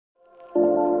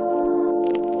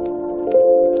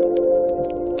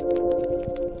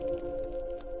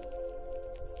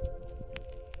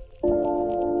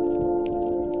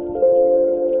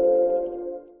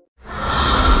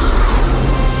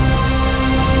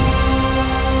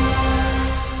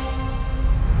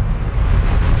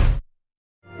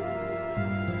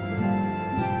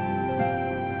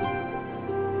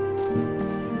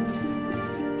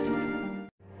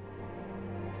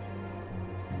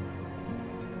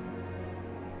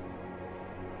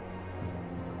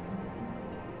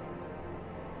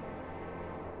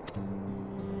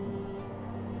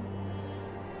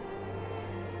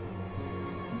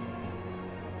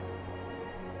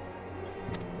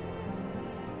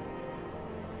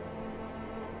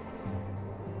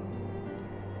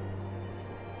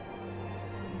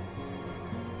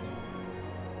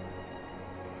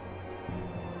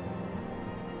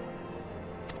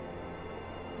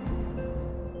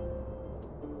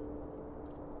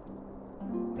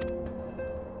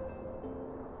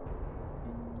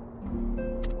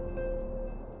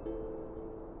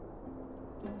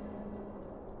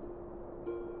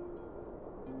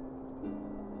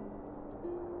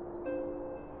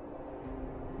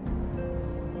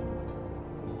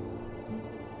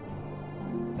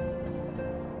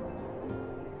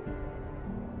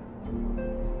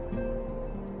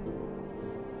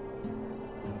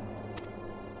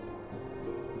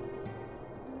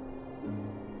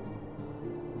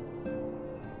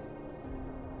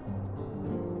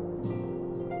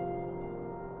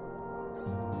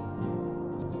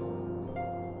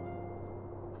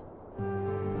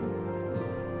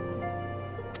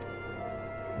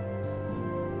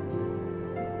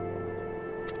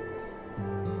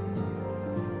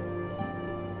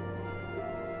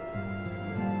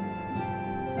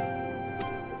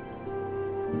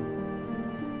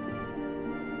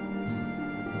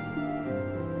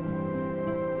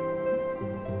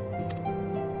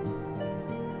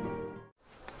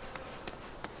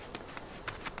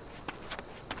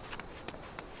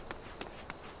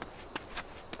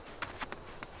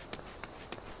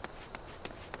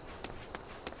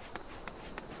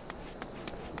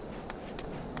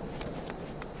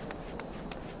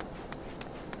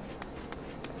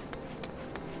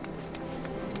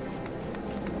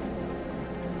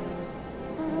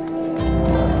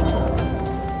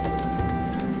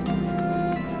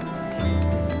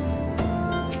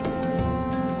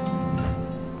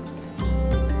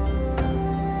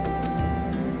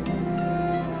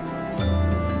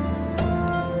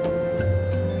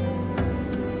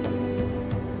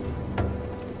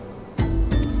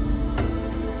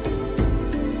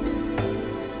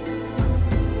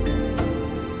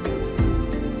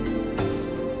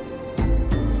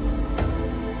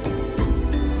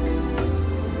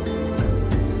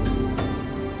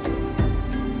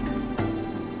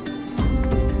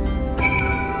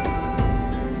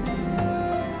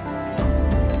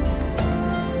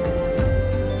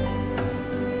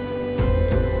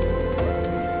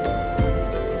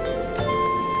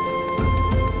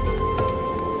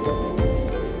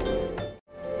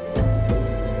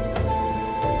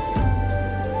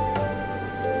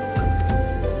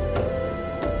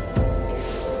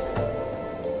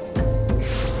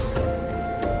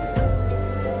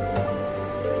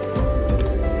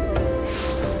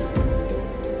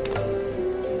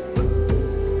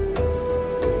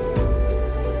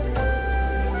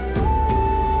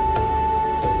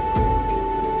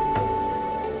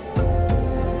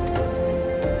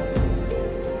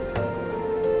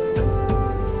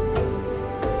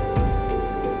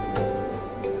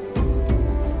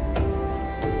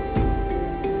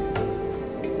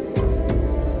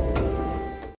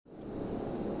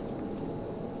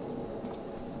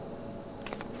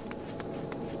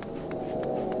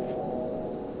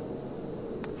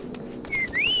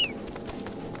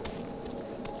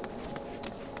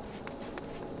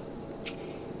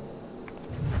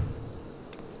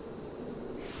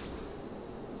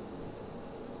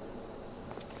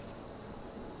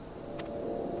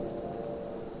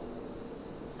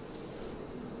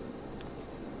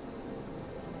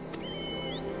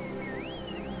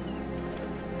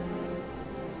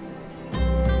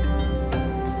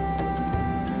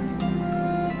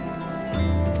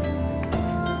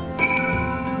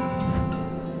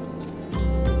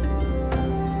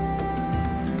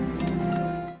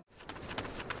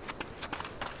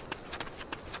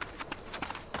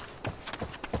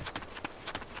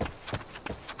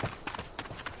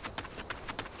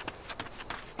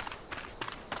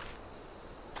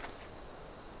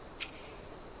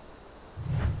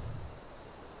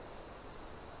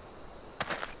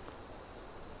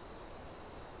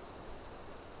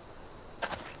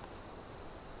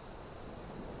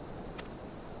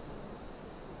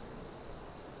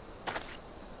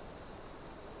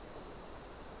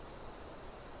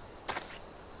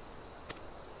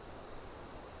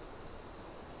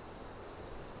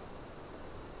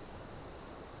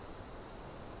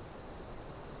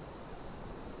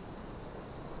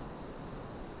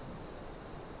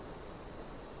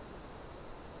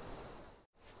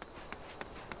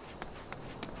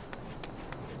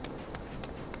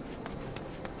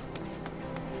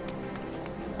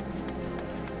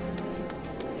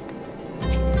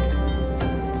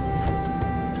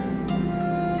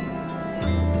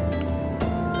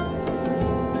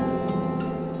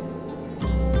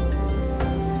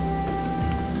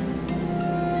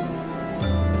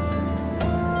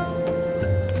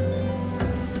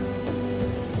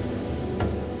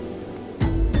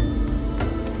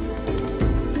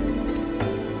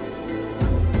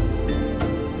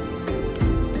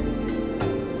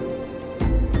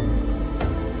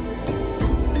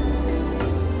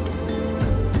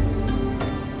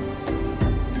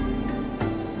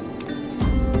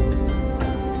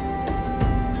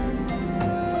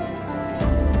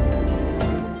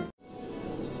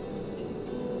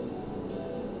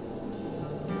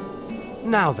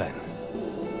Now then.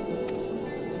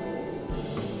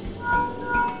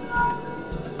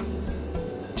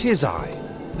 Tis I.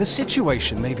 The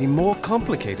situation may be more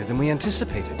complicated than we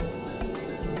anticipated.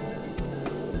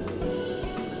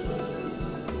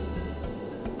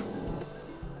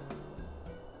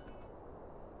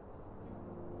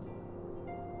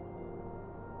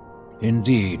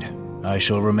 Indeed, I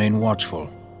shall remain watchful.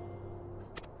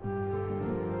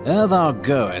 Ere thou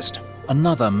goest,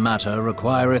 another matter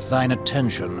requireth thine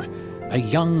attention. A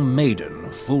young maiden,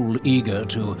 full eager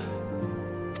to...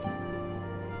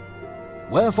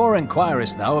 Wherefore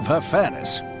inquirest thou of her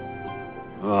fairness?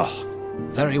 Oh,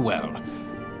 very well.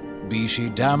 Be she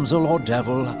damsel or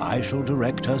devil, I shall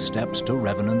direct her steps to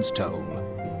Revenant's Toll.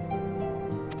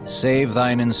 Save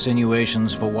thine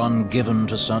insinuations for one given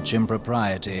to such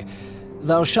impropriety.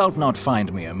 Thou shalt not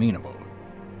find me amenable.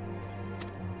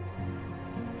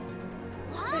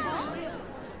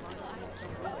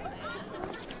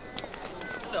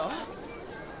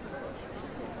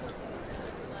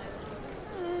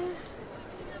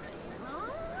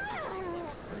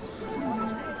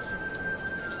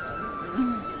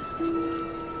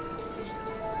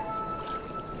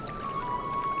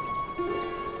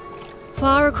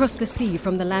 Far across the sea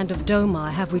from the land of Domar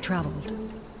have we traveled.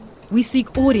 We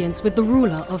seek audience with the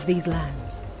ruler of these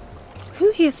lands.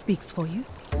 Who here speaks for you?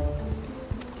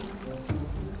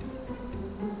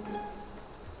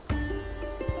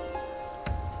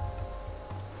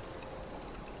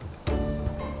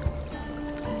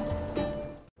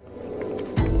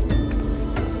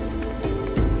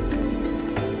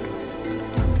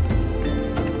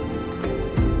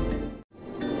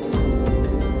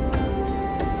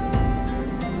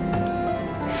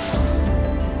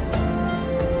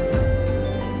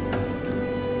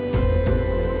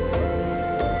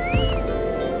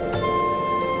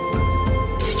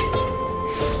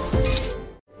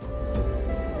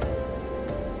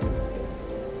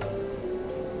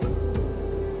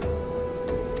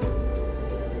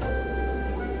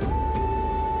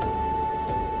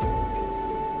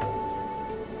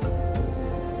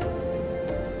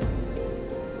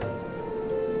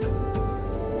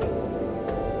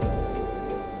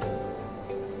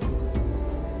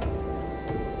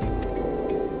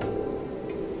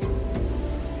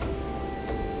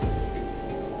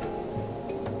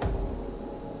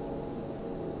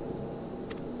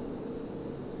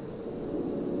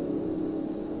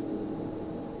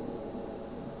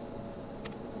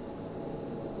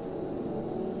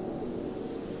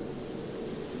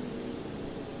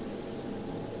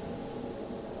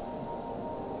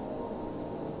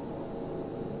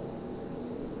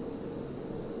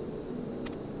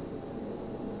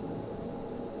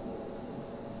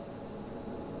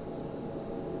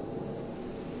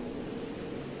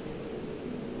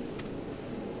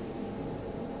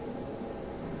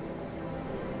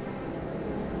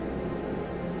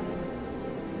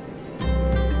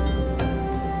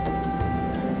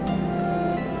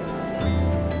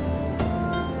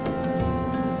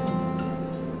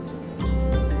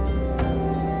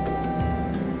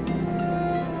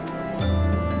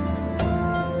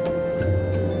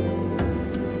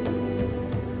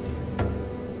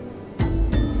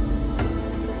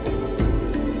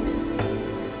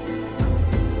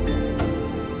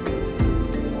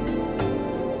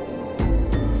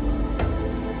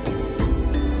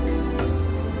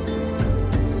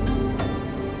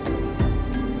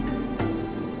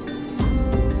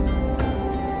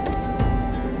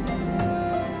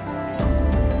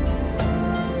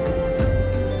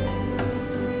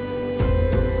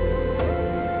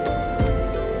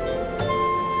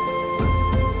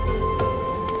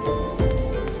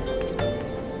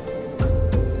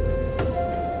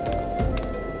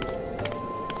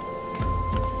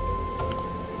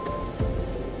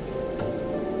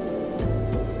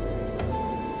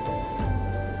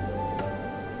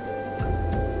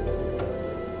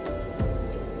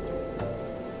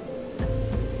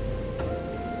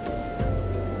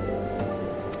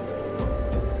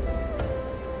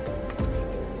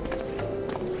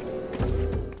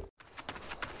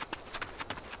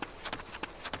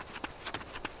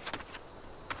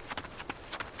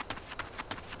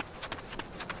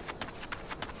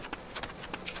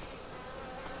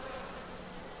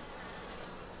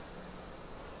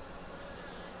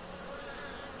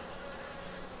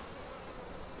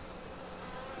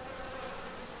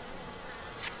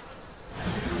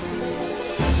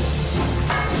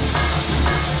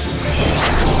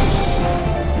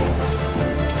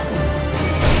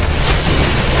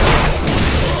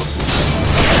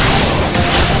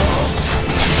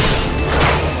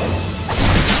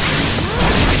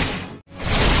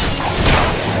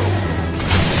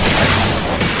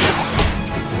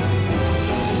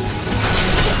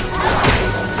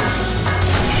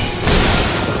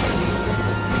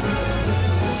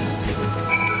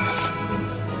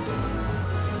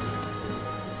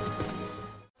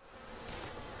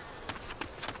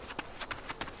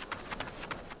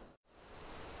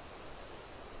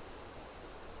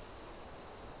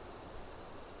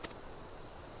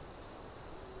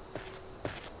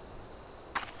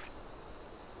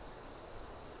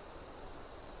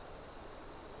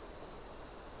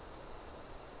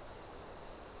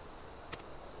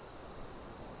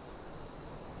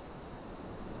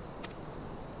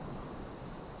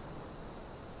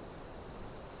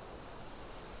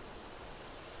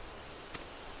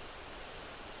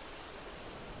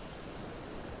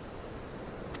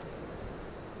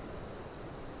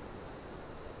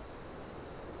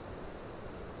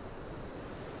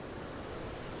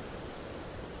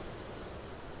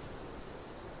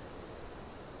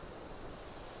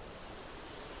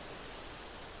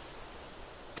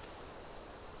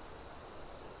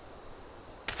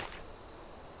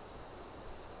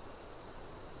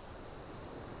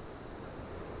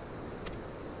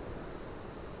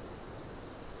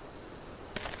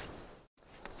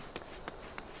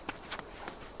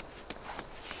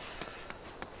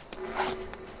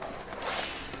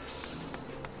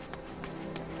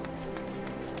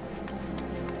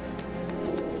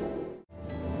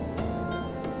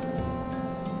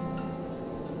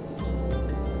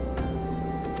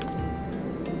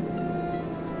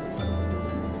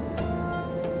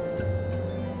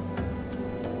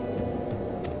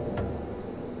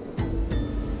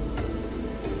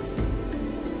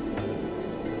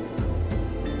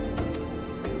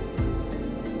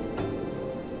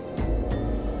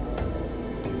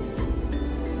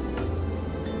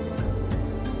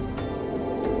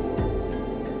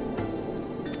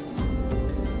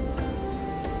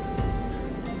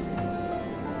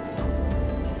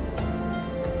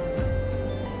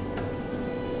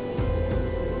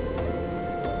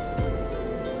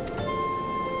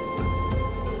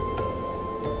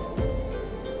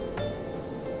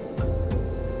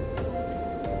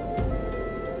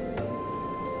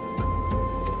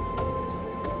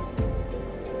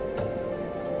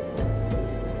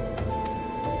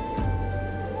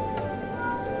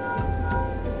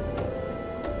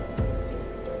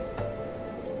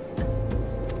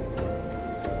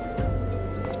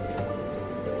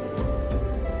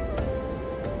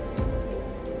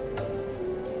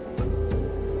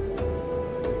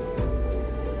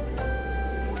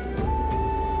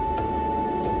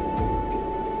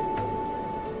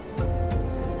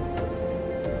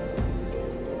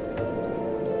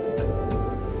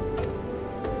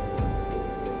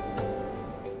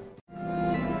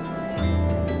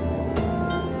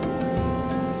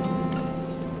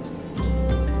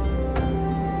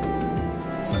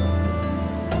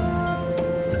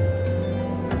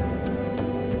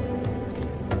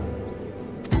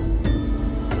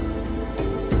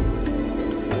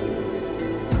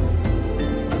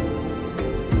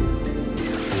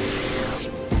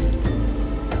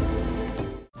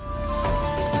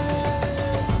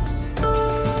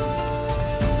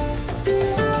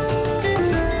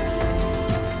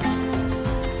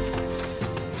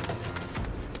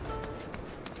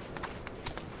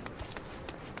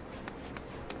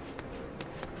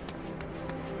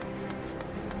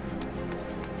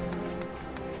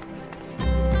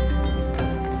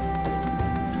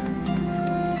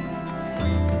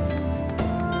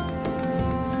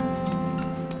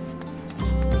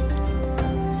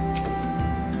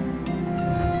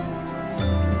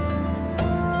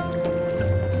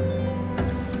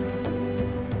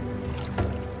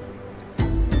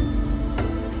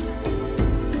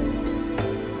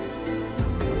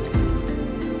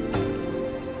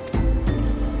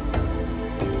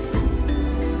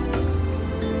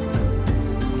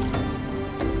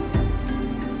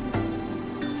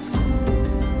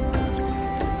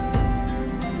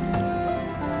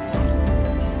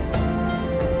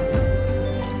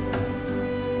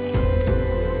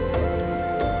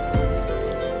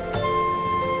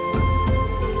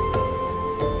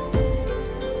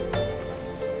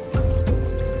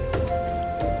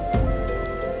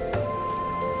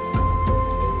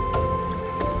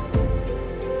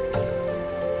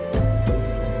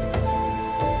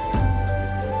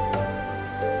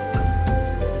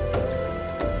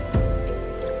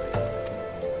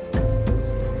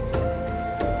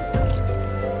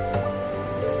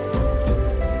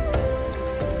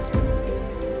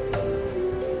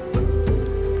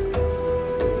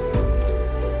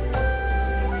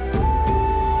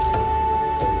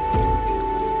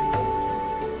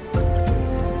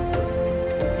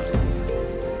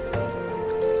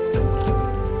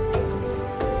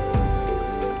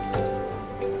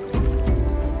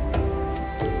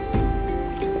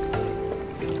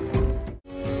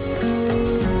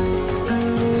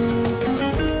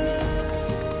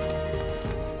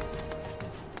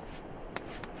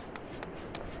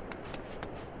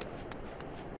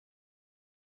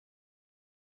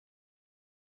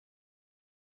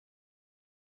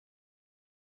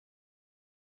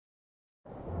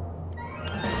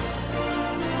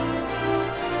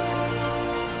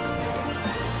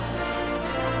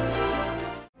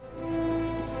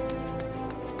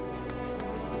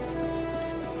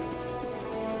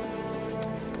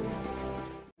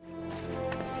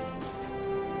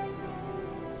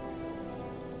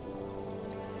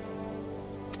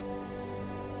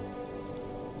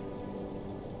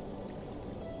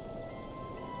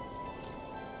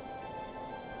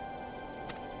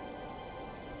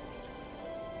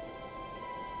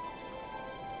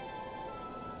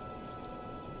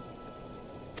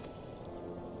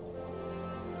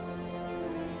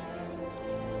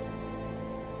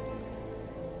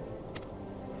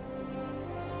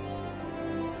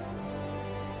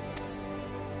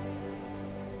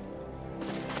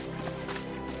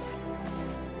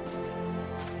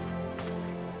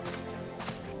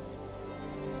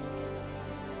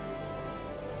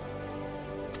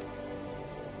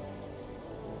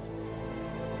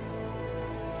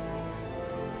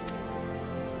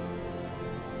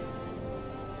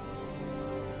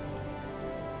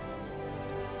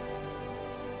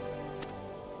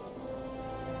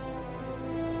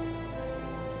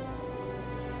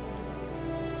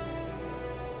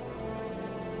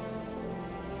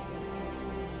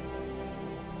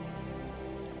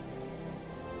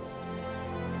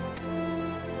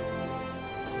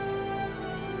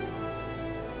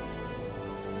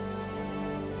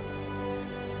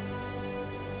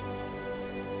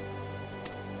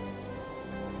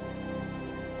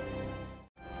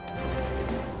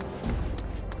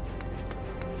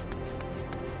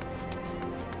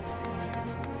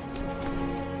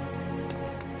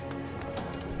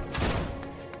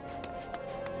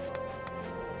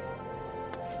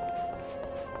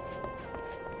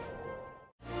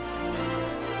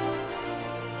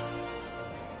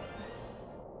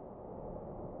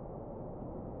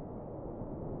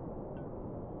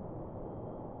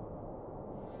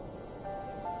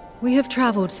 We have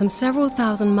traveled some several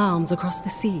thousand miles across the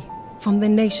sea from the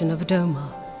nation of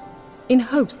Doma, in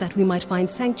hopes that we might find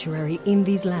sanctuary in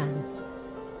these lands.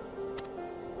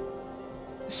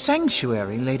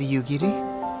 Sanctuary, Lady Yugiri?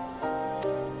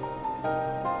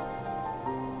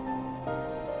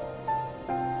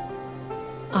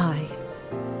 Aye.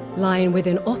 Lying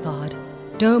within Othard,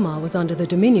 Doma was under the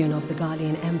dominion of the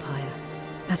Garlean Empire,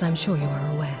 as I'm sure you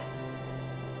are aware.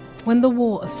 When the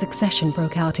War of Succession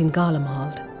broke out in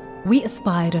Garlemald, we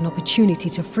espied an opportunity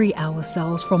to free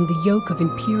ourselves from the yoke of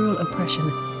imperial oppression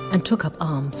and took up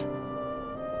arms.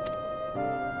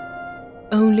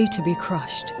 Only to be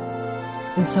crushed.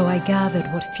 And so I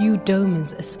gathered what few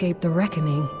Domans escaped the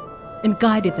reckoning and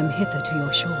guided them hither to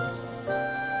your shores.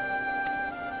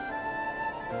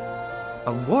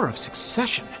 A war of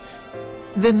succession?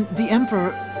 Then the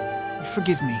Emperor...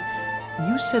 Forgive me.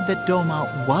 You said that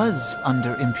Doma was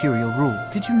under Imperial rule,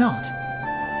 did you not?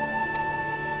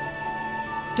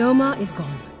 Doma is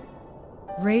gone.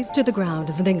 Razed to the ground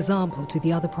as an example to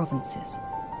the other provinces.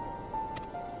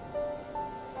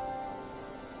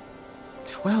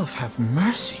 12 have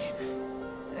mercy.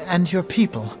 And your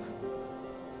people?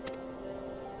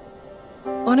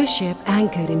 On a ship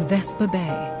anchored in Vesper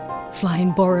Bay,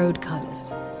 flying borrowed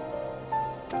colors.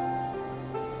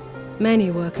 Many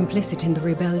were complicit in the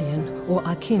rebellion, or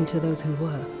akin to those who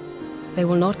were. They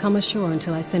will not come ashore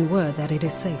until I send word that it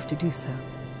is safe to do so.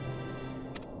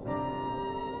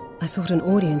 I sought an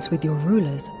audience with your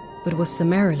rulers, but was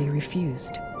summarily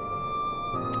refused.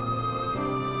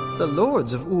 The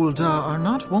lords of Ul'dah are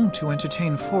not wont to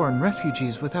entertain foreign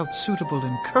refugees without suitable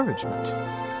encouragement.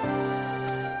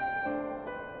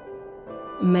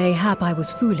 Mayhap I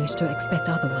was foolish to expect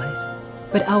otherwise,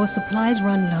 but our supplies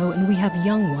run low and we have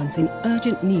young ones in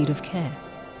urgent need of care.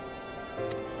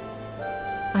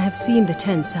 I have seen the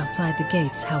tents outside the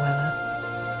gates,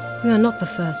 however. We are not the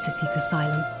first to seek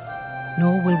asylum,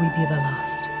 nor will we be the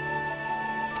last.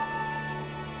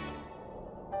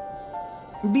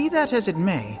 Be that as it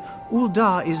may,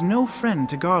 Ul'dah is no friend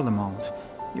to Garlemald.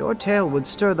 Your tale would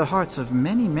stir the hearts of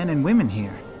many men and women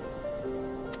here.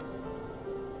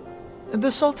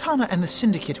 The Sultana and the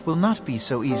Syndicate will not be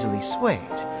so easily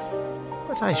swayed,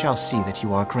 but I shall see that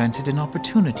you are granted an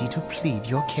opportunity to plead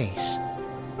your case.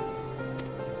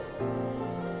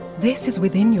 This is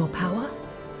within your power?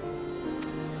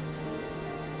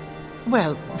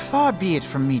 Well, far be it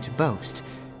from me to boast,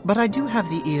 but I do have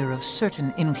the ear of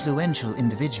certain influential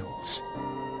individuals.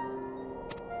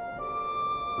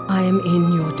 I am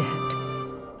in your debt.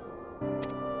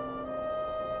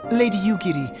 Lady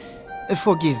Yugiri,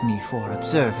 forgive me for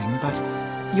observing, but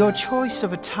your choice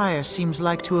of attire seems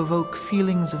like to evoke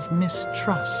feelings of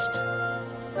mistrust.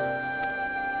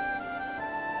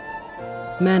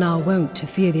 Men are wont to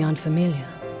fear the unfamiliar.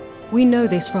 We know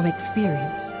this from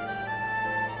experience.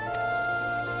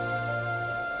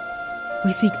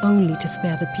 We seek only to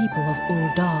spare the people of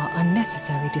Ul'dah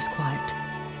unnecessary disquiet.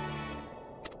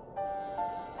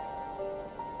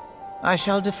 I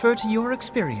shall defer to your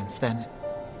experience, then.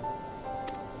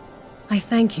 I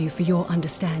thank you for your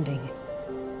understanding.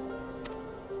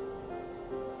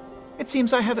 It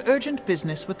seems I have urgent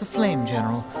business with the Flame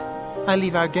General. I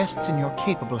leave our guests in your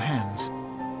capable hands.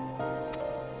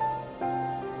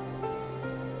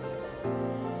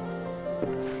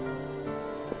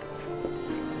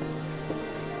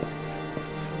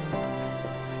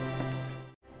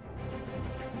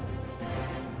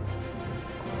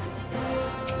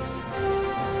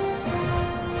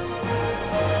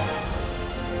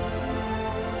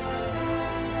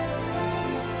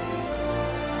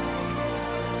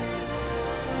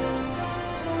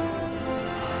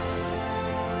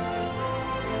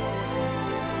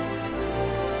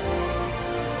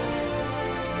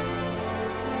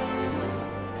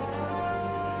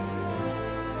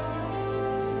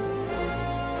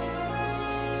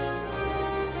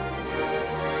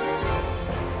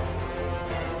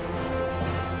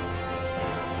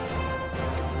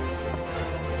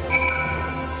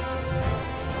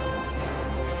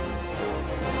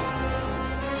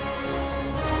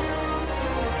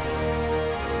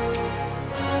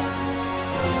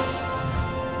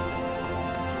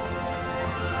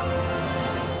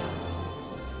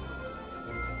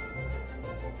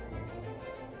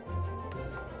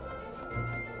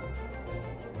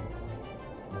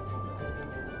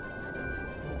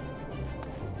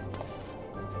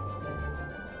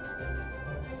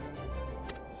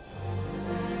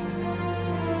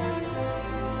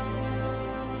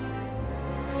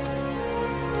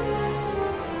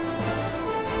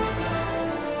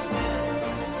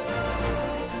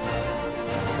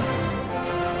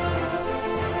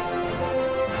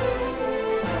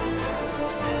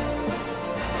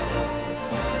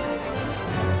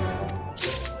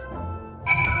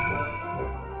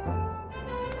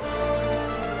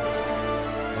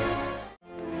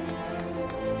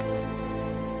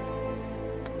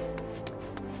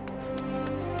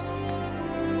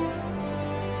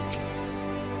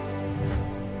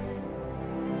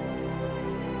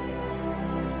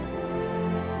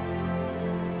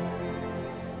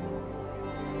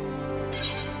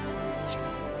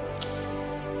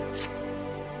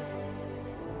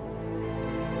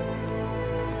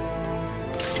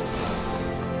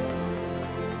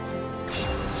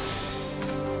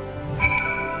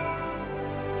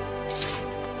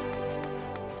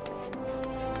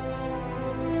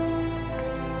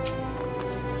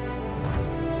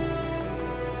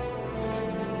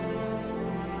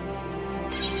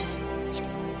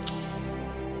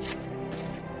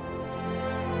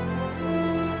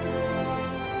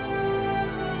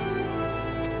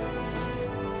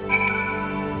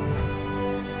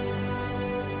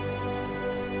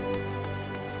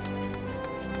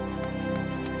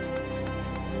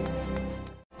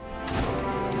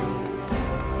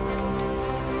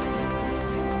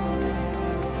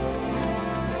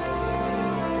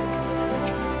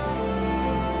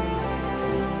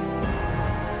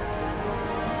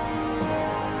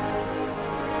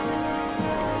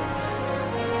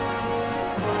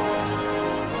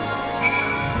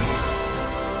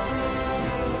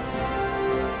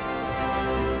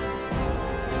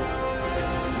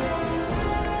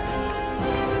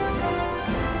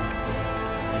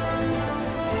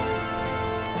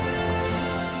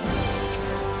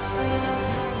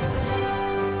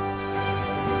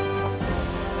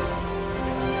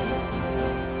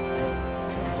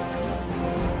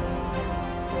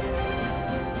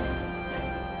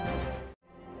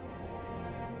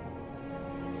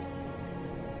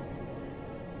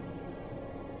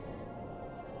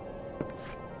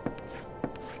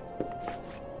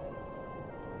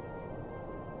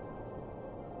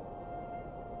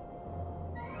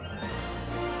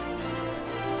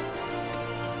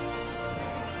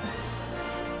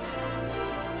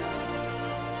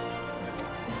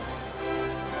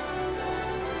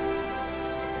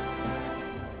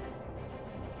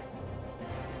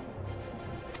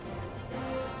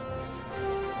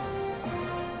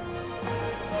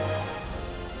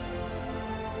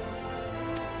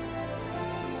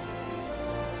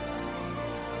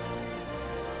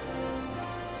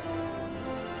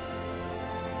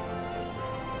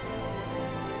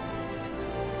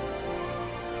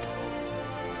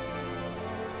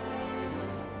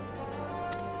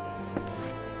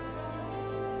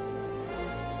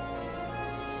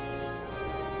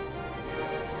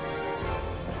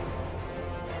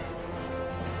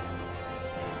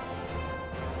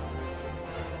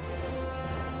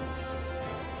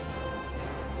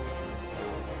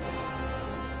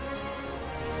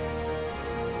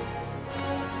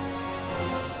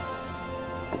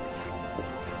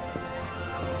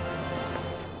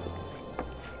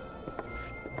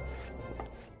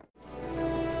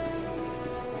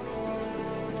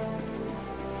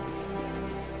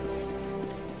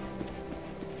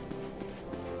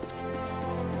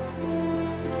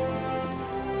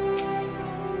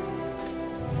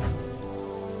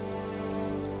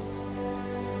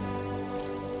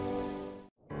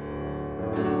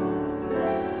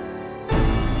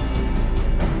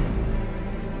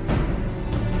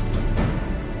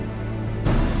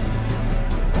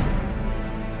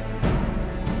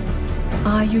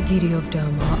 I, Yugiri of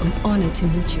Domar, am honored to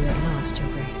meet you at last, Your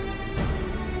Grace.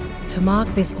 To mark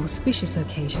this auspicious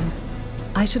occasion,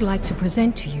 I should like to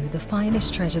present to you the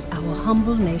finest treasures our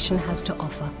humble nation has to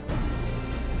offer.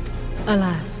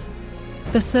 Alas,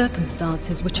 the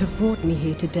circumstances which have brought me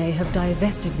here today have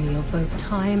divested me of both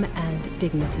time and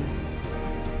dignity.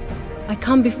 I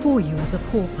come before you as a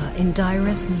pauper in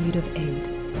direst need of aid,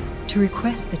 to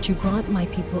request that you grant my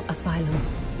people asylum.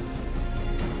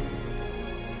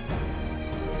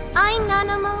 I,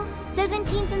 Nanamo,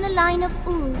 17th in the line of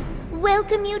Ul,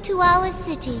 welcome you to our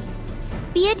city.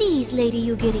 Be at ease, Lady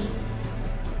Yugiri.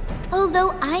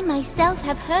 Although I myself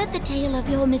have heard the tale of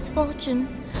your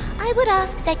misfortune, I would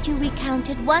ask that you recount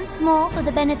it once more for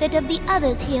the benefit of the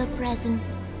others here present.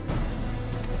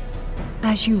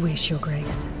 As you wish, Your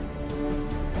Grace.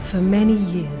 For many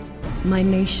years, my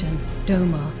nation,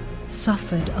 Domar,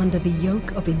 suffered under the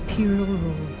yoke of imperial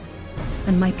rule,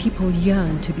 and my people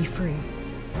yearned to be free.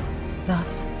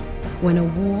 Thus, when a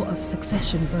war of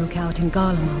succession broke out in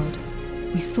Garlemald,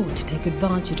 we sought to take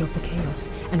advantage of the chaos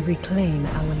and reclaim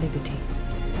our liberty.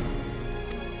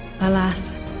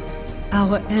 Alas,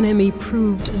 our enemy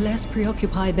proved less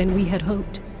preoccupied than we had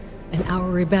hoped, and our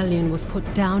rebellion was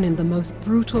put down in the most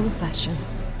brutal fashion.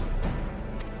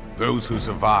 Those who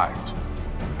survived,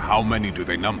 how many do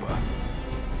they number?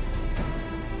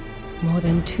 More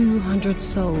than 200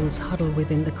 souls huddle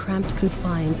within the cramped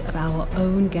confines of our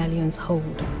own galleon's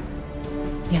hold.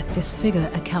 Yet this figure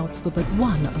accounts for but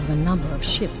one of a number of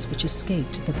ships which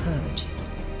escaped the purge.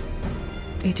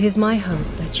 It is my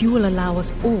hope that you will allow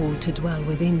us all to dwell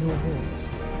within your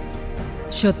walls.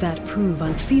 Should that prove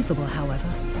unfeasible,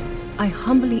 however, I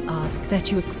humbly ask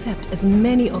that you accept as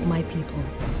many of my people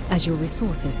as your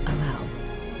resources allow.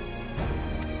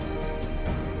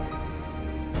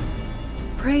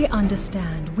 Pray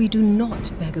understand, we do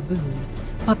not beg a boon,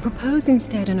 but propose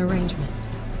instead an arrangement.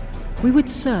 We would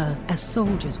serve as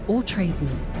soldiers or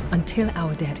tradesmen until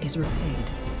our debt is repaid.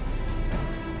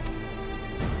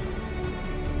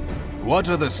 What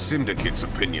are the Syndicate's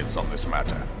opinions on this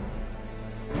matter?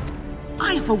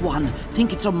 I, for one,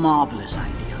 think it's a marvelous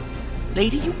idea.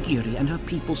 Lady Yugiri and her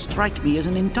people strike me as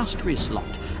an industrious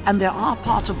lot, and there are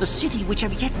parts of the city which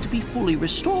have yet to be fully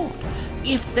restored.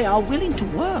 If they are willing to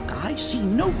work, I see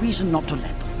no reason not to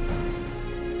let them.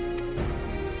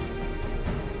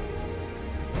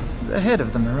 The head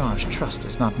of the Mirage Trust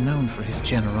is not known for his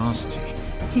generosity.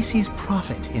 He sees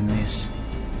profit in this.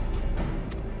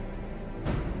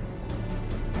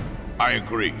 I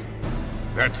agree.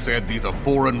 That said, these are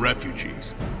foreign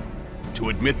refugees. To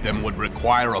admit them would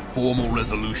require a formal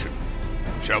resolution.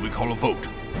 Shall we call a vote?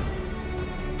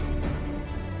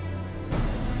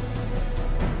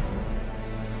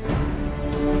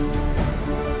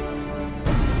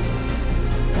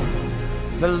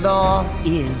 The law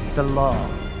is the law.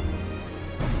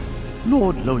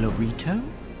 Lord Lolorito?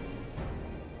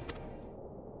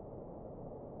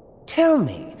 Tell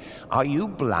me, are you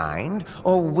blind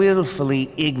or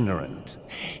willfully ignorant?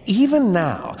 Even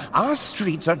now, our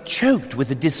streets are choked with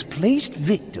the displaced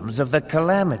victims of the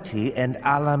Calamity and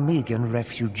Alamigan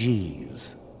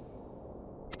refugees.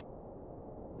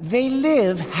 They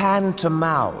live hand to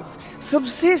mouth,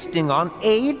 subsisting on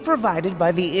aid provided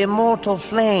by the immortal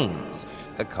flames,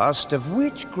 the cost of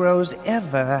which grows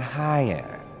ever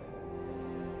higher.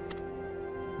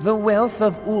 The wealth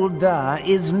of Ul'dah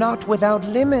is not without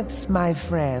limits, my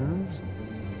friends.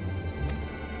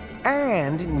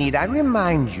 And need I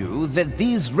remind you that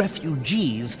these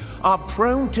refugees are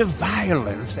prone to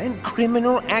violence and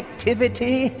criminal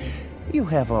activity? You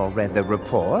have all read the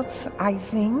reports, I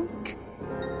think.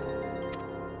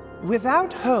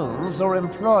 Without homes or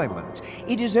employment,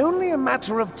 it is only a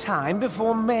matter of time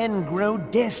before men grow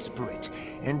desperate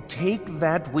and take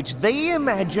that which they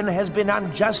imagine has been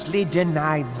unjustly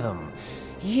denied them.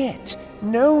 Yet,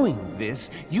 knowing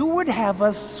this, you would have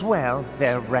us swell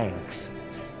their ranks.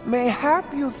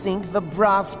 Mayhap you think the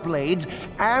brass blades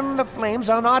and the flames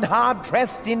are not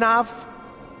hard-pressed enough?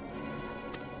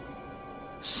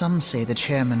 Some say the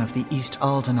chairman of the East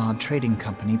Aldenard Trading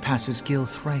Company passes Gil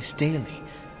thrice daily.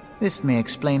 This may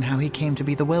explain how he came to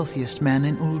be the wealthiest man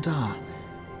in Ul'dah.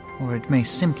 Or it may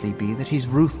simply be that he's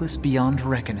ruthless beyond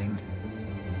reckoning.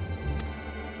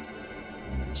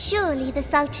 Surely the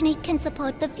Sultanate can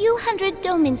support the few hundred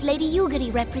domins Lady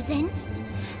Yugiri represents.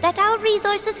 That our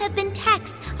resources have been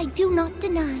taxed, I do not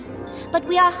deny. But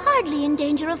we are hardly in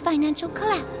danger of financial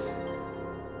collapse.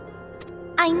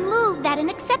 I move that an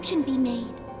exception be made.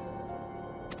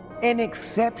 An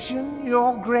exception,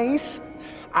 Your Grace?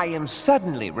 I am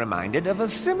suddenly reminded of a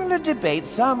similar debate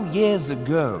some years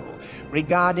ago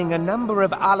regarding a number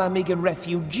of Alamigan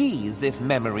refugees, if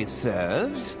memory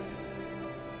serves.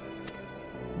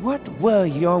 What were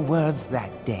your words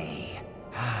that day?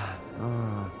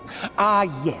 Ah,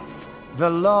 yes. The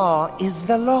law is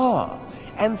the law.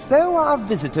 And so our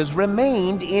visitors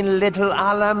remained in Little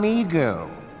Alamigo.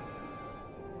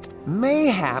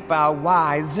 Mayhap our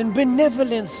wise and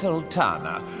benevolent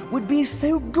Sultana would be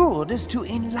so good as to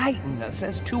enlighten us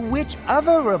as to which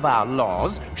other of our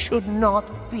laws should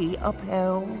not be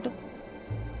upheld.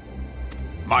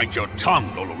 Mind your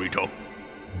tongue, Lolorito.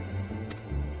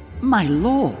 My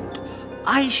lord,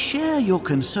 I share your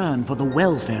concern for the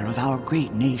welfare of our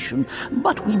great nation,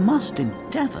 but we must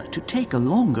endeavor to take a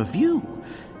longer view.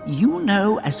 You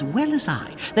know as well as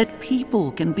I that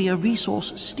people can be a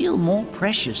resource still more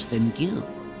precious than Gil.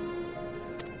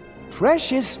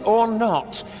 Precious or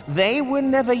not, they were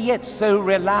never yet so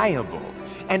reliable.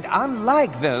 And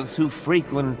unlike those who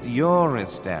frequent your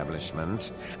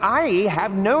establishment, I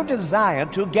have no desire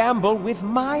to gamble with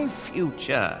my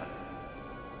future.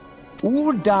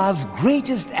 Ul'dah's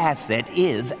greatest asset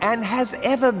is, and has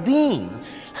ever been,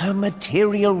 her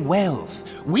material wealth.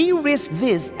 We risk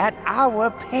this at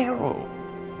our peril.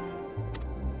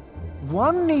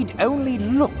 One need only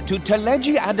look to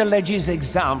Teleji Adeleji's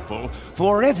example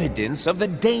for evidence of the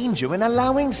danger in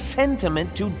allowing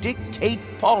sentiment to dictate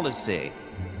policy.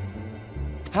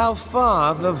 How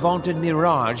far the vaunted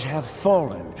Mirage have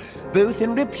fallen, both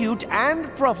in repute and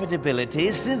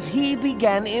profitability, since he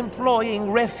began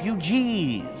employing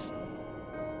refugees.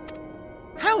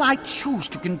 How I choose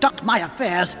to conduct my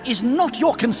affairs is not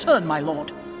your concern, my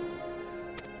lord.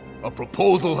 A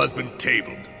proposal has been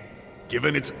tabled.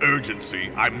 Given its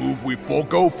urgency, I move we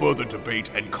forego further debate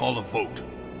and call a vote.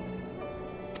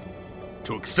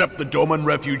 To accept the Doman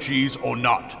refugees or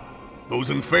not.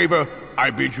 Those in favor,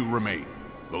 I bid you remain.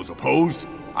 Those opposed,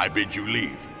 I bid you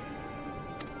leave.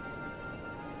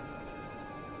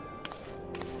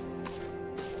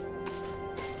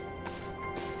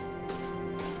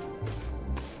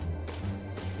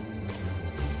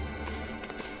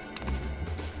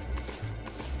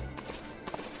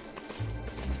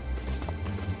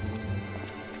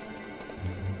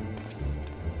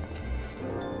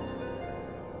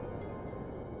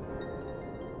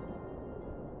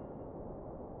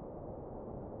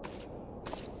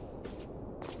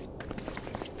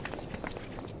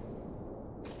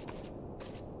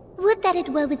 Would that it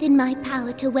were within my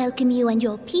power to welcome you and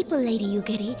your people, Lady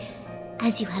Yugiri.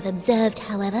 As you have observed,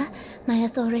 however, my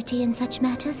authority in such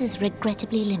matters is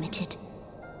regrettably limited.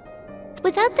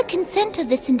 Without the consent of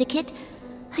the Syndicate,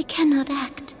 I cannot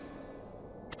act.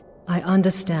 I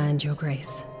understand, Your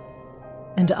Grace,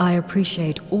 and I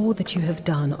appreciate all that you have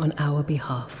done on our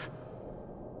behalf.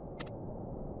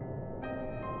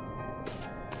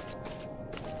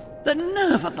 The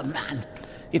nerve of the man!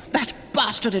 If that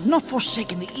bastard had not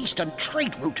forsaken the eastern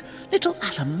trade route, Little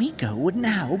Alamigo would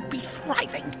now be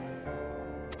thriving.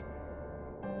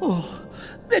 Oh,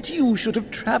 that you should have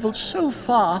traveled so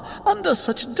far under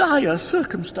such dire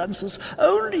circumstances,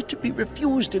 only to be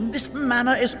refused in this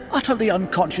manner is utterly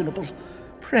unconscionable.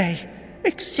 Pray,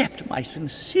 accept my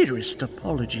sincerest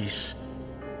apologies.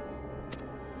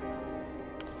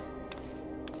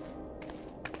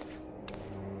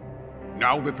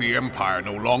 Now that the Empire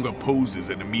no longer poses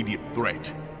an immediate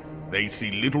threat, they see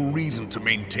little reason to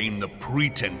maintain the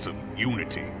pretense of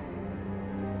unity.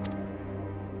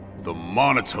 The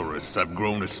Monitorists have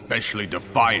grown especially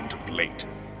defiant of late.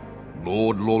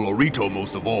 Lord Lolorito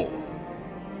most of all.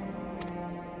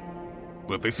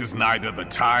 But this is neither the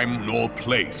time nor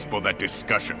place for that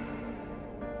discussion.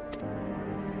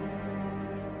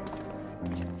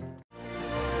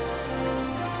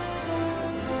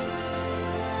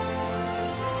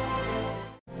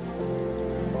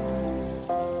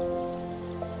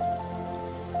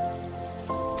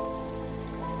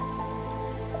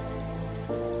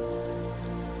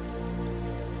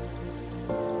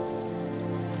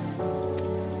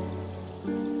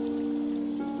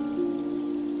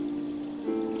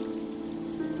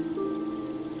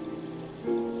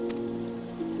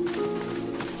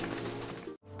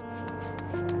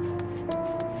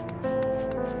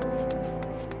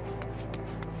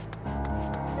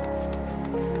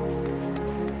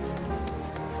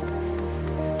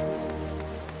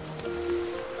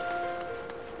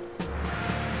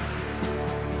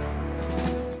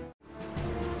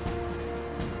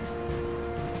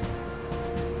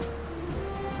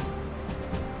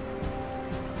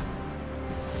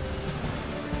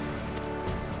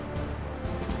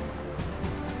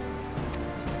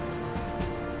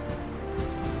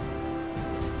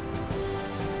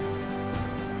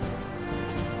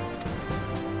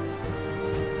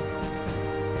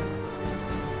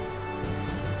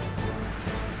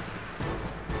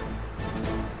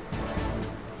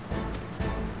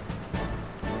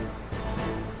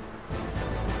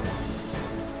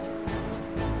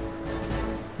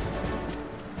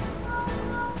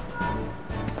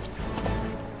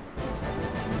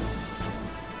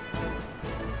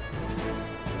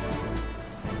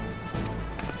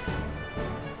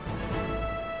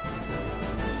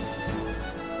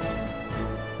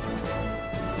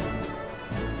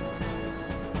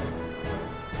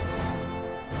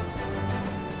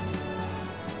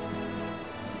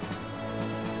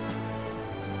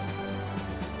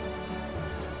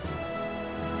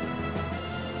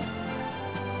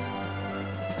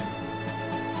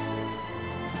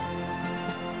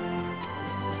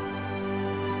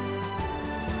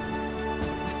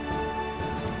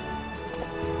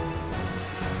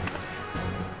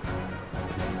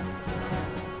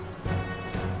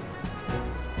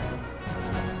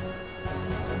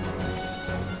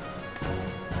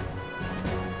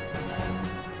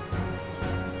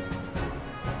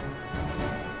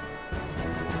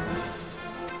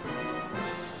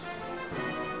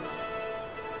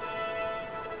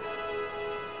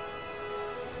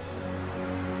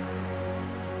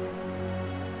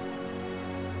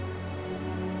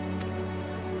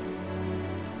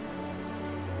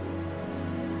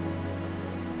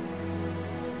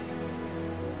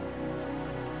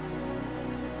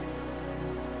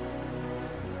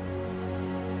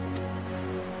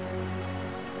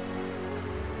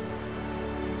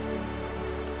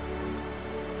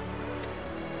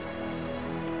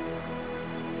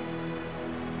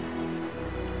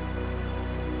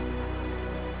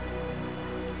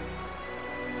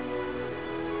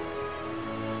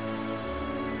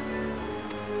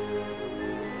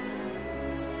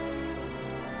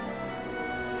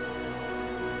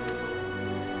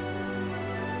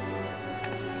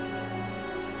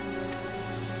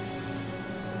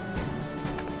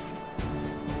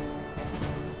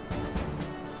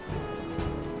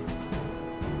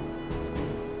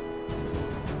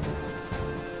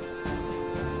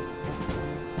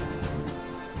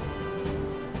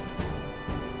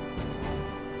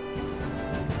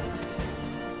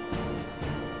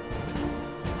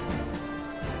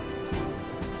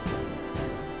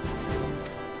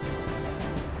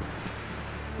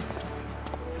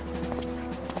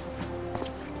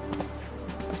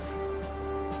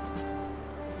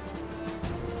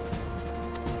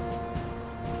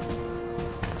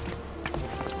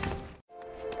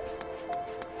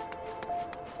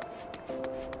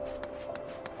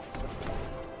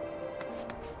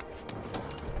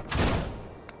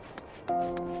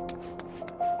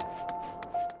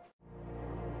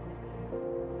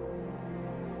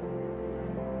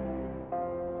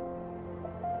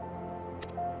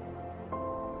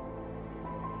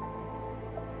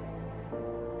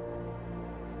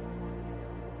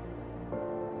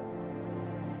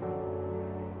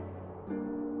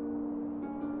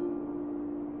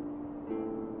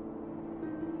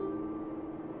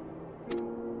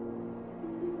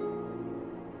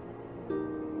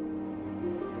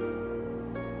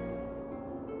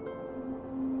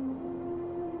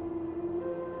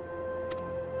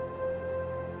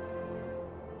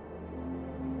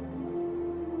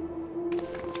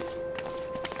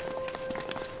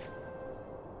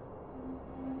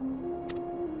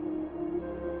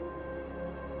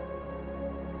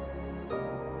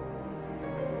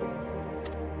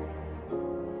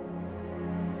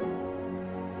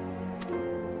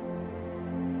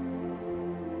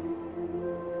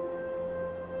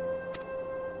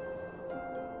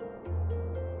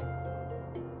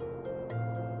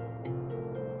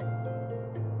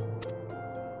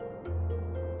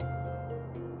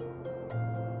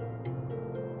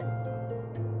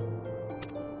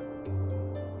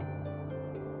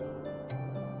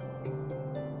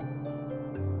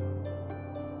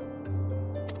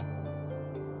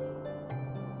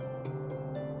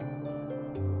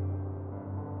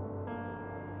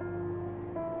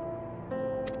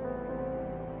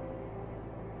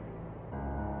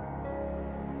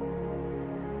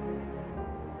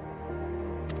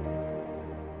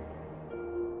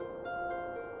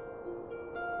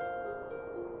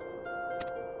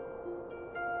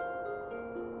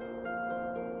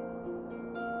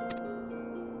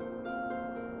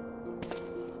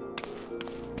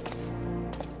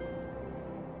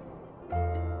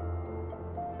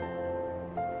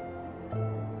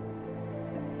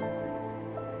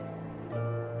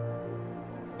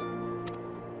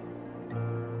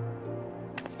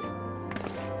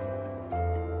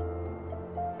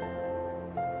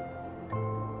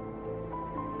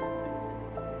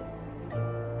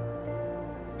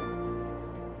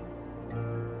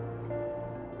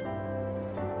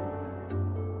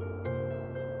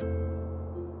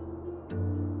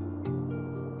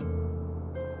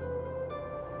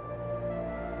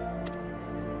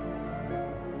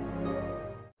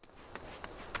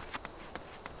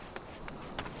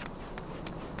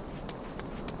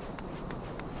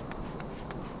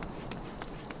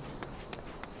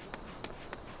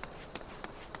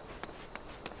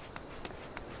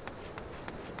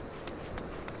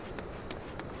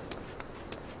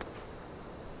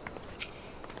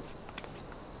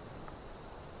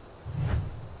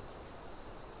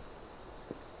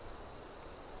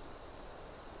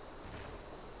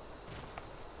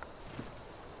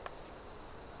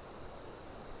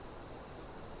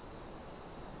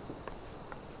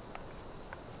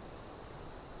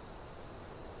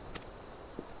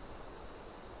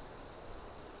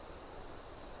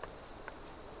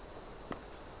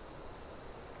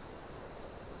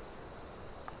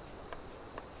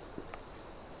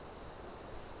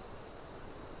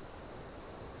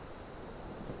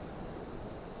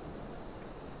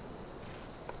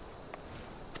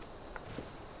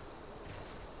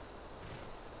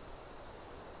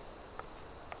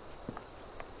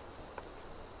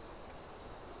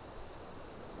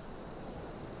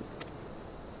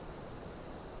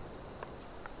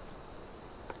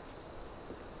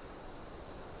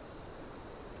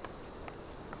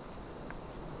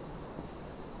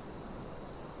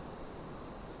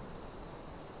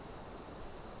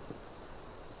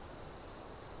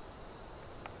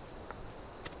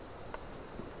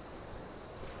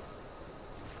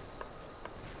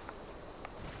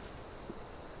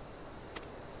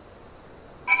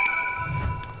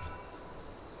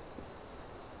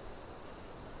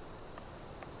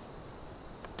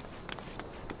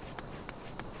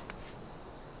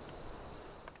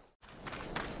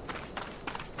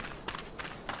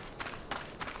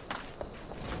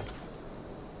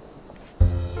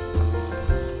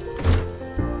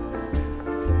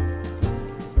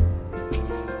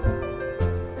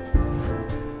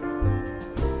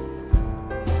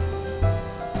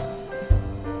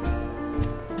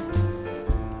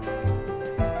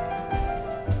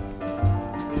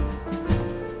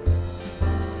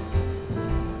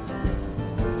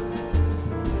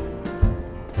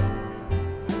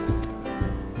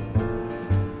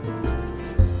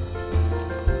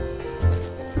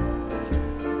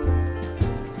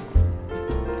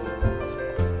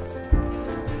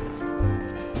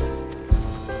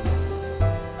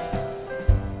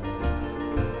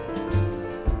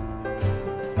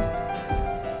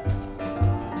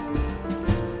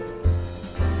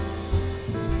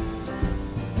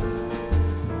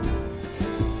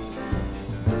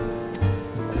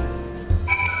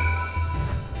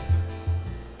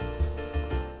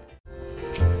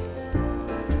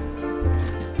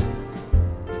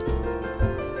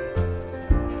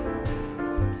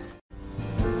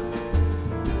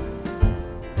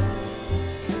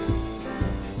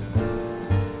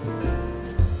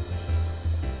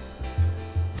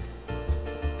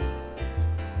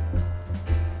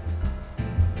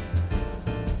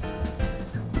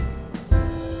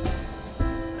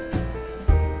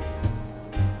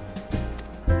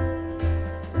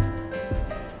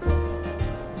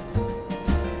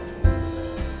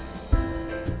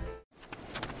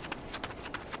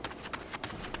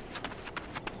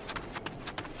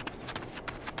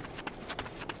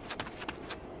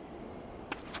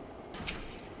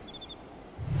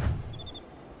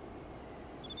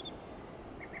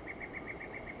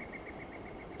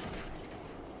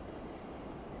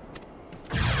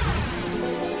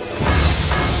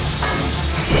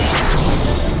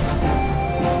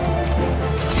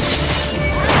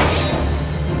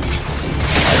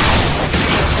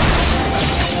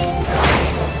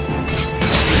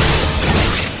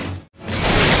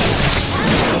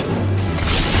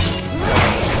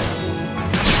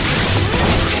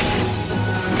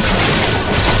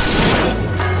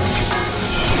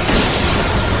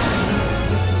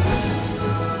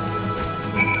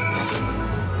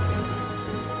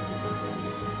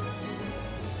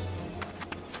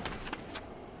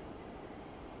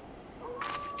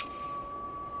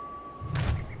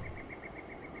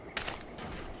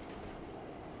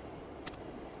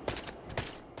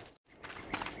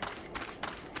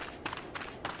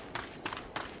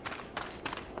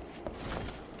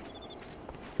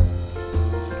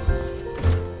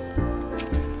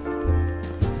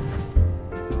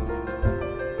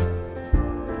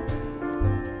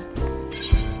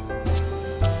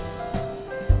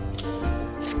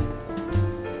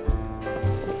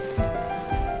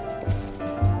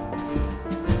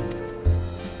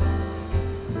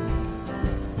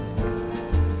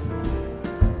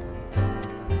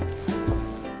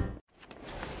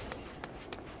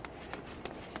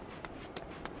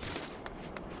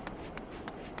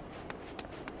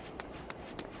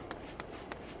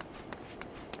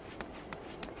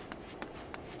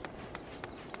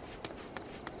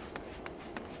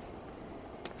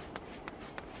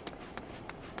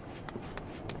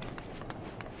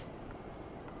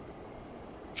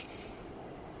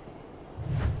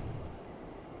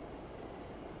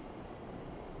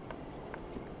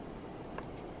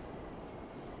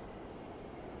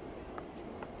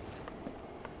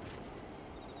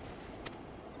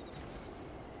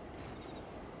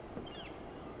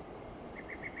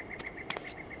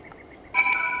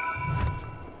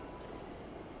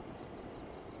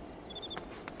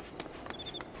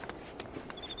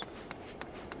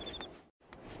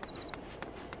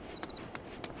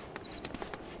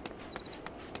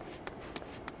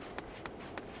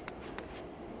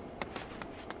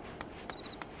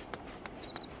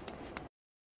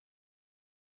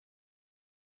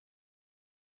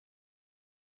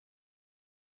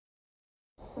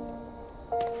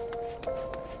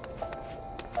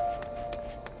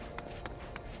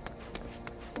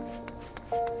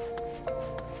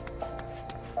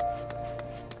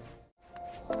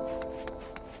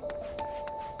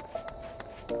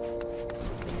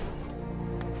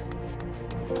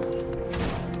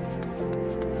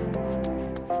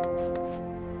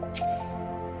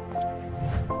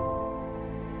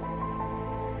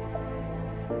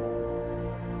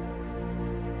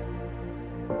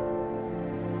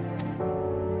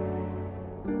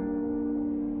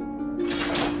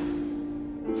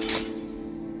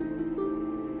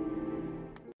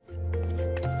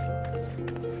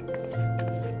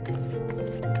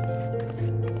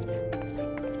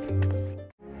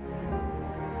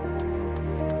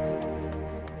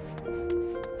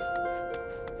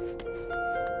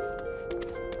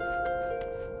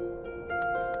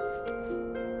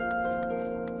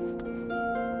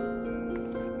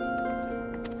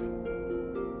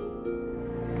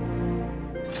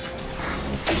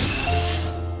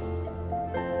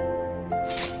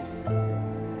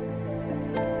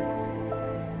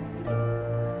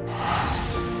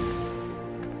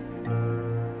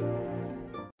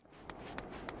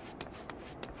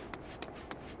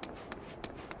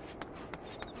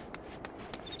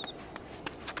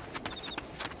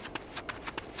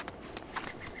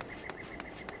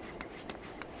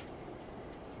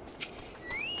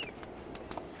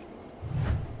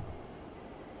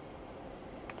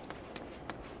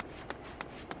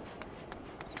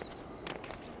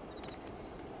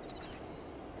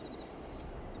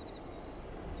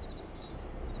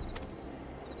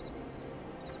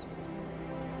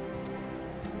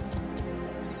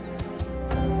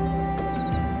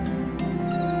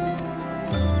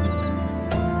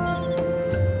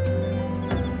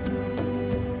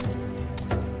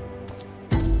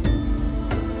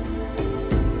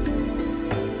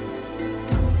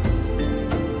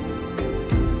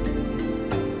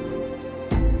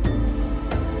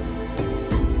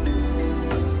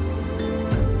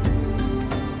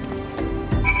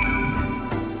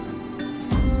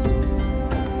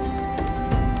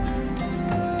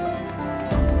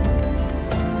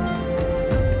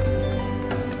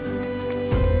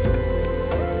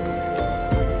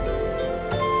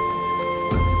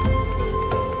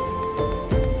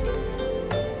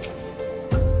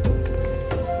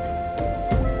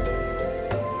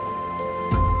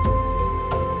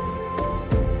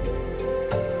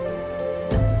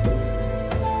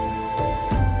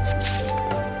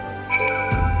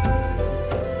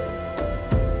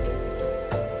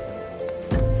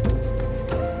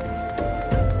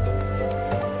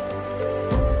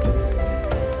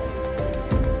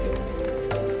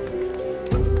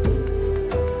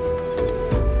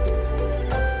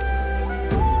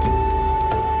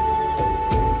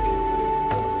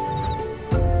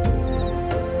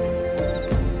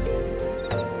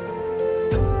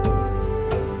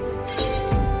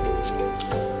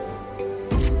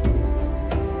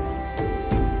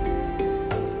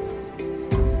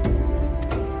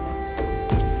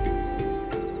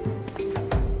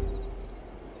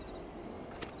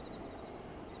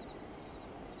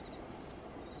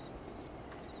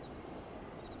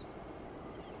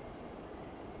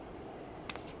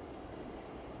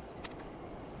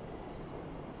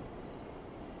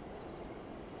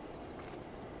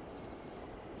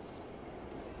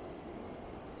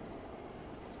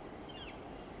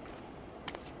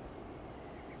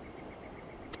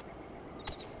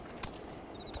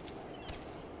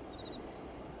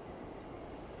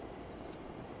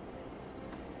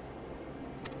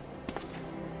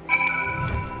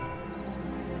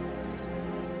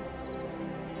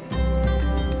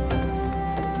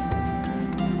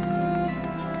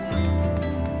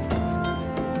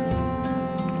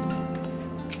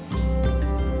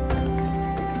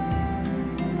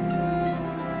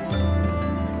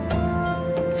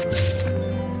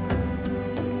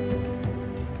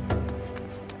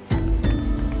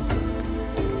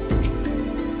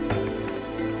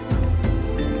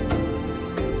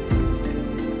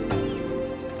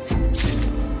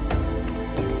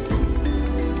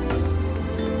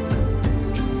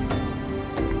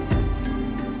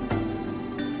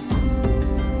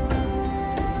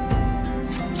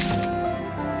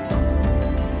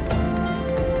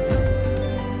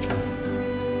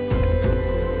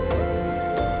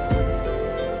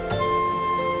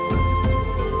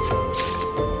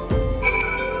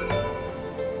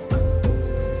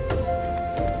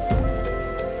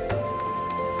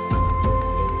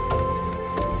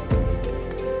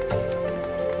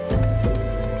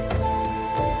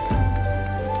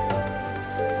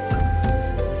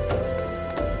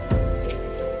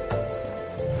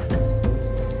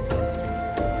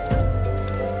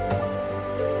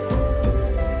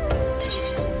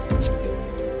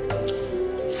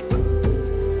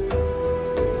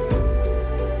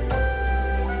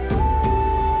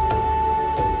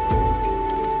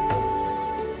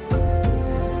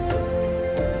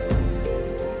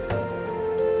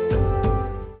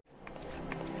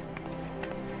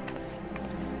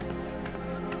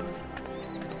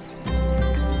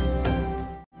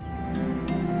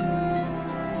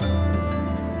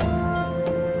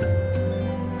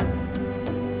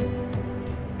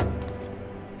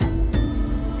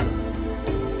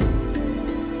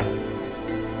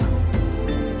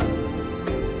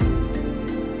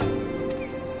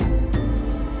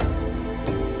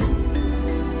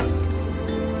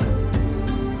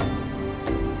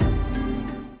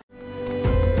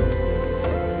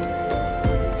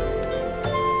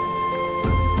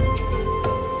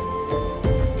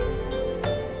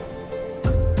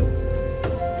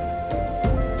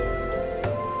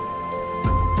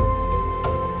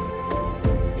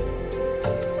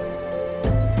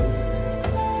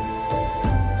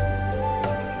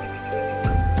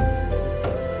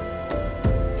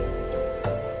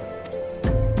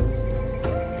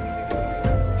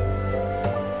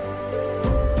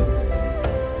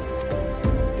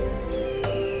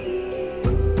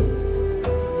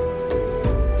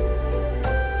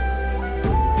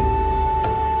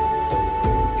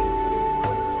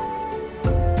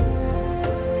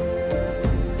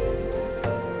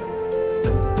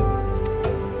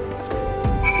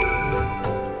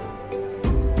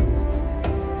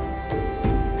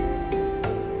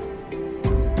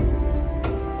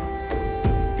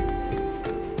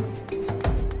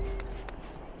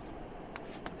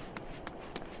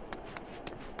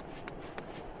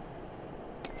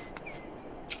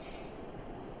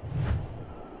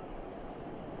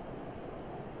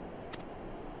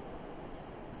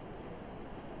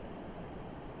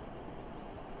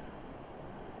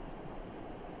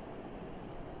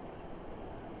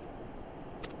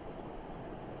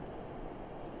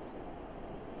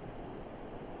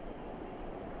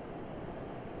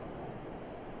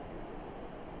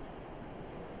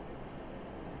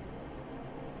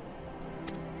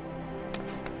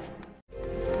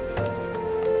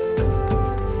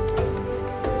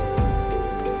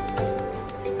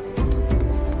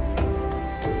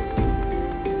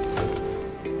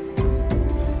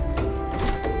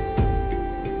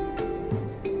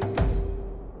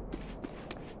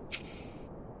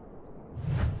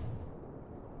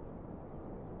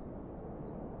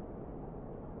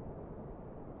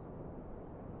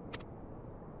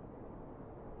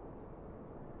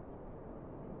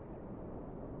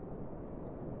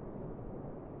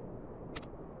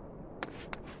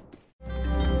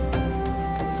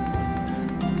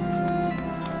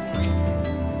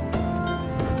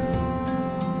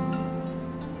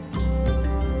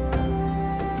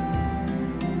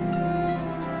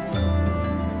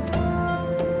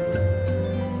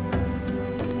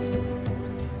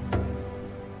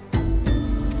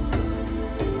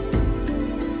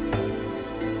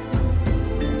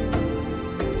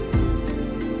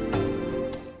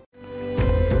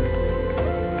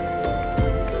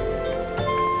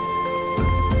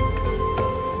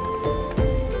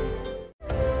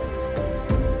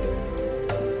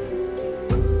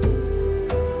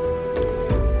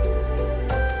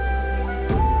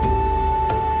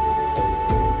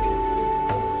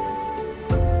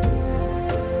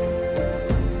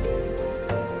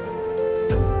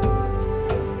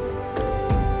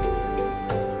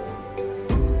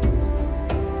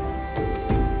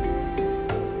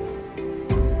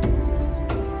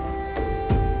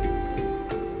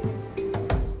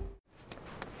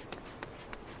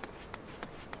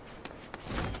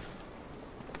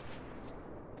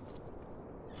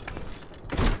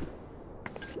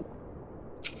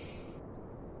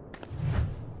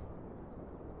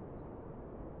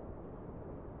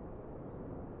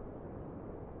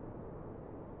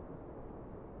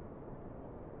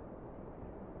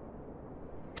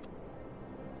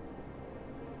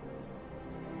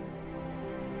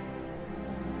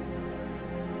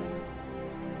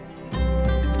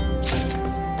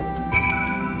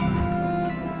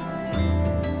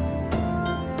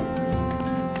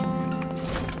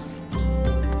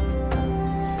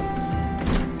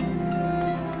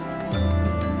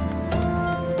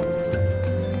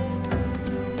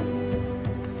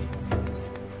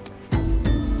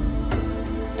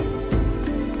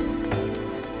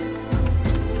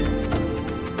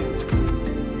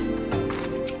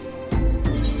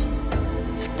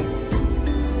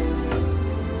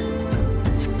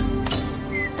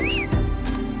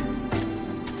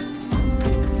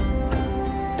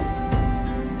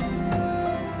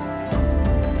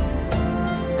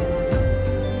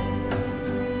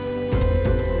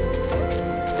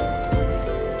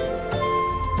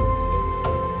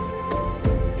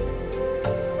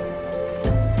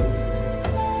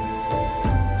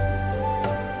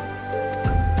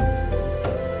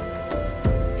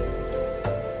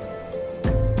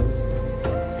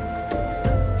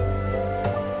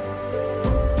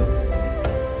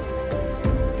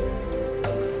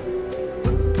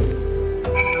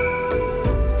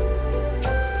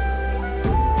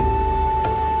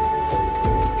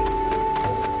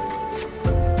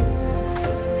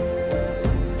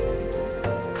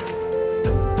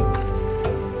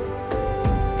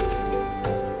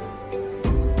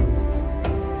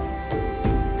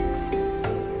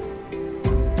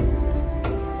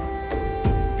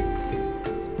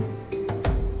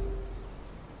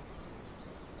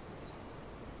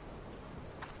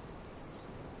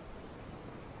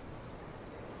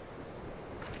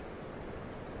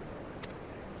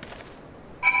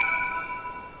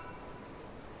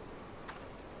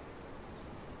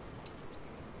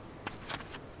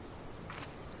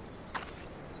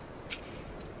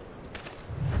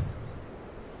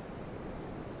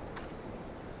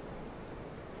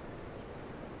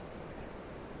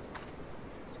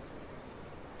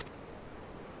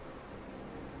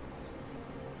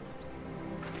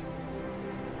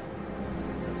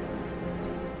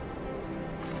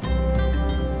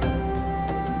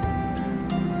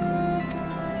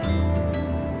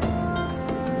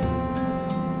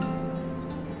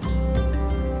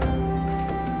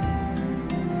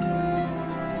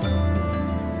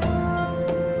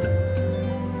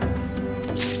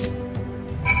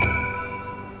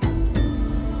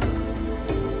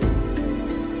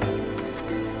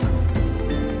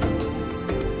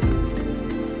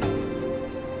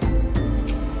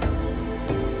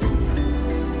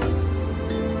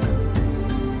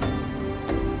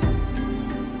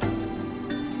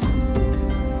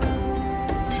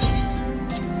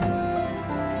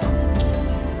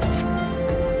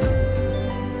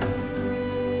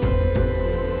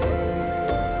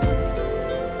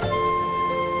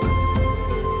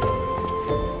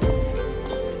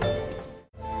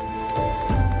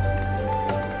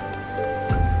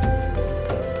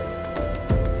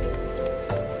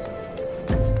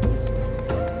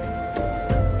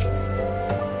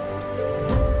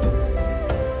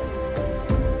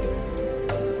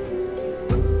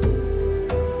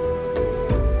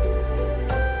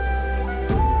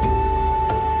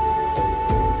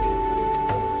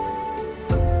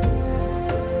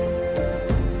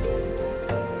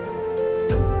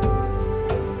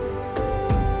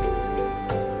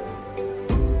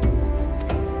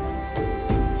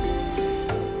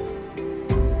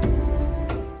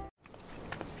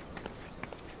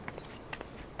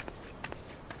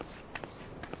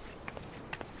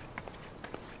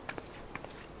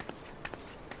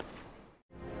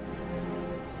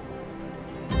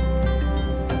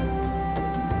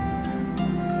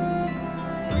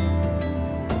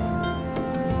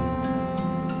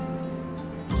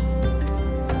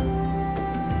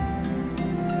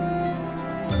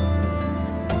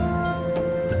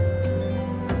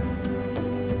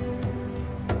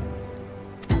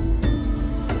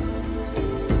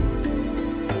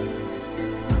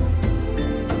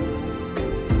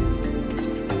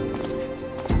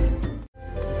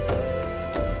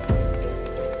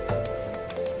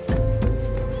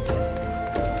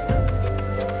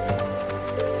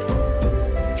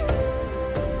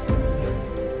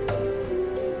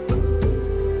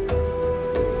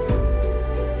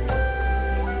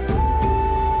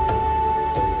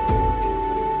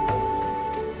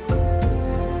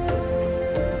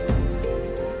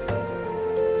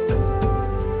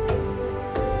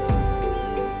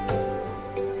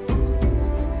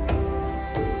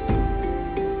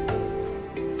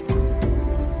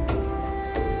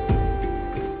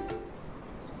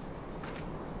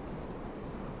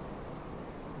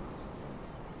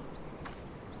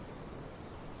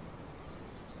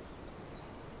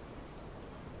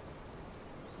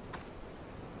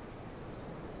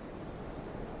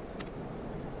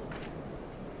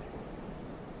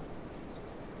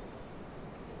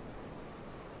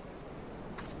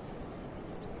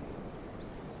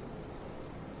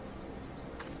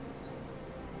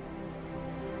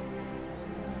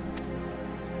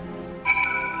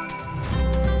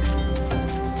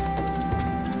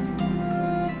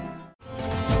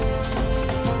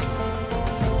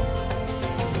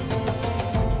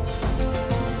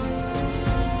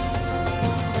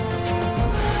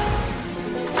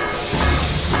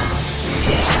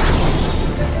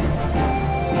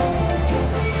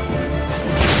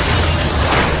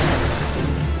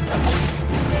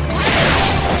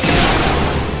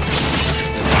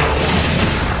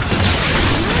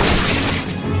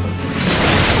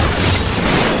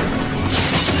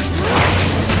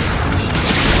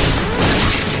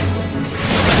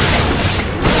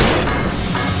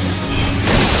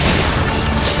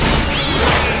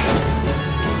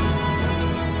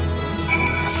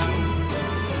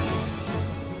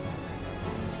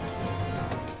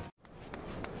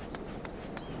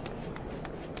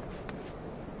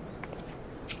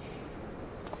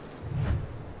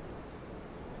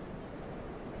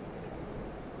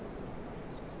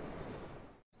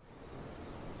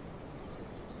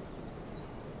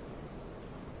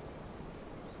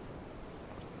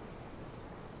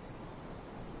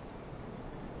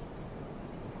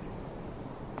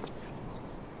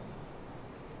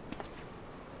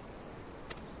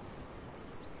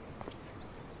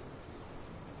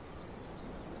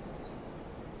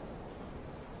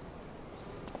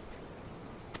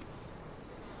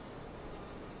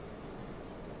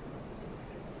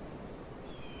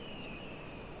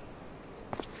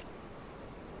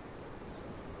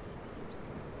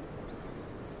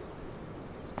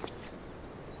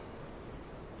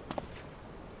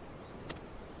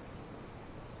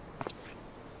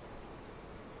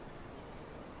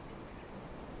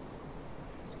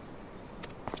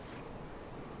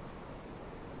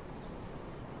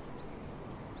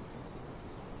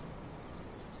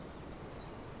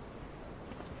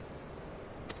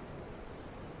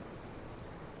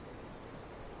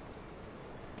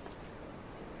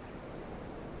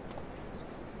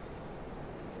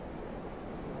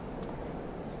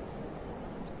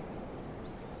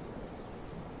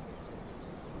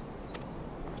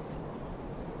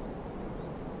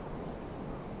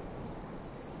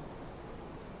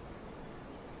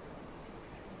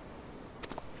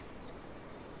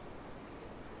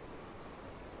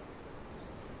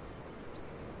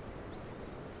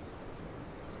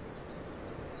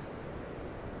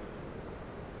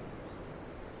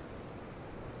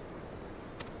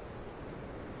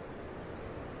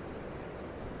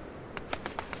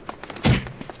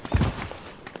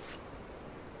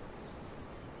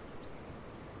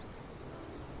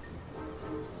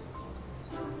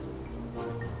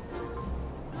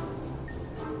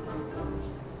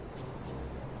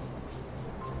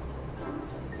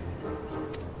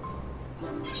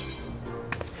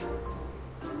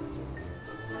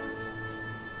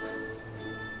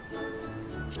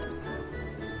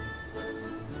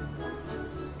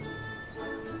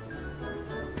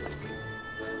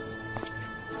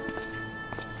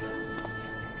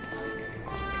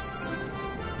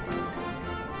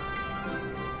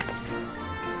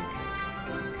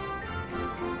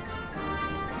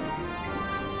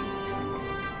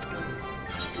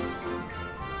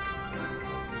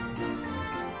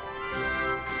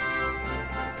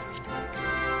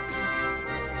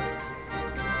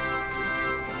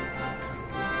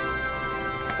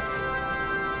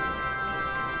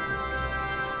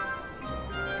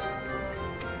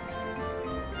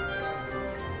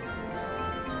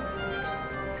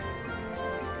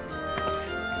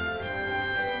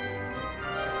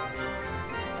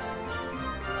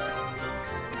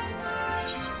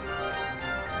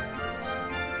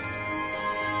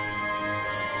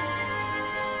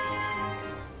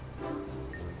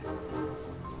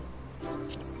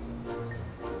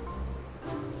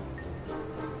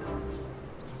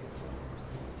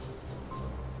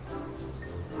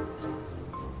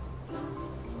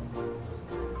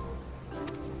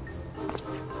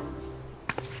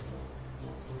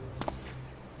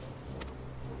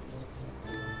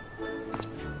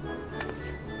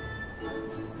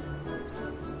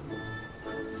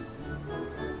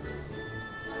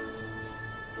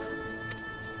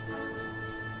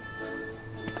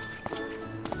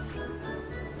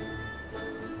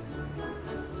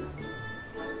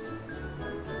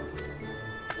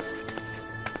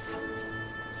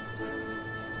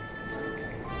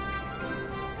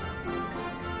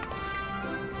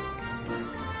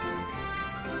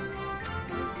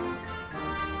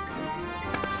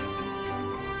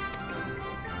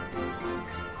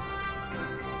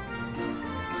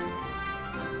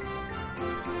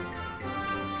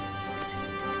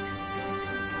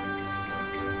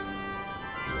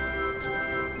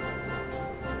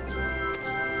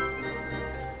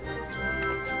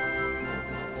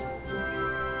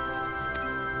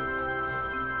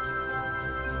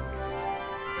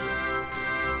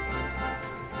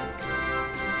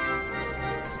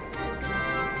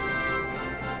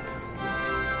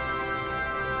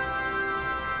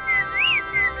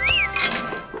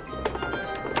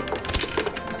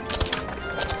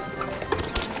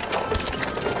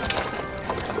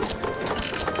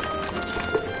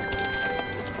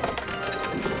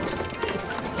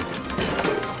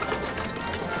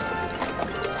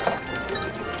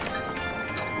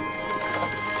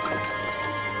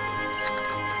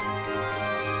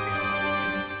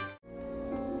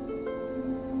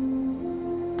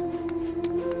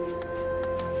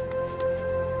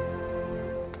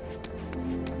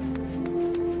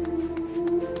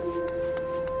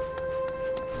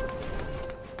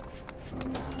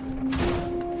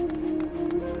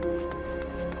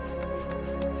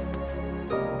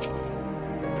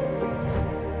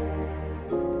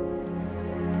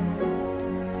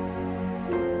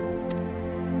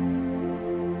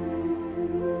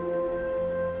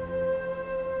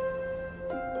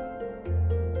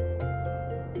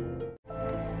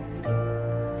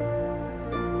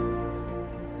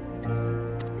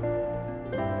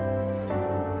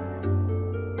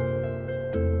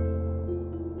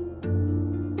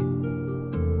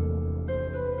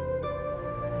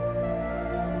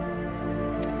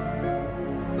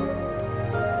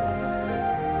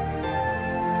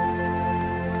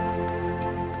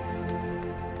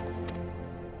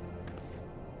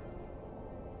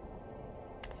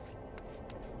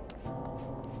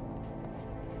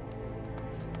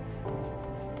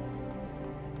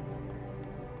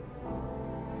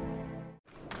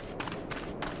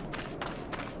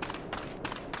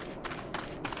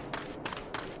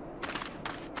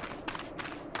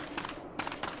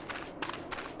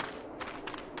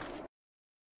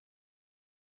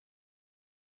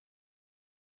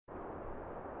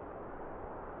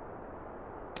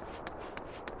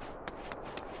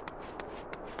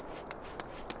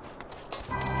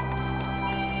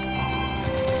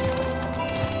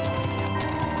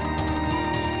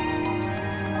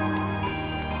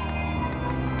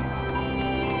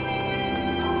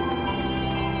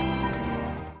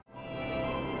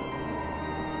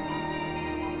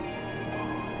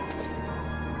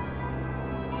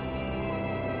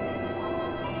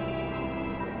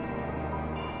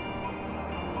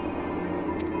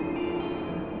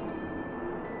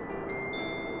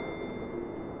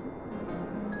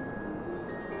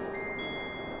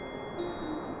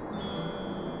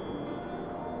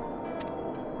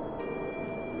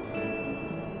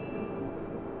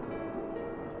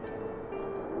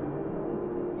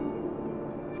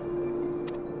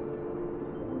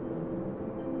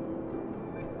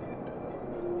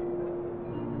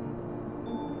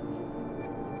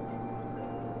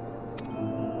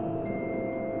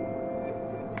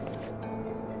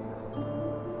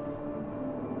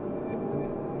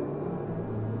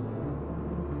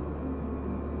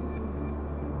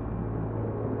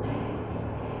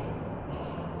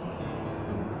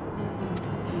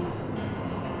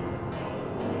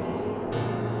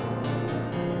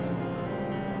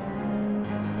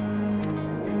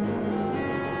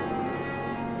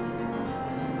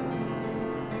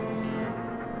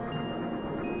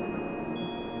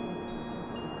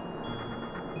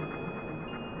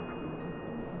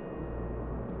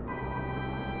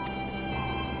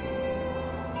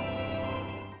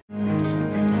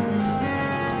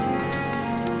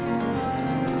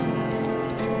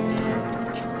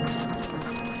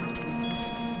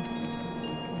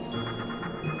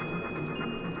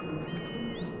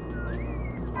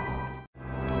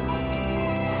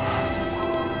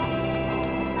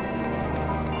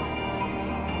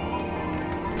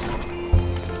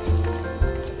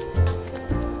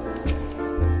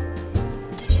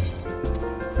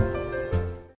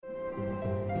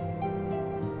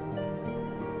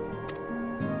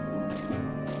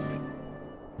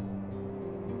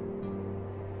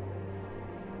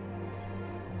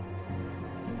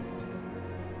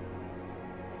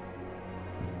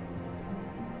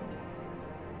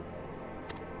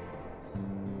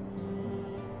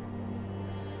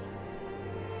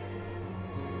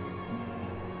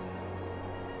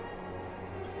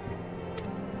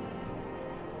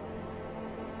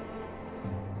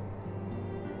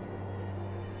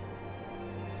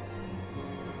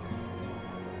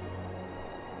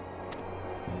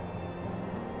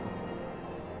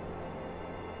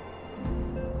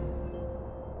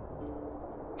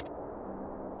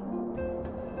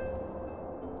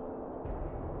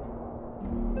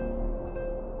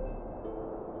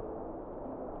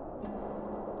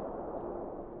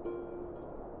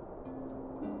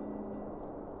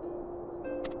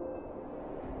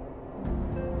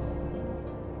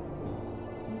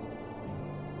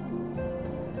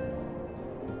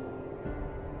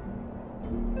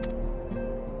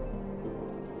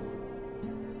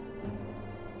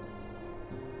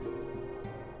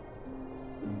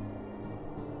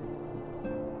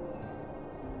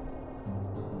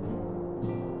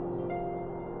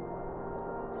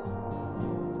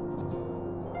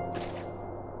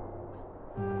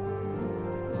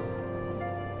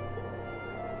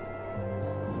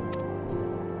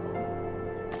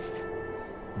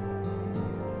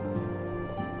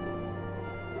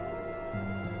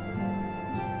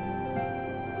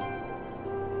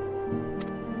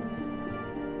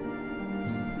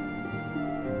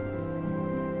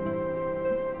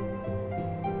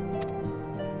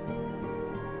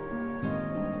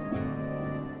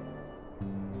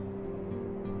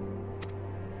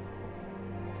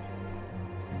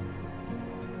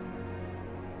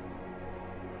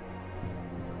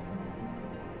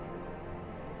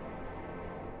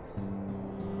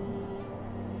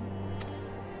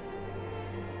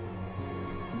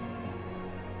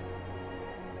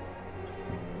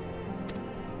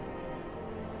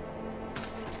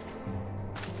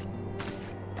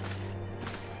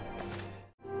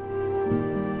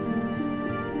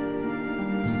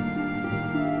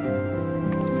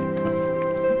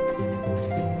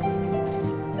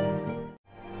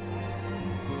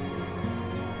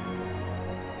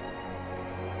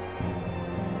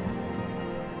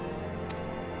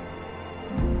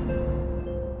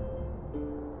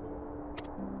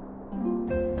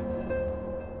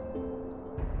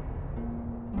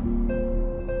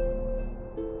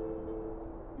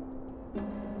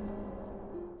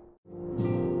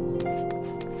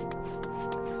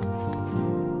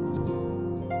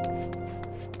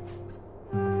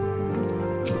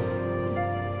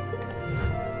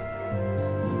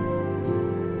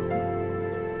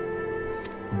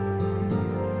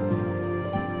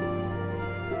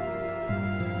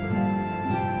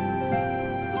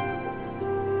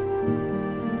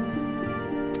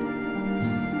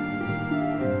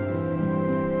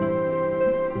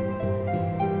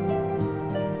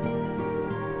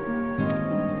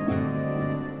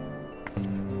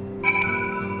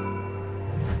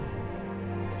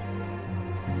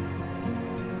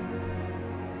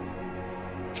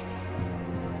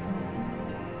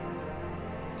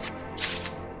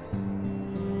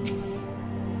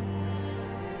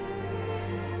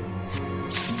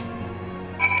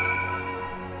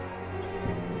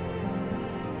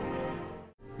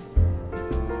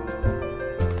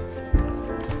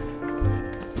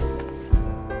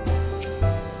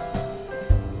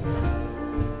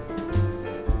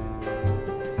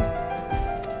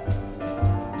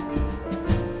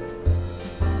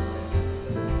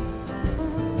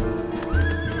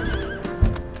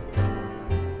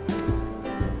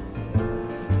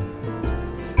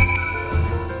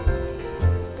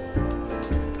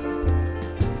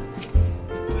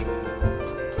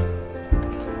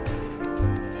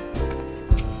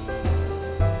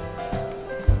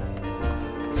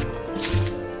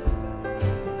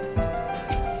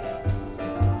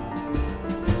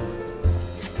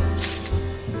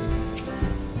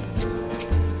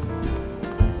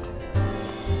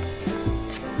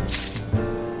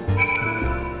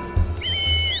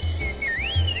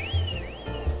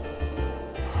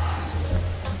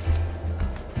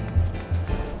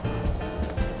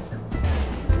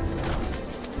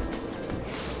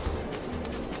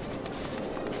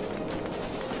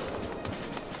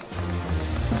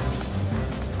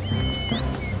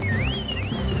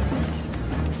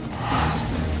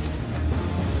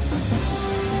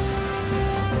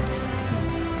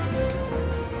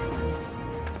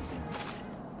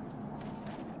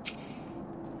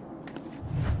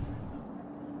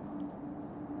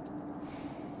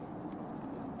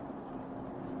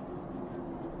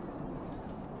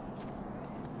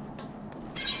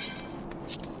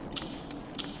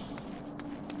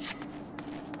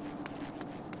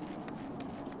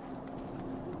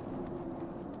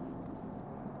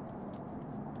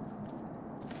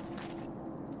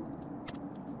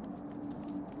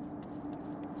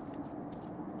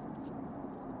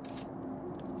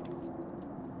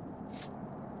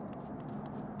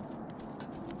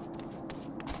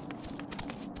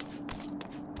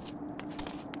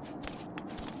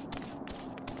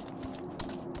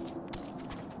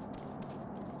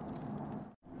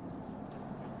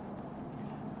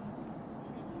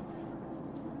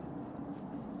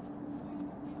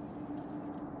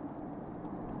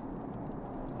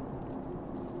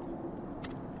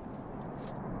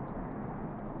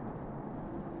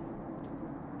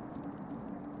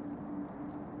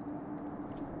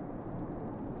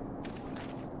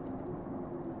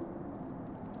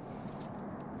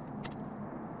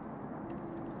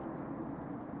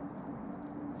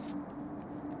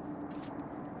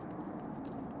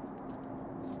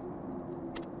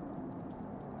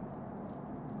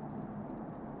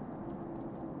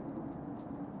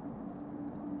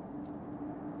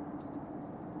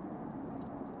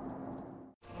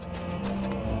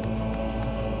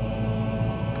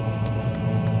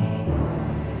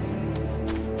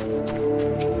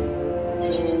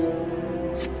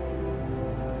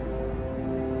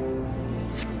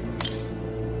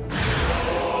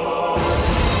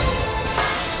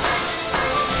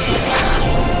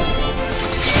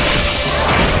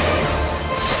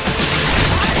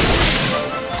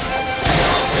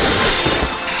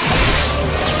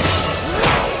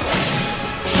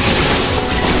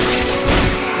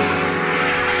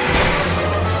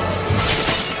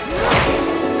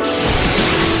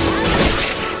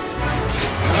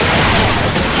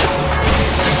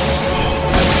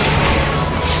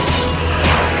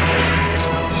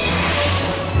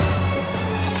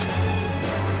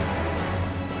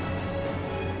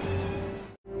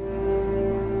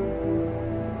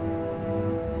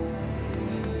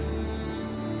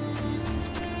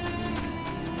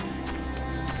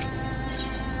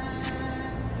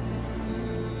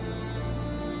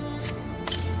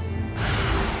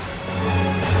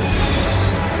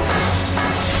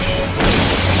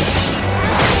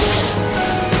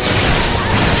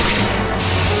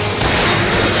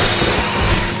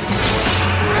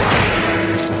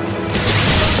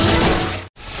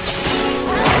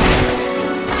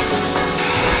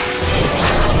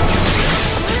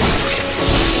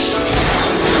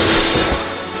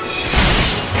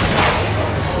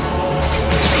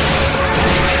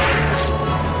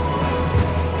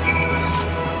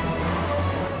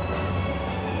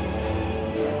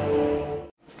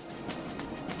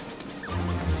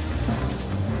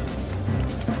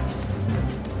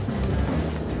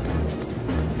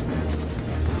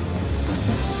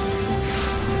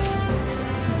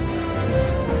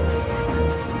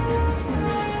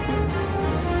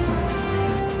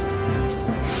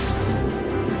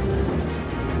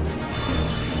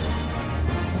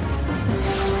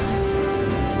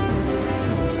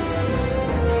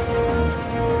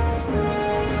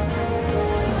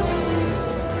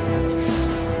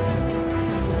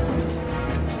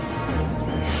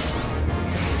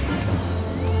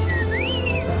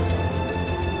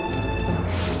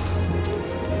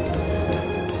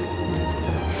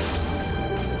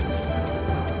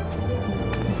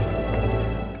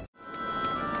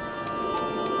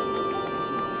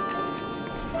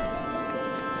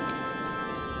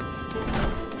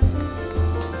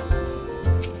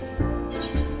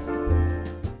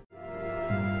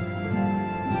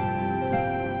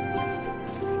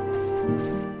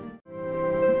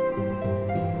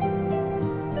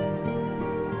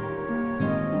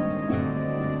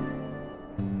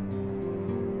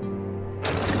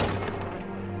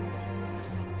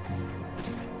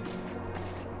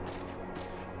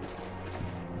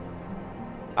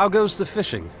 How goes the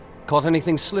fishing? Caught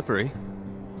anything slippery?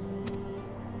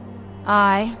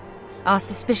 Aye. Our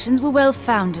suspicions were well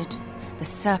founded. The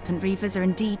Serpent Reavers are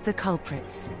indeed the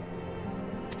culprits.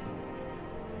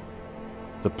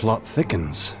 The plot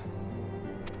thickens.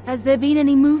 Has there been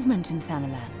any movement in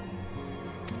Thanalan?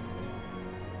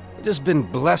 It has been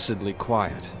blessedly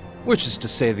quiet, which is to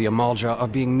say the Amalja are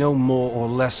being no more or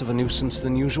less of a nuisance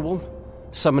than usual,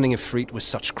 summoning Ifrit with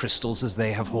such crystals as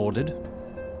they have hoarded.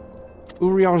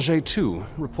 Urianger, too,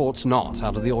 reports not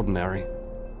out of the ordinary.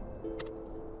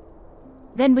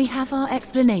 Then we have our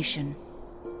explanation.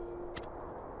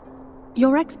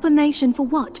 Your explanation for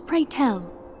what, pray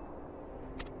tell?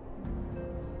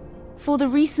 For the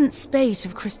recent spate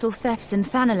of crystal thefts in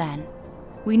Thanalan,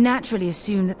 we naturally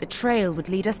assumed that the trail would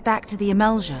lead us back to the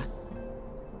Amalja.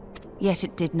 Yet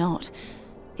it did not.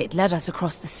 It led us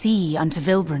across the sea unto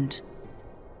Vilbrand.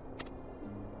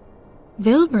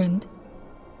 Vilbrand?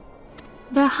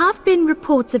 There have been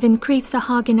reports of increased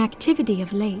Sahagin activity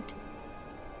of late.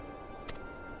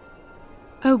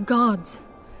 Oh gods,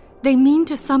 they mean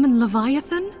to summon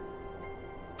Leviathan?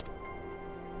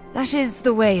 That is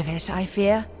the way of it, I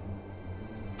fear.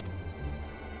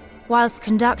 Whilst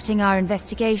conducting our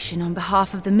investigation on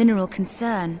behalf of the mineral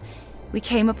concern, we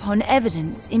came upon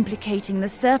evidence implicating the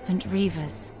Serpent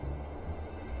Reavers.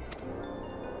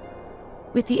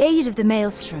 With the aid of the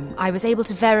Maelstrom, I was able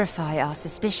to verify our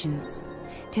suspicions.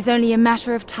 'Tis only a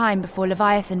matter of time before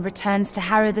Leviathan returns to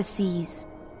harrow the seas.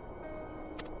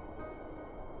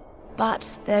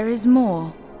 But there is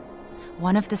more.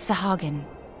 One of the Sahagin,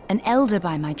 an elder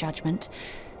by my judgment,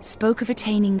 spoke of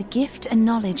attaining the gift and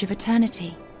knowledge of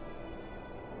eternity.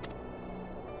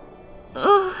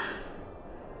 Ugh.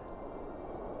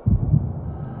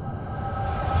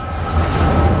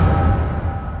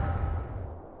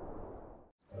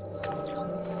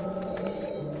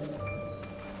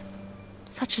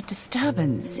 Such a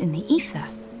disturbance in the ether.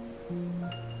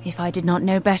 If I did not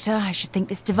know better, I should think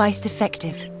this device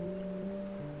defective.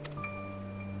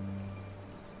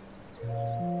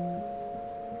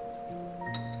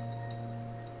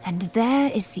 And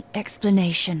there is the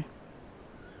explanation.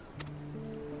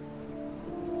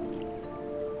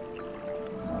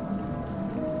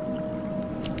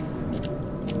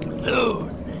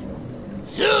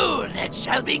 Soon it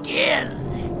shall begin.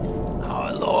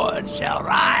 Our Lord shall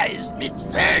rise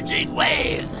midst surging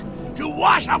waves to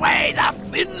wash away the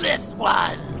finless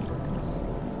ones.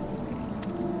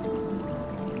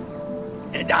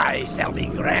 And I shall be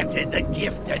granted the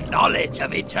gift and knowledge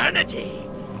of eternity,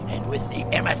 and with the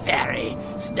emissary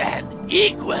stand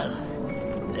equal.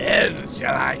 Then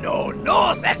shall I know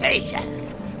no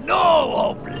cessation,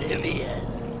 no oblivion.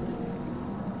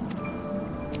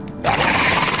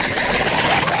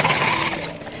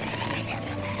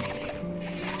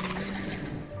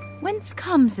 Whence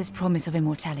comes this promise of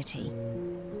immortality?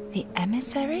 The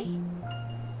emissary?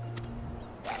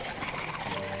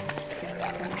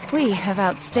 We have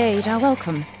outstayed our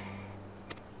welcome.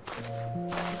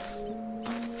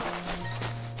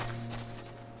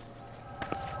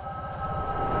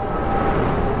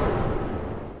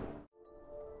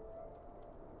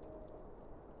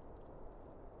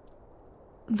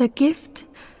 The gift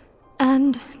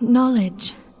and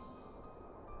knowledge.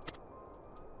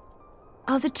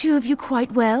 Are the two of you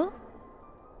quite well?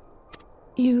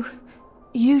 You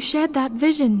shared that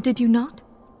vision, did you not?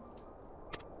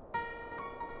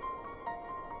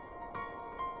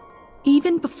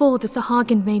 Even before the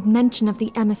Sahagin made mention of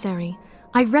the emissary,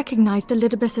 I recognized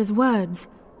Elidibus's words.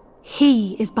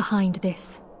 He is behind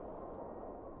this.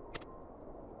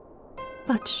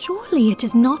 But surely it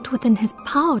is not within his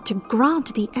power to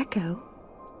grant the echo.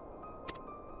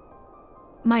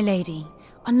 My lady,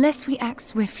 unless we act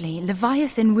swiftly,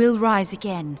 Leviathan will rise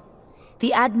again.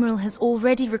 The Admiral has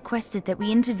already requested that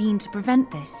we intervene to prevent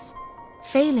this.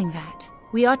 Failing that,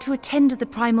 we are to attend to the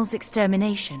Primal's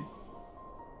extermination.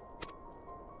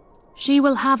 She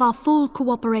will have our full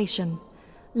cooperation.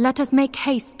 Let us make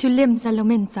haste to Limsa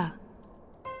Lominsa.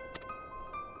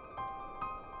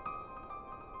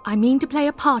 I mean to play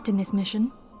a part in this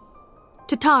mission.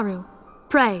 Tataru,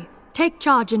 pray, take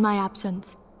charge in my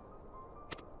absence.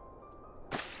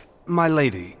 My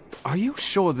lady, are you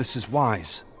sure this is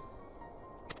wise?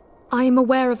 I am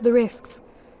aware of the risks,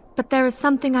 but there is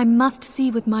something I must see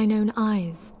with mine own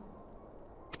eyes.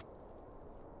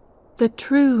 The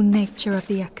true nature of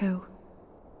the echo.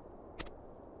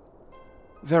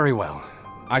 Very well.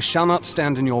 I shall not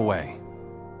stand in your way.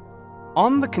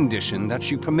 On the condition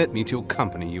that you permit me to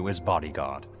accompany you as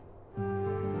bodyguard.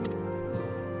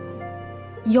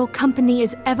 Your company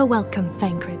is ever welcome,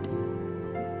 Thancred.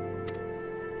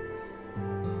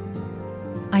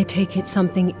 I take it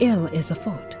something ill is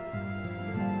afoot.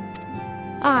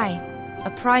 Aye,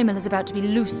 a primal is about to be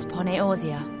loosed upon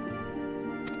Eorzea.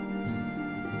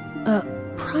 A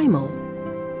primal?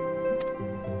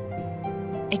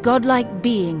 A godlike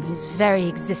being whose very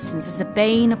existence is a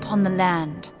bane upon the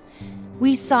land.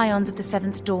 We scions of the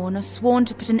Seventh Dawn are sworn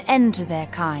to put an end to their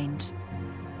kind.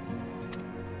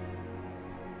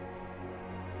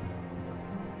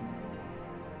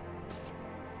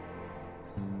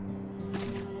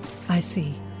 I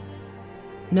see.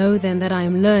 Know then that I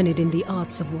am learned in the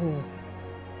arts of war.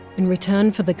 In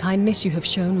return for the kindness you have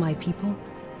shown my people,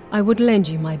 I would lend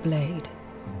you my blade.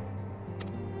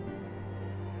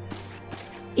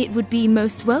 It would be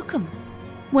most welcome.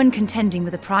 When contending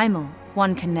with a primal,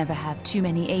 one can never have too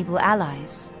many able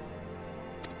allies.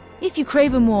 If you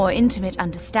crave a more intimate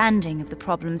understanding of the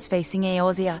problems facing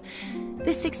Eorzea,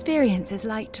 this experience is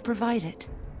like to provide it.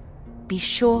 Be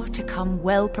sure to come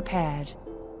well prepared.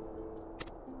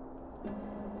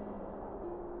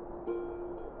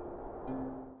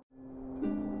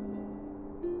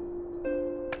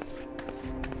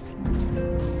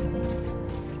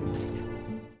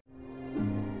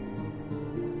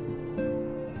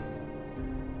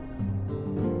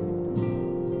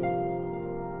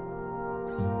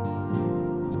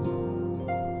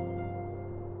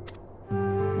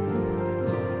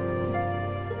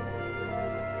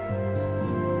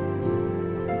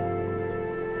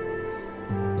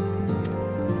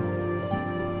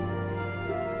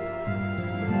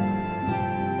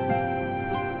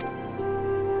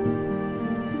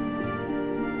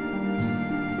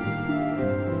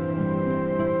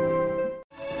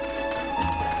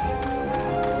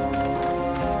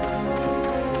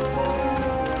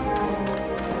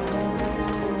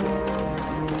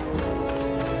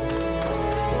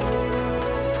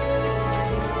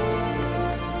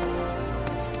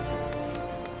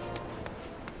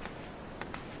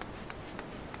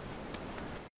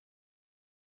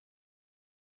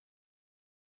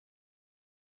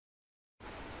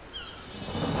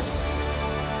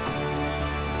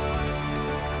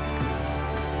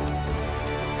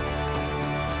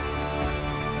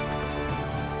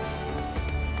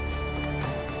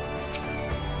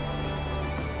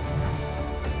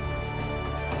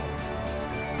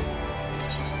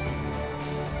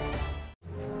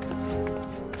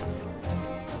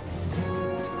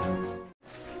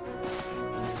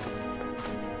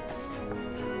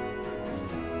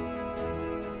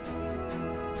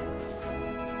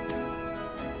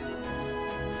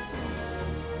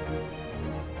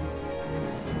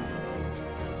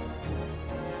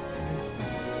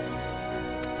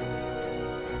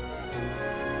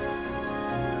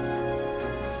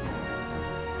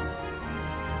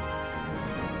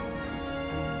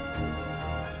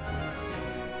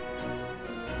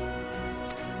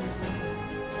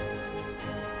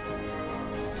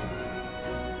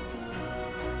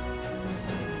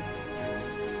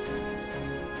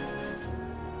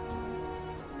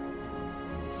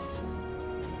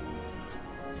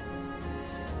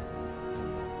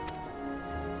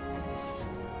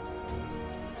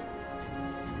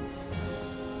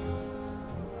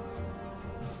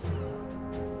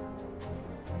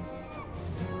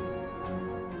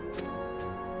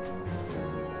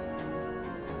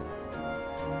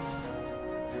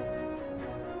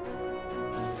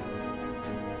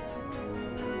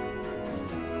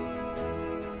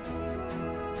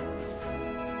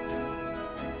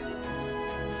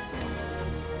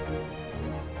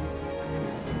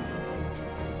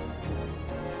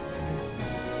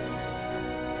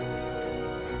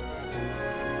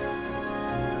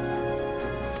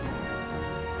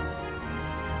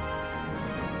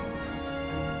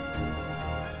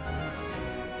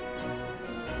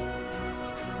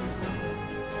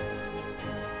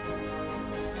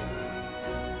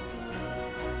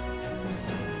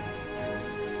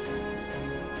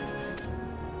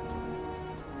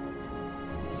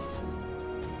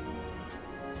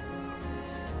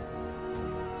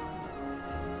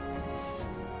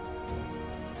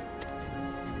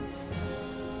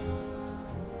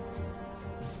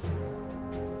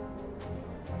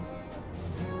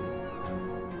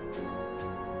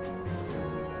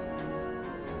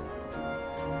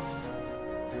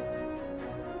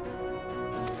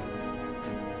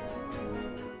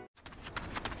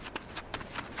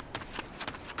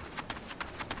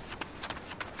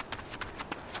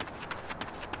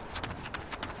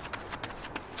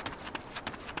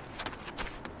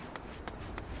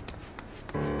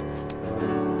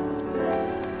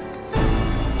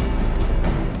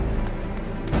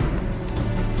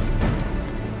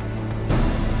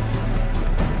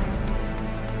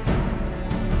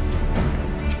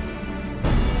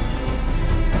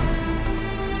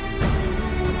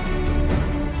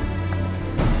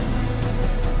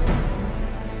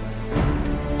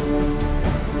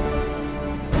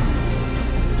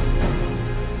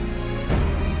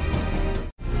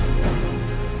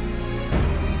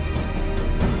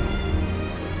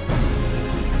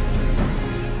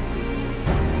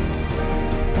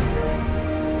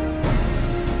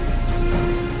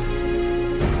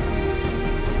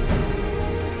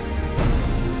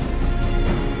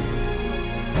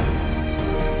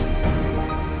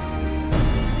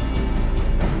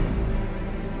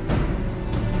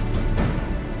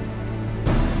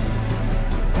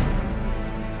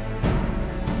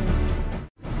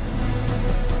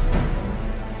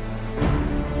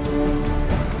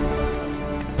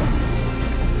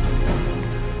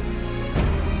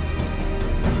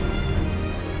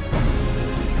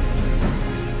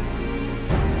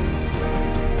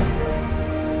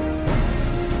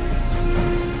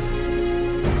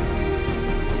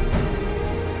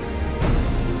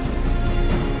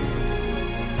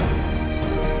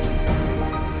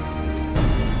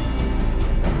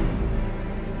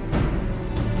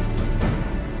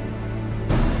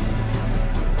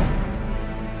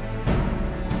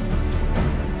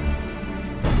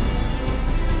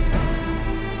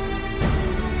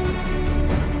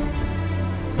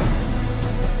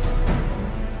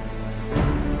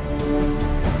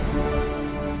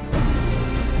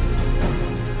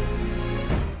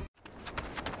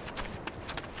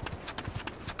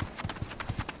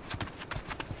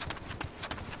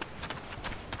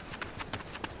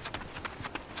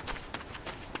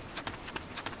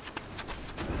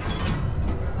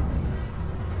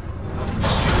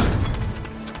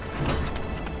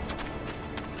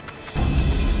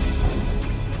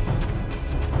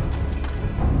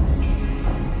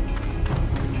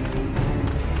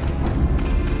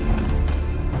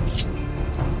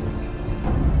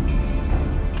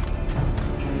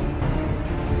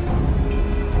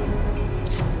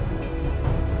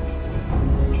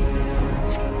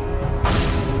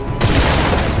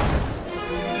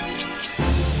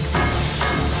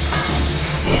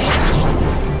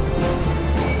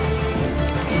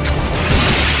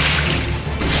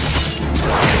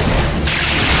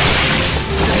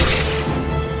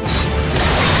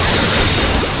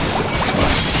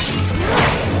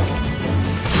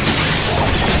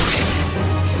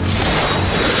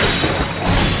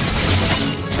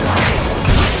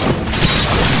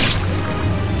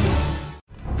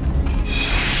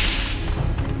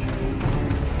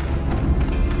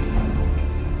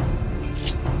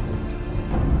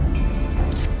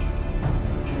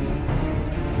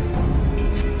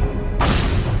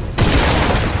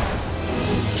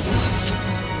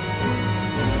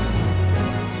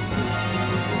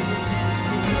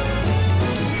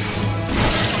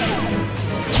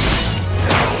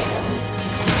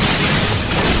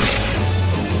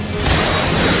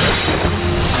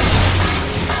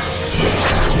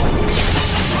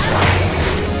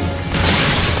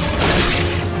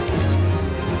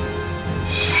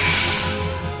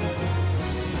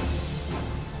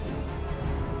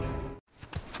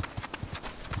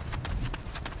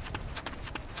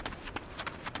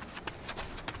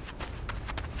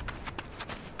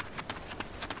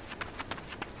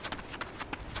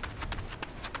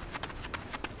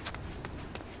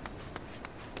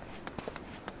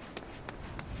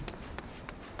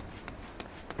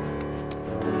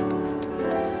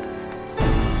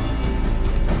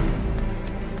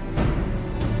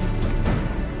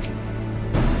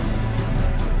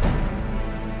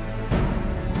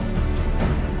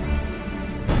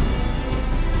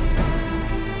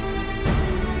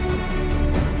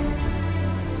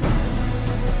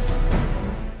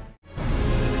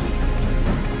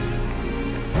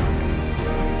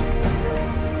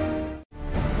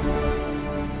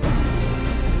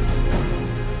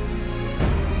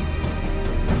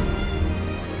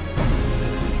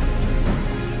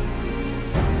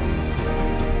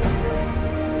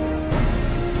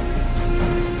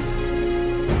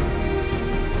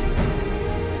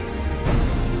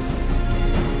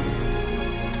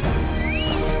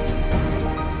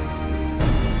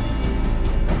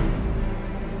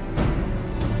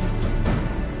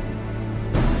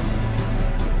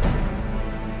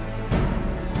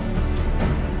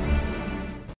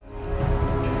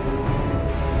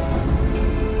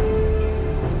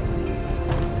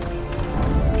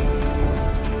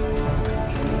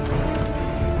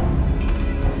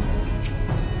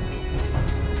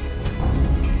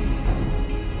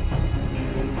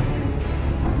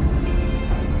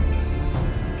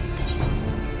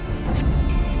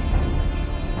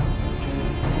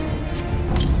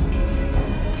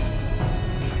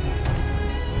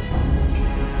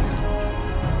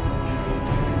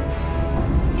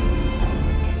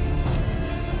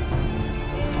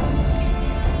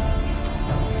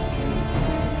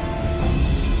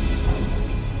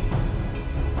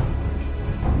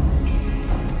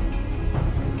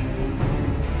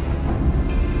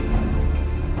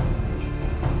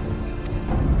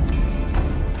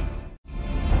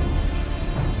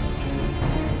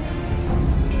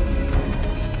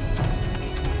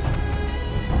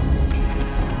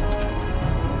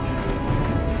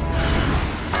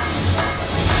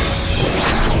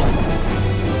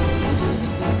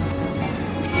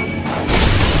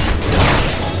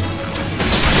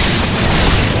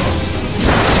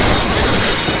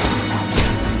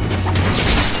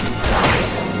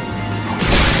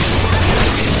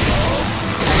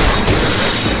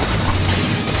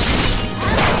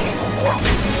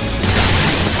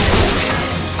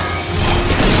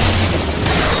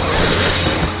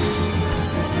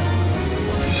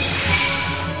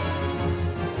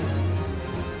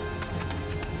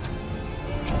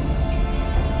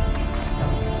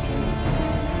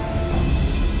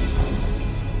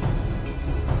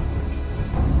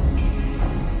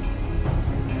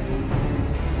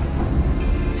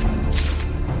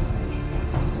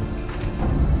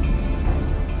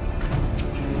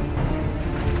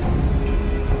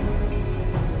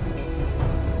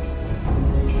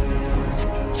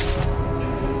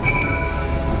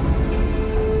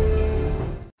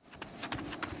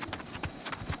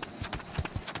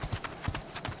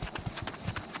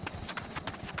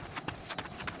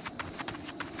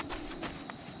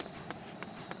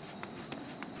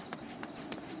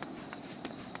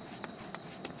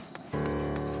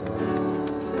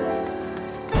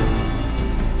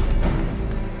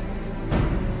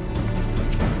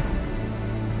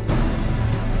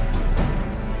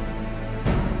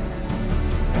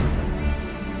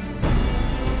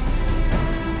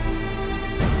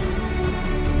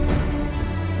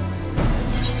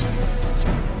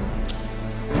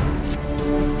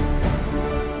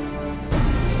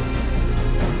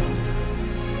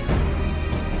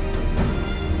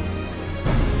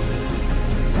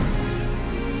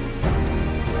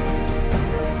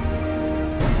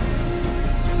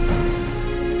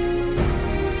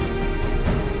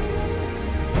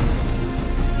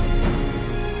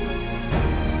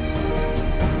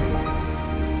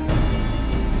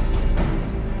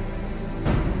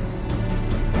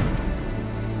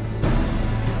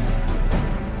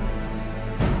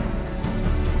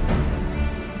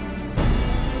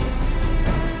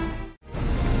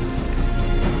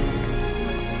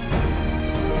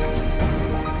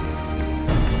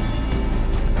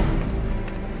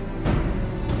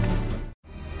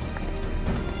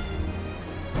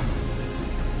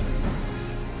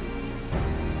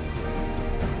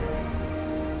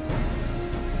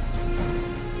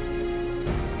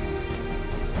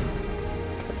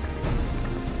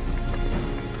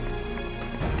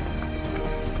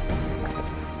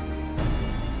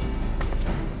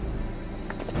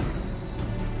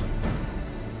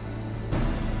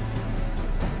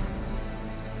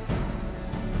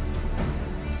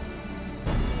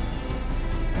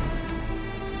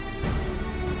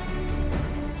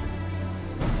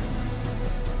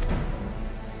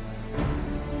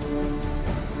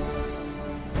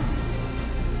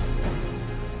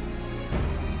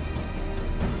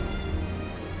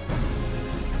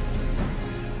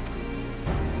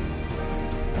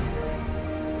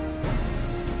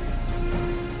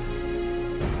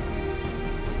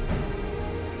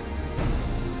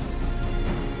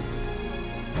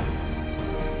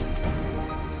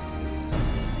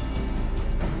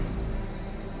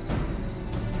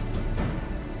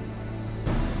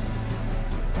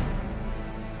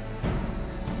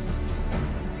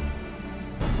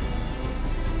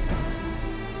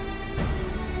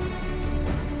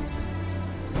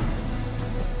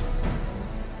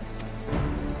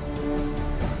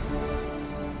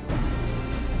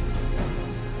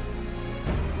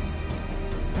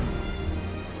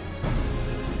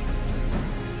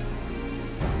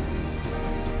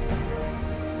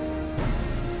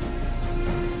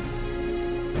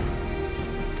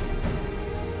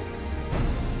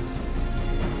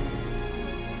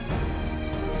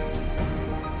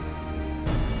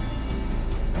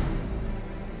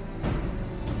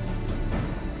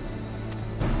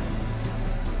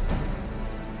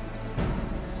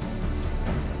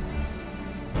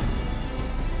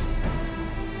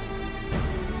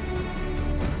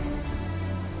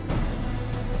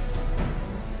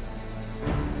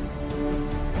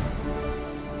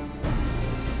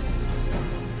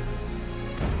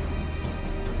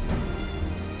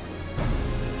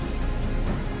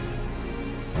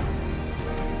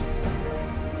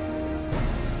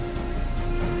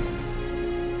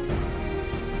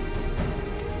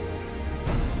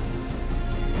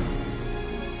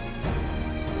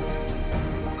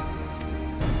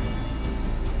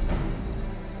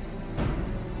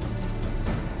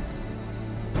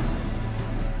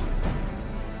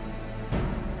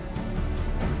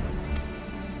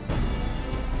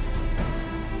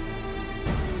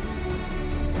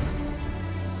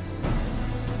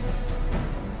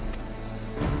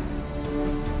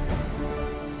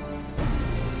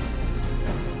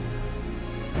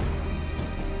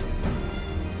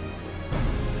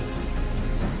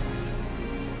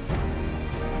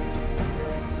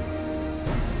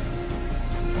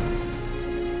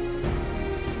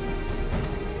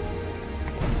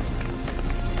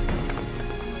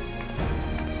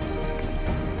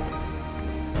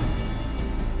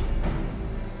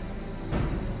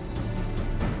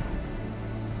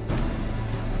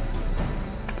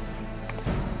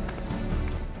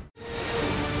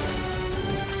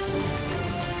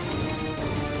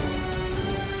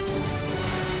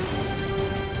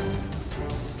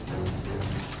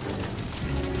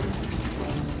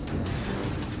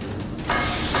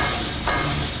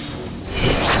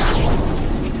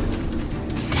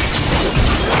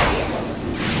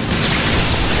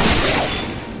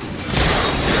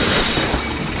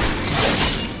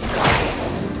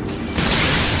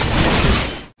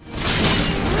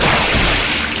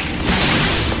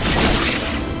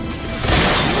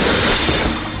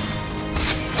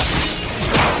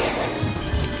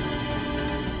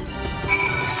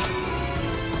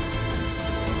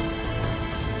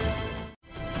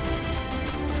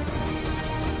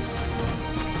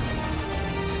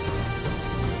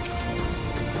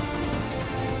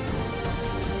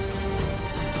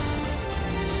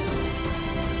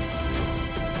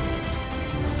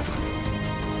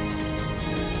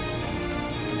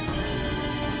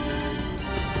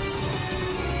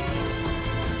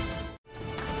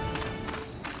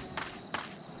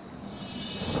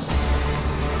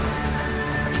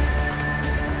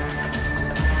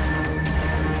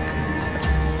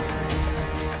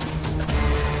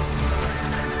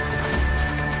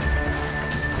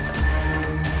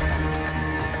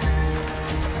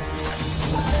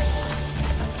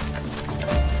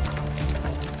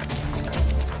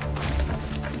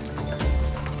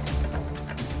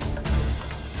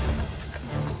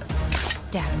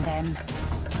 Damn them.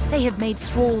 They have made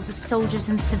thralls of soldiers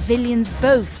and civilians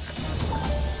both.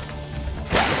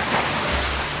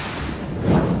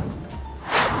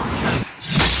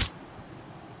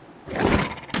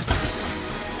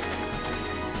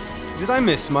 Did I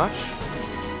miss much?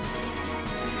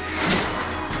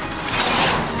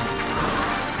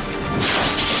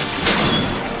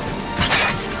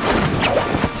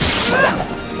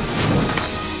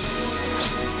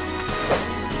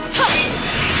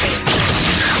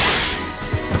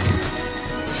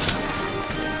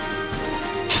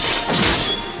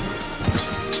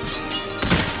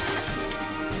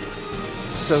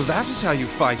 So that is how you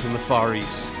fight in the Far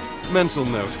East. Mental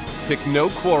note, pick no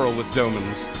quarrel with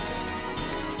Domans.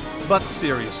 But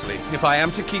seriously, if I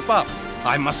am to keep up,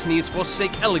 I must needs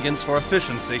forsake elegance for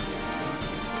efficiency.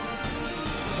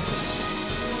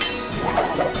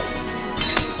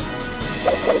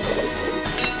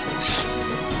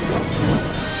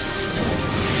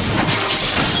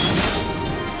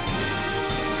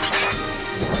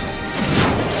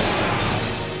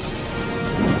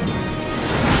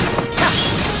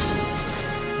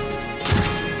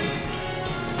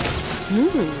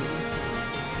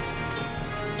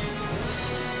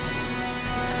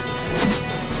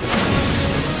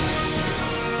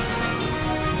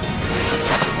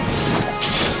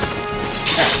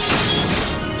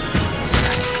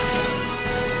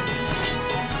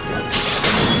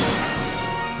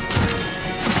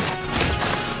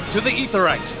 To the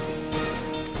Aetheryte!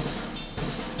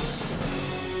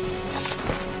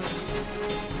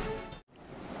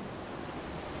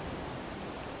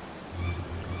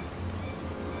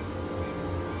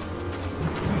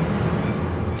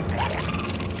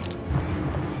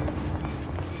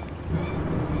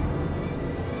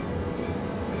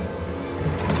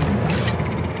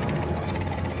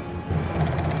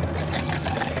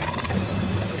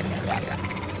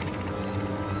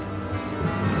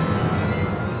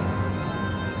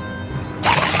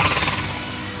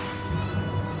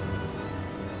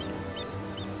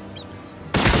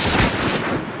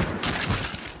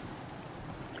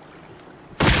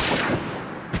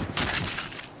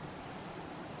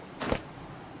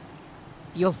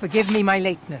 You'll forgive me my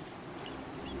lateness.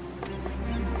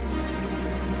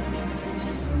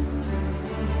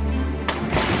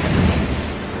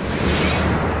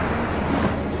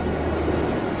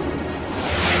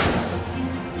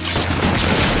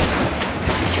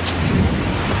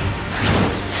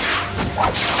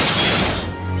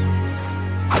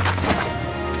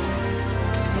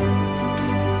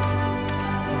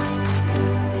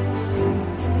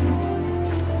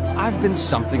 I've been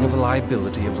something of a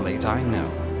liability of late, I know.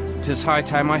 'Tis high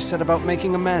time I set about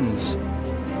making amends.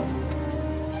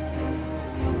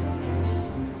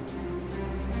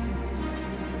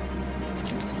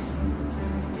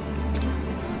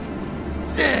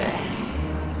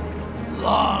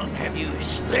 Long have you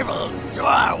shriveled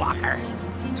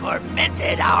swordwalkers,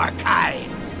 tormented our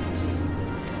kind.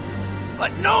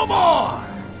 But no more!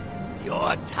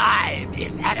 Your time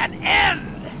is at an end!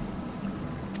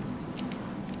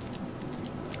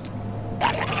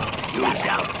 You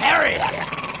shall perish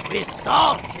with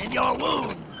salt in your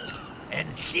wounds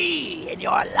and sea in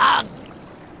your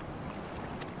lungs.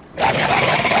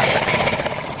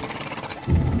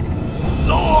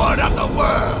 Lord of the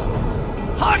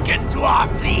world, hearken to our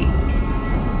plea.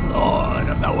 Lord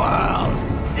of the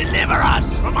world, deliver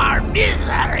us from our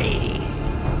misery.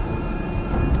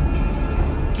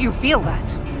 Do you feel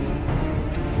that?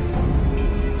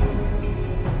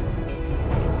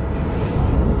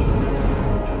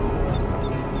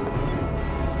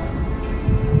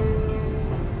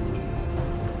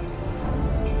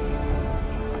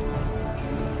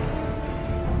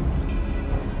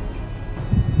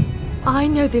 I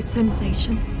know this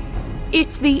sensation.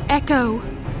 It's the echo.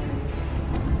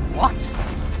 What?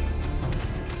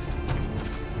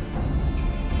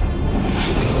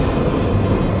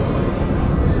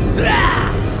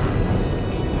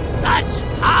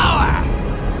 Such power!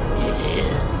 It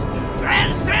is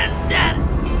transcendent!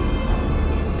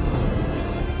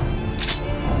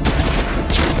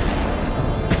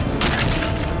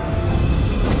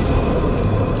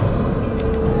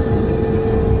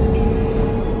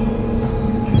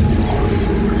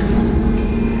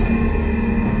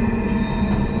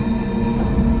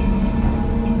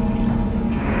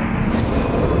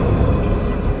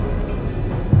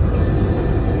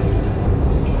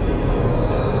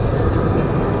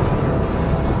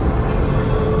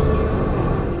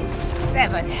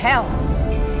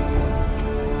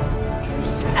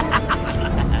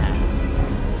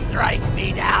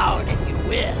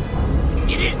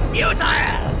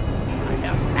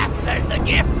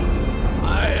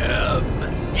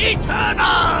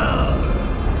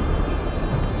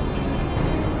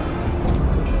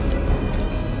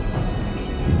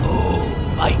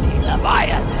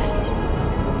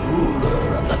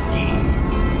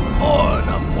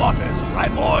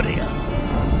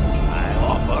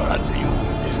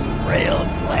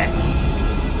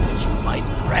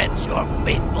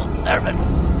 faithful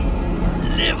servants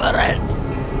deliverance.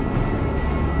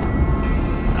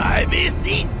 I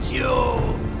beseech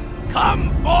you,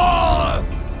 come forth!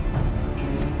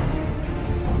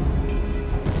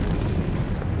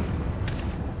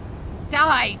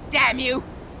 Die, damn you!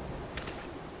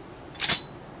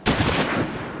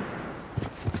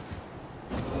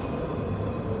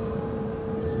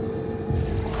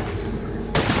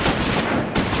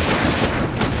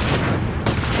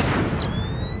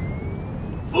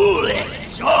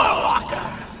 Foolish shorewalker!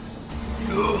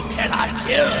 You cannot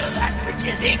kill that which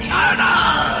is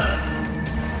eternal!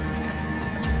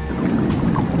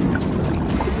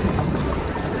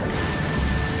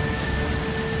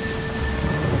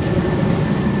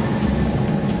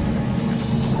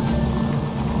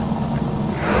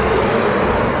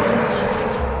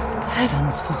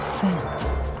 Heavens forfend.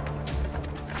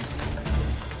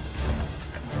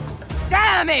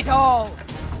 Damn it all!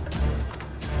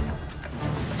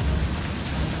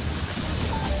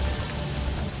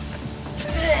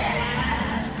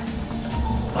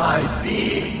 My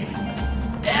being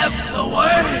ebbs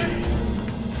away.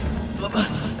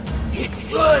 It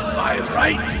should by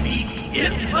right be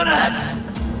infinite.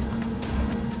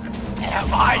 Am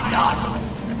I not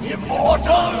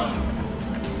immortal?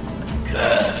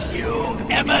 Curse you,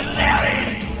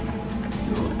 emissary!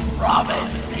 You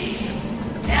promised me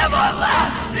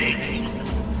everlasting.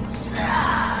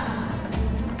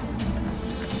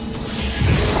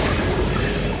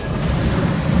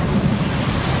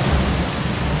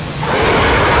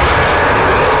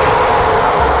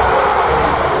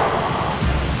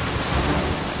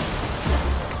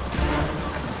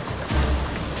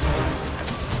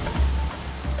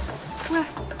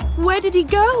 Where did he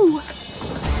go?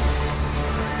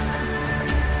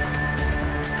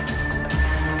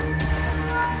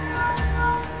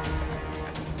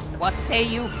 What say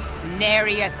you?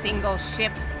 Nary a single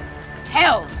ship?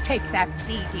 Hells take that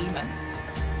sea demon!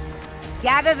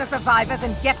 Gather the survivors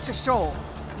and get to shore.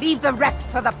 Leave the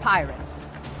wrecks for the pirates.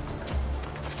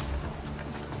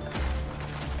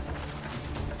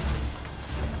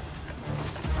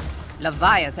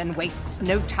 Leviathan wastes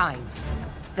no time.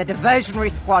 The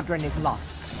diversionary squadron is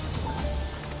lost.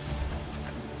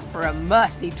 For a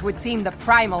mercy, 'twould seem the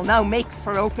Primal now makes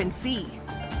for open sea.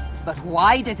 But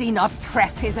why does he not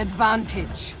press his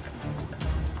advantage?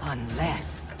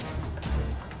 Unless...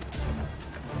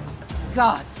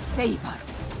 God save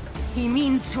us! He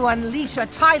means to unleash a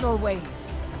tidal wave.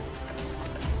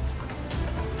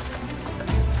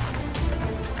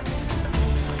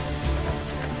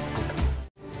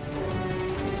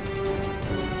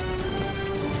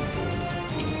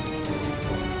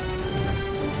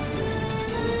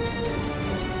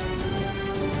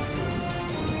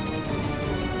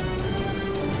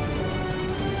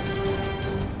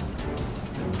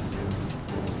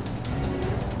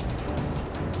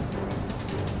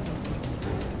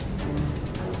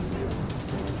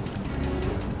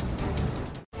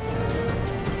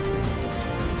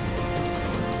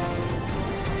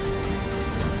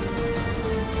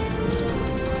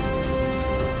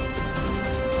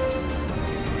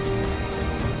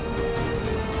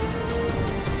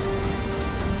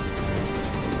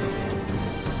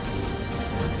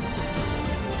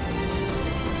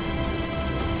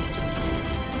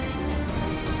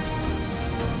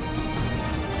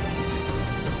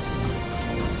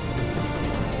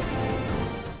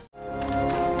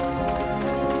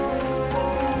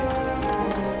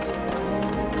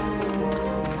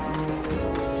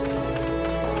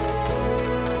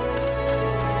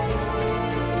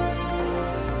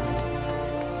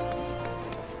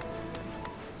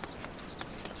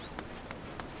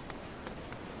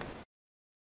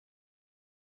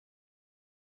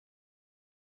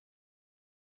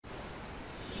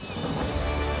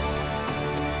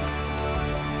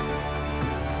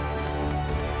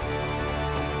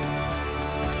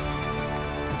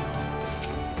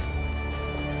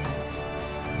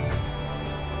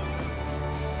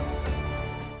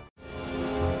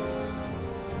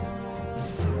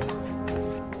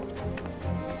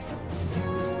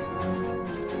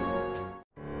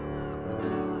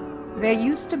 There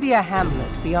used to be a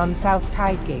hamlet beyond South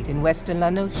Tidegate in western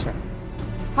Lanosha.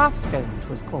 Halfstone,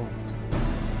 'twas called.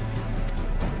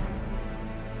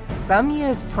 Some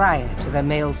years prior to the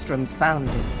Maelstrom's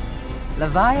founding,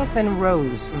 Leviathan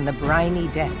rose from the briny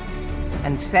depths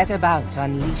and set about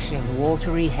unleashing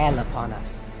watery hell upon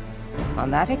us. On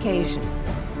that occasion,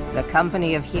 the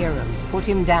company of heroes put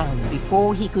him down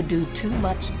before he could do too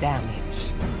much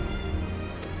damage.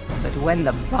 But when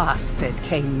the bastard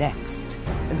came next,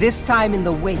 this time in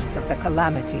the wake of the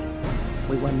calamity,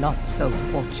 we were not so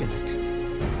fortunate.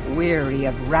 Weary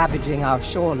of ravaging our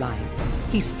shoreline,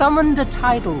 he summoned a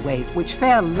tidal wave which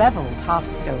fair leveled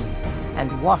Hearthstone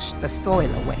and washed the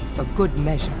soil away for good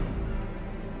measure.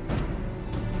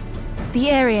 The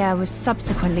area was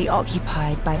subsequently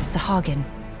occupied by the Sahagin.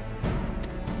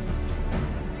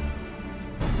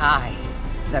 Aye,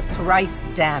 the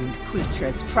thrice-damned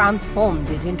creatures transformed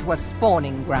it into a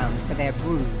spawning ground for their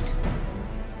brood.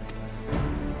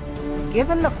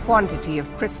 Given the quantity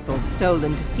of crystals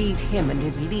stolen to feed him and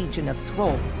his legion of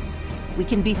thralls, we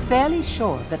can be fairly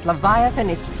sure that Leviathan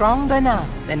is stronger now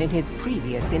than in his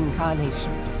previous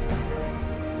incarnations.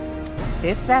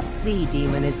 If that sea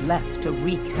demon is left to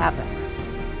wreak havoc,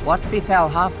 what befell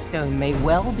Hearthstone may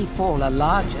well befall a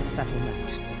larger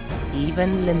settlement,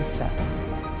 even Limsa.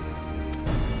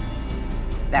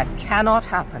 That cannot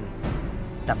happen.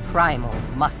 The Primal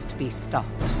must be stopped.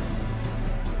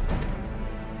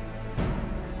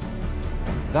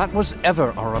 That was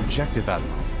ever our objective,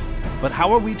 Admiral. But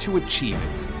how are we to achieve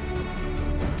it?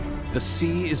 The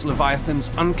sea is Leviathan's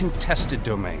uncontested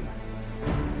domain.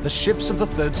 The ships of the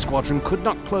 3rd Squadron could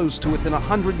not close to within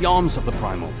 100 yards of the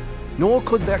Primal, nor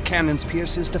could their cannons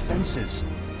pierce his defenses.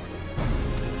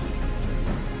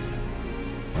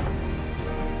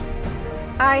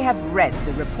 I have read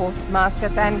the reports, Master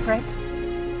Thancred.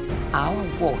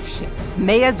 Our warships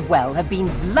may as well have been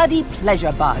bloody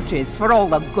pleasure barges for all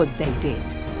the good they did.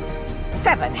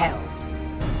 7 hells!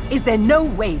 Is there no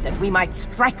way that we might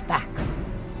strike back?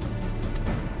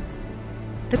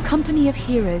 The company of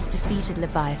heroes defeated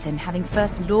Leviathan, having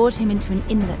first lured him into an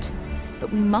inlet,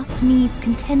 but we must needs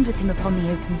contend with him upon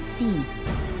the open sea.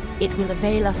 It will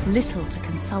avail us little to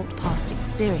consult past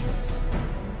experience.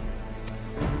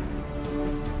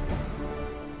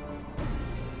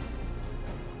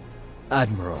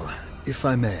 Admiral, if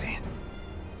I may.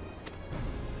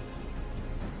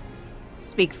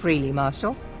 Speak freely,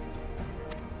 Marshal.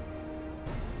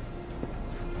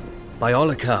 By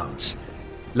all accounts,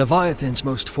 Leviathan's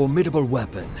most formidable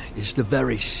weapon is the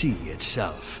very sea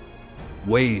itself.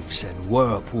 Waves and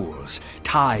whirlpools,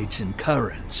 tides and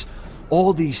currents,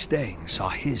 all these things are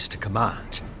his to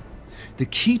command. The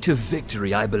key to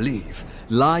victory, I believe,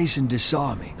 lies in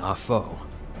disarming our foe.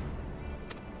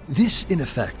 This, in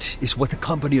effect, is what the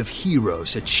company of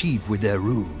heroes achieved with their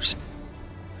ruse.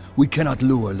 We cannot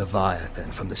lure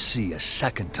Leviathan from the sea a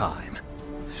second time.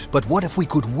 But what if we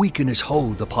could weaken his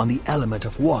hold upon the element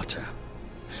of water?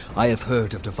 I have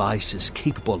heard of devices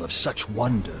capable of such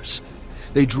wonders.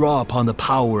 They draw upon the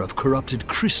power of corrupted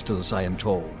crystals, I am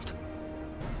told.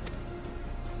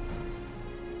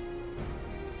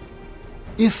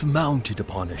 If mounted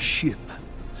upon a ship,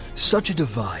 such a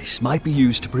device might be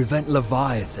used to prevent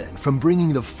Leviathan from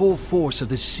bringing the full force of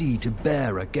the sea to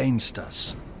bear against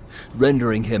us,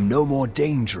 rendering him no more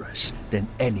dangerous than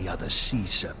any other sea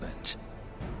serpent.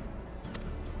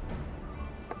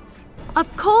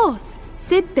 Of course!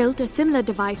 Sid built a similar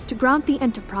device to grant the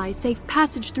Enterprise safe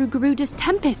passage through Garuda's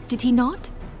Tempest, did he not?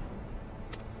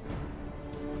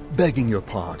 Begging your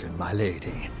pardon, my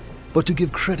lady, but to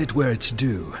give credit where it's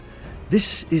due,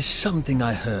 this is something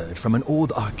I heard from an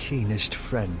old arcanist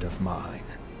friend of mine.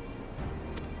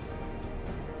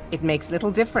 It makes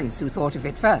little difference who thought of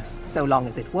it first, so long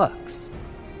as it works.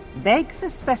 Beg the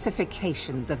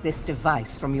specifications of this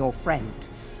device from your friend,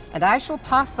 and I shall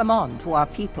pass them on to our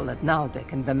people at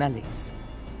Naldic and Vermelis.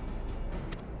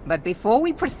 But before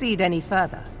we proceed any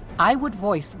further, I would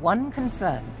voice one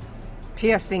concern.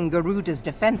 Piercing Garuda's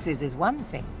defenses is one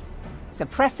thing.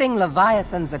 Suppressing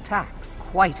Leviathan's attacks,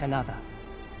 quite another.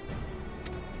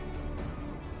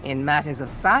 In matters of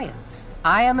science,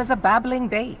 I am as a babbling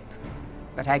babe,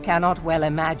 but I cannot well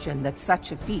imagine that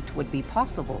such a feat would be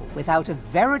possible without a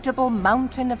veritable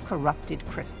mountain of corrupted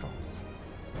crystals.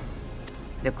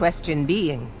 The question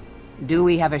being, do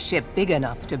we have a ship big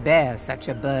enough to bear such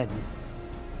a burden?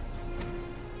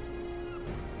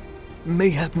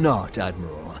 Mayhap not,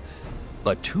 Admiral,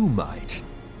 but two might.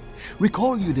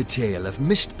 Recall you the tale of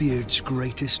Mistbeard's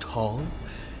greatest haul?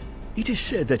 It is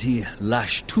said that he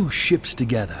lashed 2 ships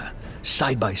together,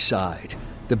 side by side,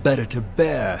 the better to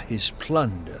bear his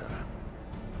plunder.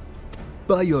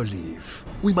 By your leave,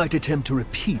 we might attempt to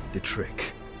repeat the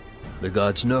trick. The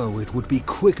gods know it would be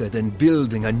quicker than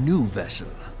building a new vessel.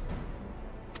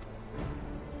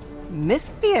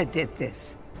 Mistbeard did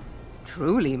this.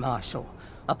 Truly, Marshal,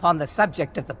 upon the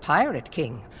subject of the Pirate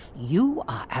King, you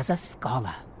are as a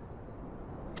scholar.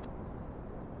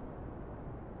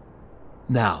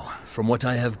 Now, from what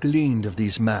I have gleaned of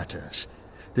these matters,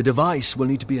 the device will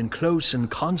need to be in close and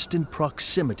constant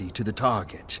proximity to the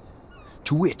target.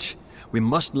 To wit, we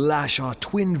must lash our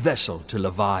twin vessel to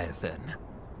Leviathan.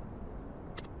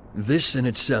 This in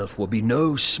itself will be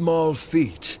no small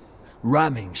feat.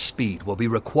 Ramming speed will be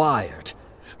required,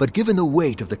 but given the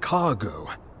weight of the cargo,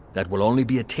 that will only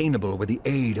be attainable with the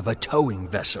aid of a towing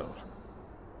vessel.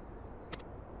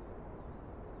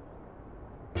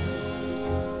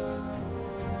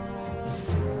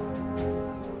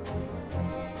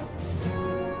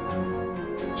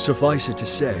 Suffice it to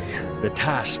say, the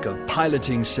task of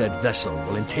piloting said vessel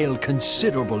will entail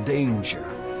considerable danger,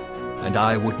 and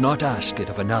I would not ask it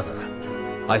of another.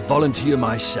 I volunteer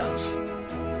myself.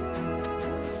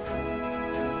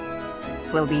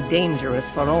 It will be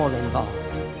dangerous for all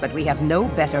involved, but we have no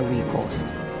better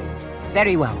recourse.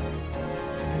 Very well.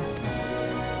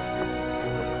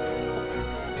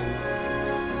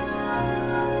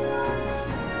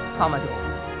 Commodore,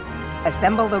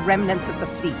 assemble the remnants of the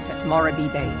fleet at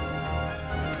Morabee Bay.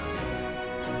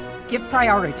 Give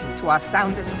priority to our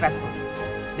soundest vessels.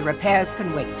 The repairs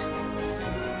can wait.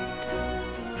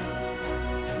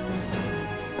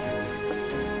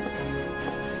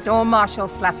 Storm Marshal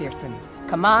Slafierson,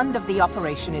 command of the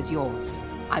operation is yours.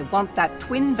 I want that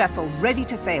twin vessel ready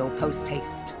to sail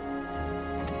post-haste.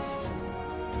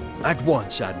 At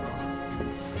once, Admiral.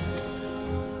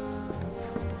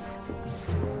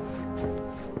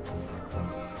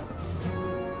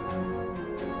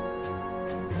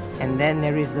 And then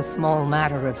there is the small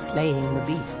matter of slaying the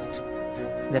beast.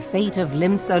 The fate of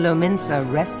Limsa Lominsa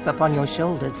rests upon your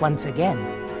shoulders once again.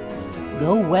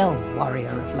 Go well, warrior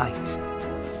of light.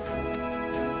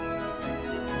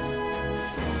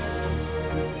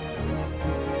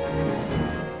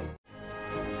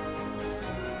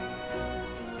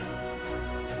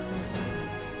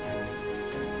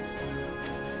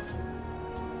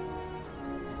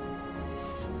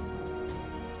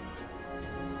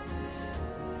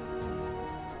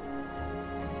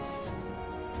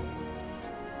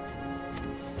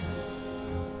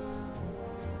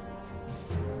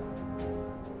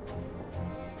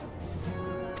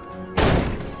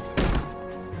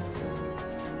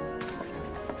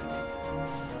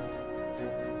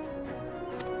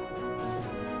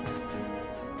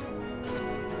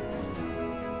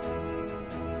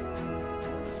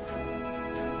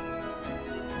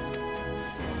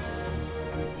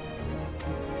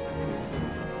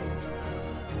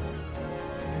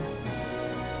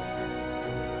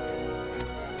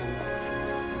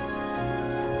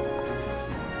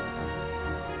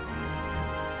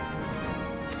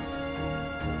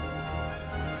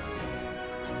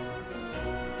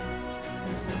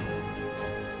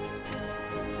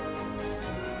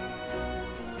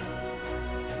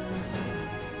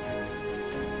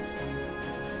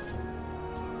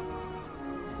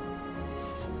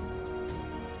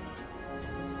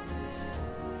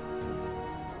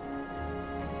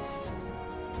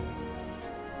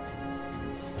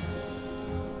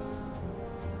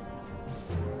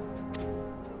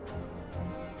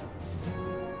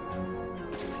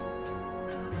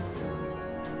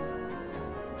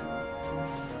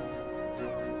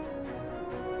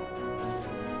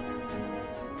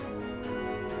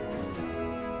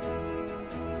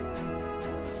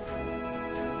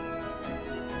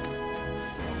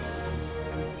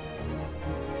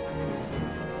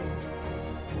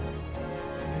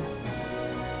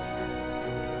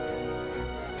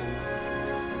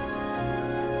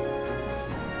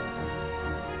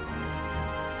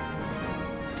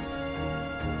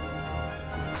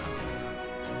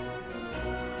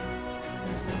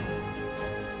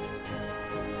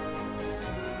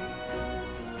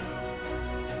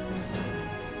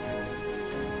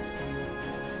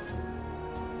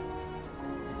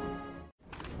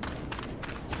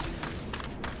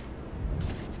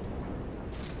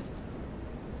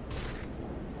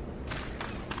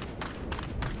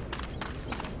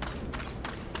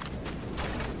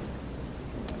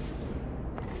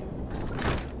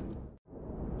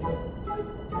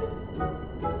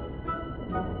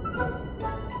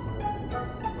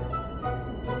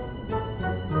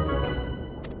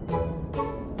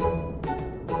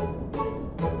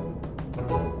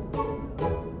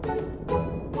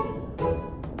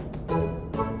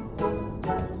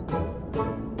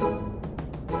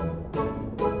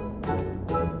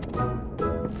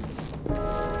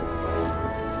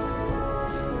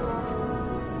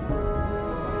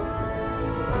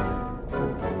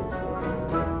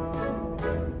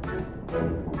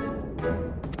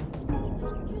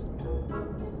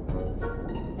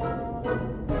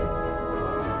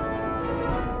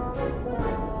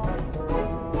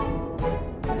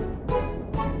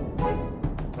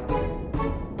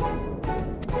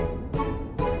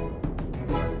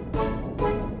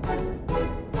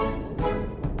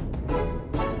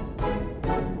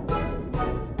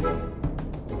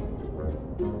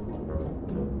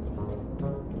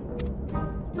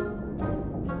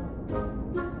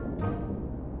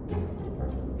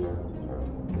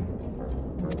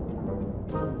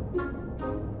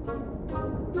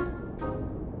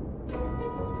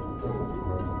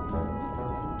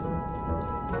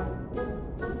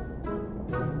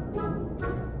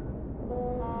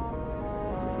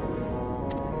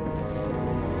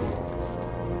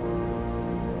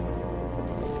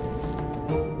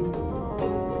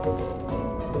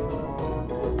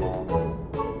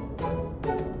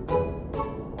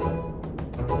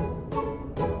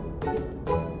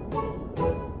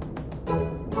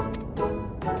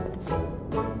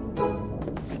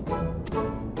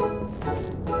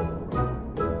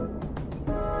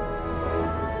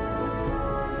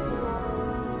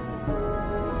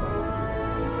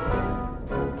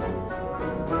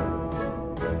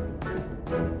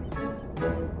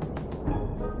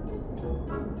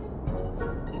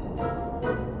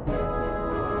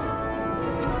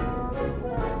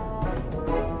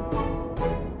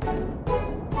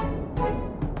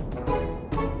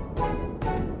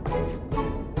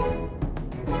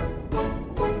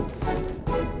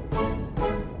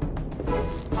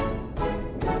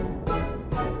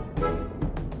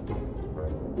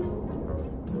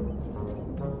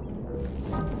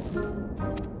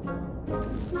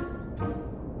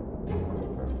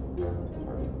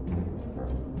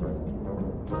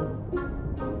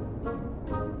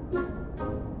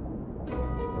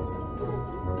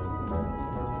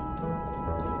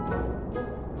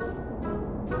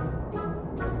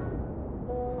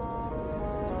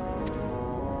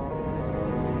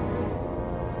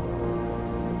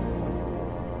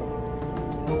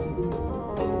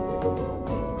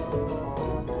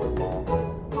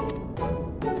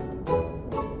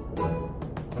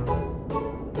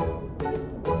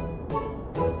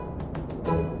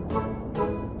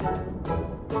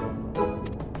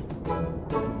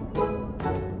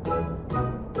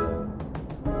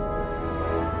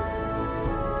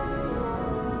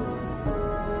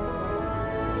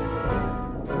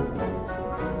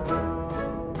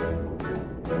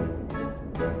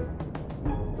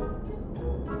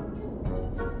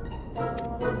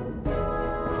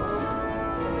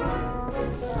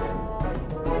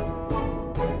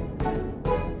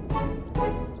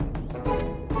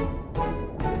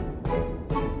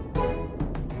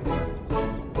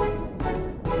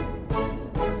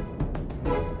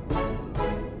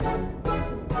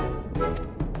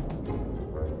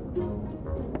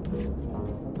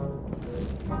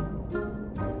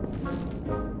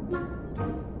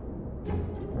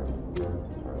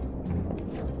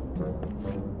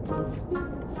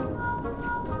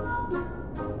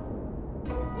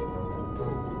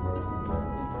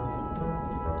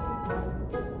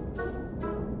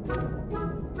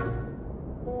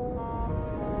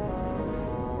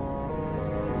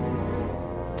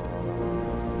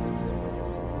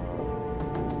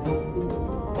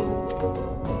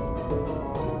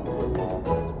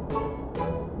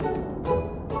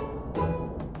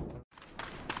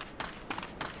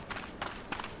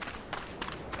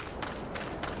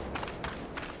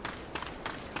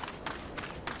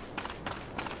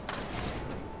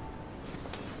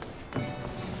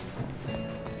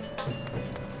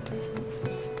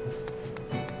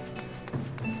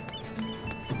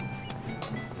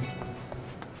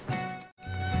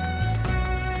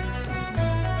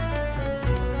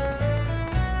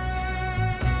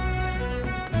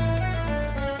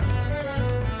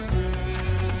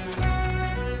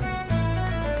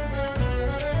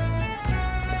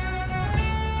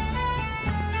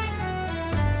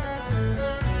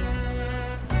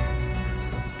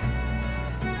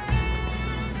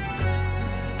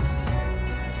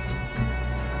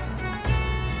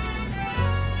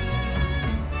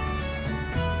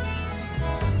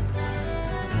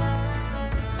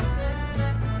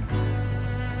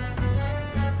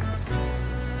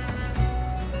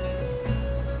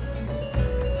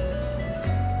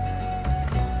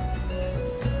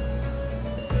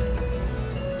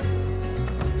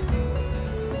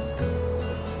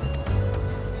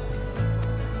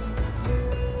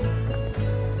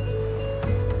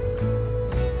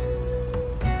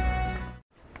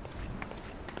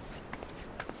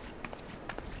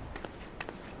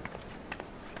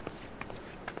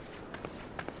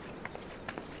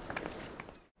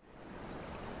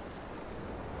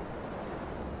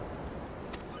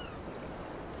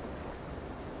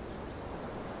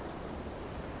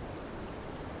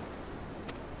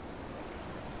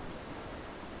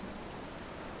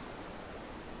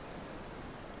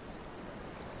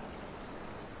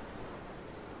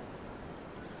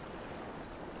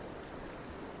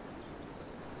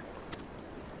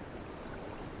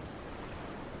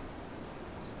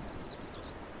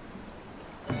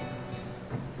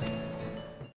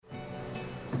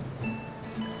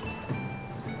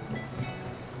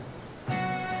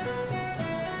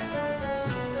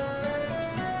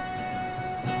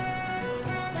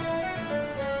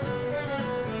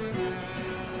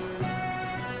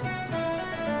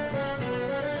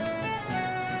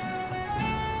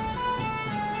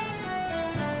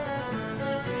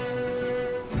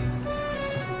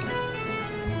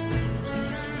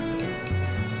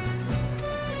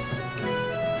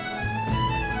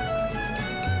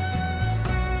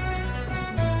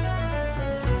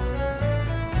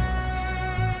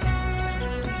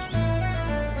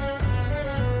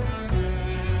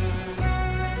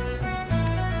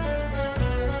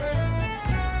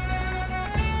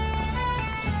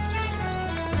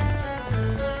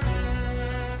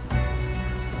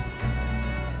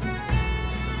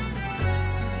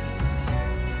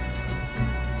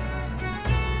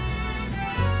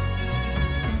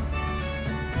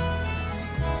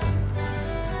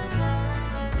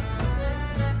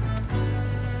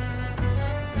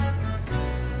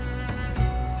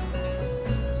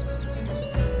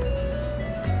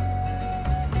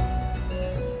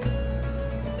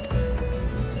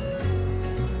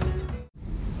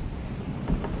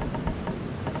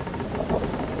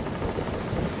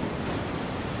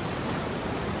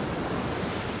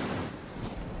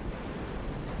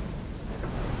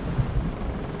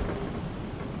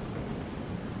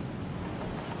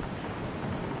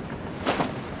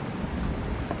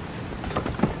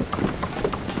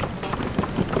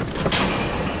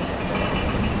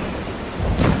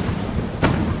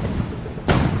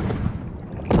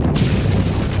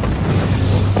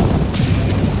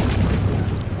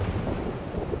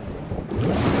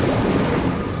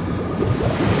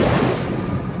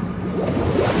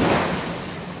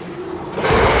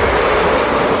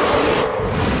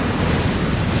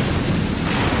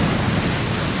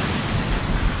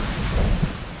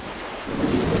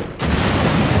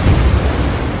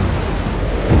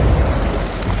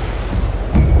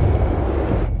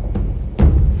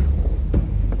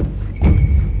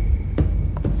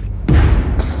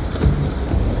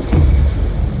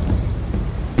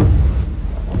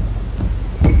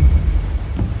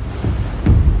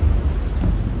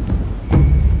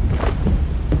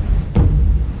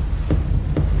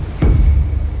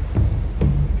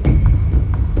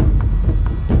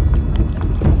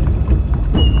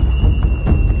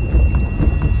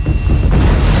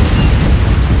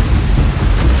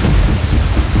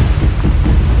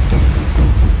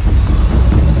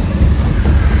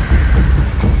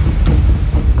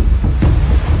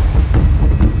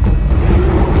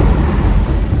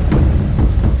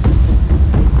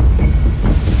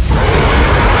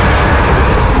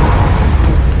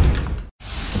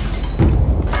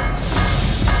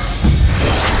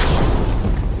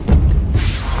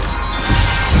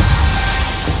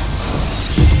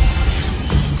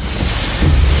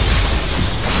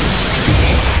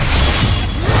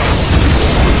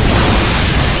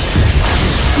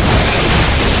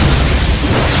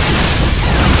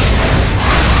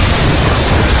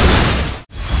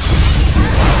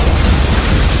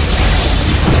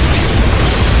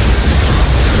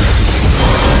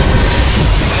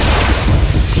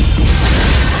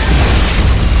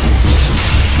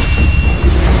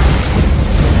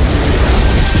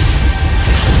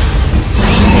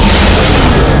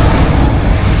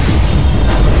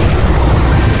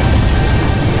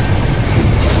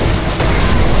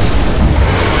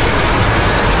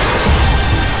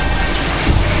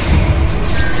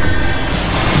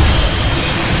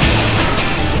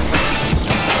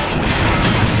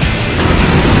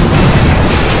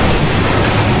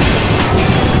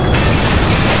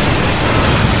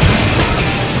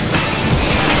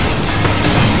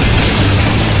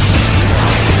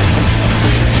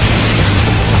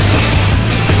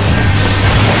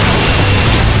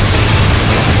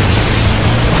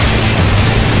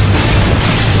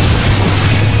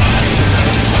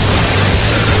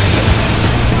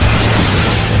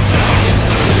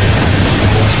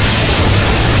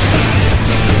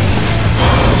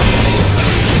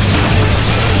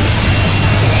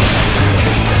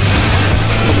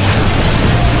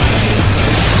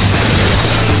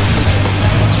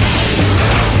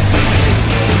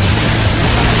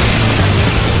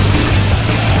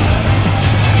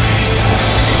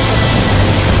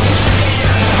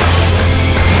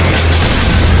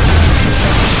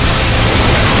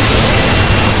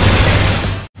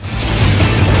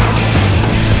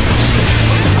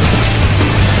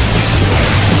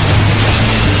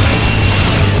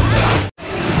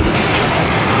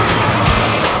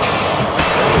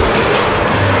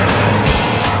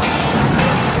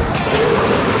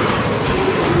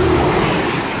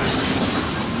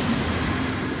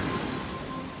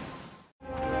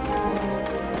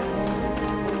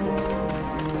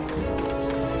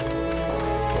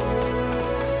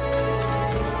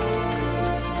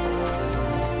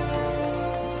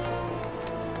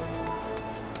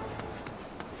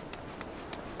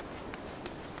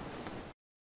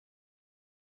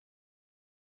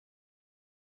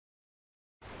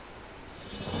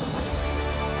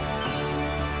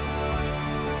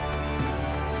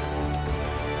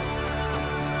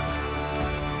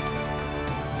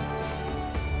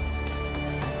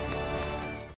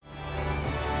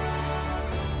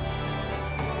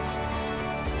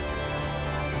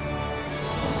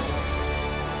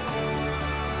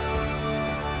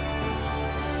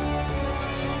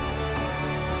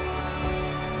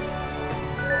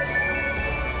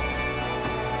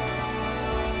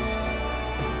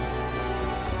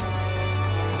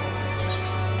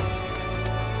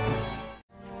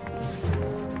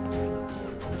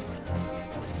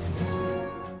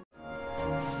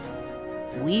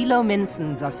 we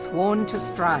Lominsons are sworn to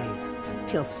strive,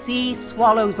 till sea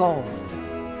swallows all.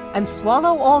 And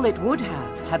swallow all it would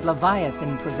have had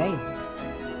Leviathan prevailed.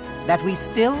 That we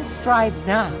still strive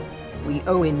now, we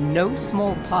owe in no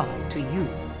small part to you.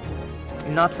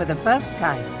 Not for the first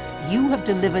time, you have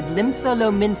delivered Limsa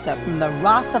Lominsa from the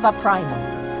wrath of a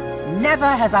primal.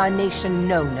 Never has our nation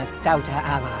known a stouter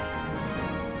ally.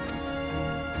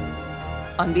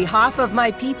 On behalf of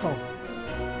my people,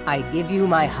 I give you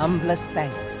my humblest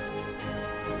thanks.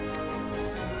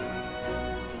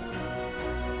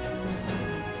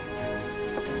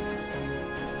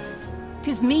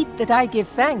 'Tis meet that I give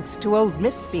thanks to old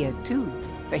Mistbeard, too,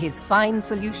 for his fine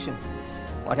solution.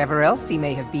 Whatever else he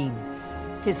may have been,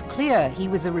 'tis clear he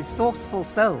was a resourceful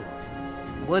soul.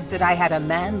 Would that I had a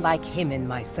man like him in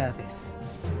my service.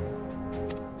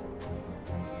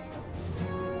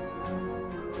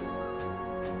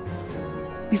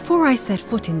 Before I set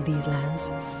foot in these lands,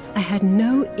 I had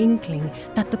no inkling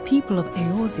that the people of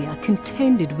Eorzea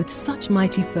contended with such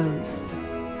mighty foes.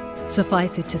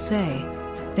 Suffice it to say,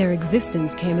 their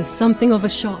existence came as something of a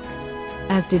shock,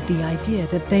 as did the idea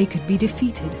that they could be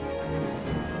defeated.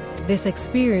 This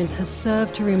experience has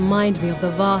served to remind me of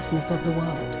the vastness of the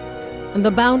world, and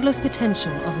the boundless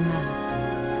potential of man.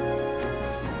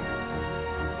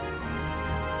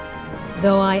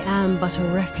 Though I am but a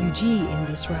refugee in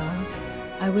this realm,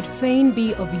 I would fain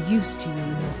be of use to you in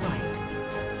your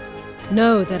fight.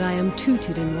 Know that I am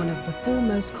tutored in one of the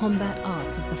foremost combat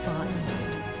arts of the Far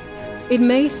East. It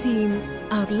may seem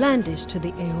outlandish to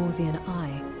the Eorzean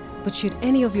eye, but should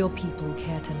any of your people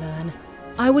care to learn,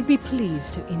 I would be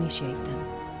pleased to initiate them.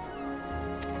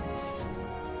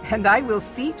 And I will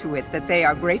see to it that they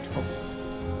are grateful.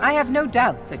 I have no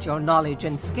doubt that your knowledge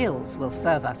and skills will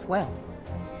serve us well.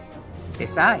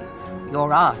 Besides,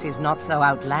 your art is not so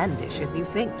outlandish as you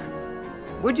think.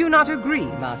 Would you not agree,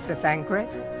 Master Thancred?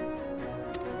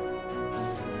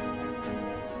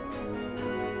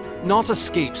 Naught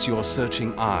escapes your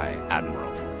searching eye,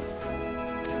 Admiral.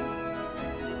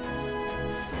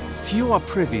 Few are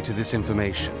privy to this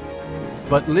information,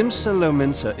 but Limsa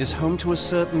Lominsa is home to a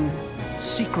certain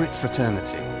secret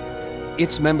fraternity.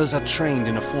 Its members are trained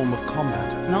in a form of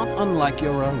combat, not unlike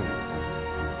your own.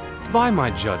 By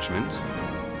my judgment,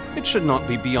 it should not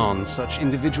be beyond such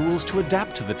individuals to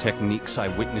adapt to the techniques I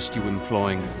witnessed you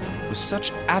employing with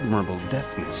such admirable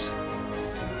deftness.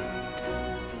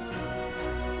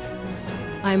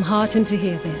 I am heartened to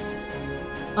hear this.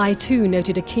 I too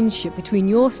noted a kinship between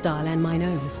your style and mine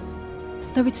own,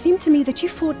 though it seemed to me that you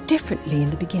fought differently in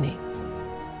the beginning.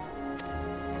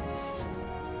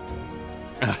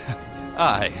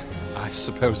 I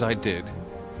suppose I did.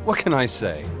 What can I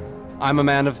say? I'm a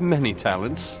man of many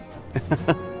talents.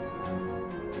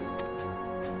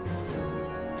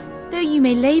 Though you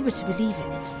may labor to believe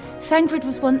in it, Thancred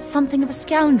was once something of a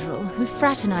scoundrel who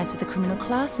fraternized with the criminal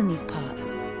class in these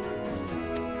parts.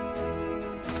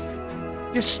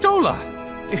 Yestola!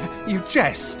 You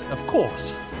jest, of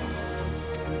course.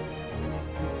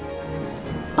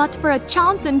 But for a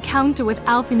chance encounter with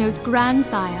Alphino's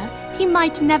grandsire, he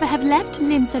might never have left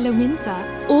Limsa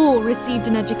Lominsa, or received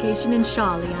an education in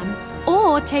Sharlayan,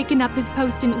 or taken up his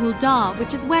post in Uldar,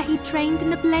 which is where he trained in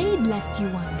the blade, lest you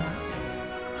wonder.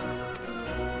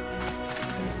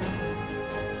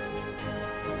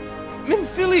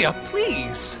 Minfilia,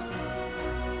 please!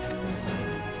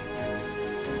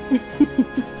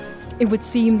 It would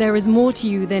seem there is more to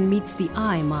you than meets the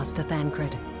eye, Master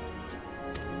Thancred.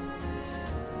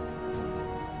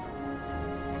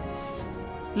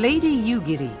 Lady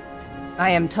Yugiri, I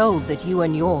am told that you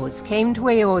and yours came to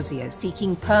Eorzea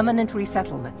seeking permanent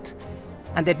resettlement,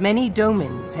 and that many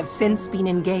domins have since been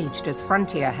engaged as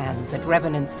frontier hands at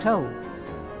Revenant's Toll.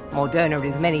 Moderna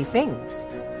is many things,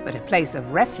 but a place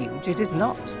of refuge it is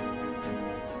not.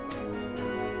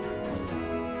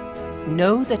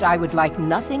 Know that I would like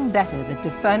nothing better than to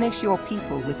furnish your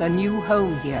people with a new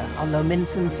home here on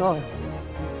Lominsan soil.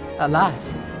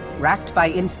 Alas, racked by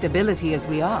instability as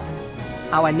we are,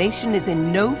 our nation is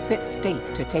in no fit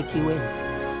state to take you in.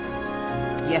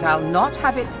 Yet I'll not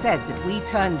have it said that we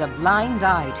turned a blind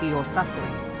eye to your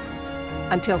suffering.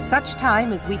 Until such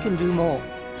time as we can do more,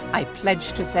 I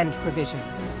pledge to send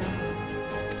provisions.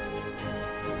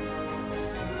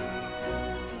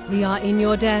 We are in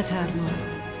your debt, Admiral.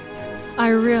 I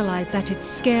realize that it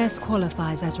scarce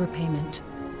qualifies as repayment,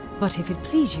 but if it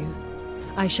please you,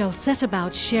 I shall set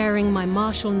about sharing my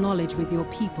martial knowledge with your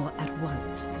people at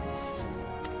once.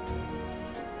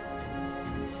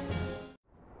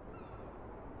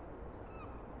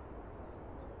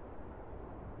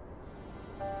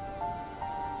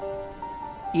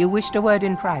 You wished a word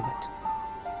in private.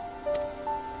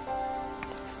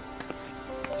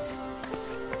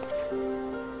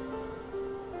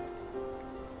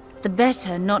 The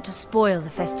better not to spoil the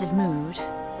festive mood.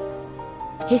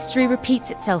 History repeats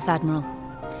itself, Admiral.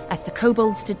 As the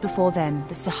kobolds did before them,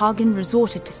 the Sahagin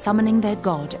resorted to summoning their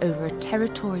god over a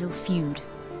territorial feud.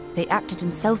 They acted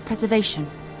in self-preservation.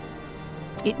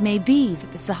 It may be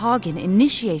that the Sahagin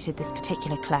initiated this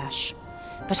particular clash,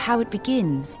 but how it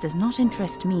begins does not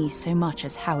interest me so much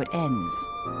as how it ends.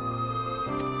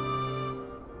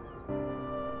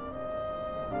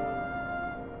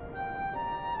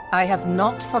 I have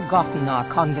not forgotten our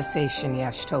conversation,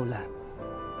 Y'shtola.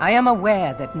 I am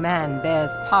aware that man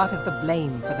bears part of the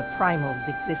blame for the Primal's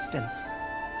existence.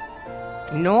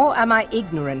 Nor am I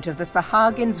ignorant of the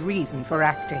Sahagin's reason for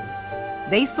acting.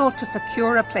 They sought to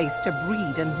secure a place to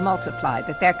breed and multiply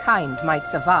that their kind might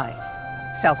survive.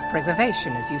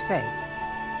 Self-preservation, as you say.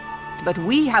 But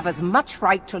we have as much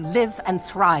right to live and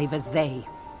thrive as they.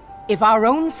 If our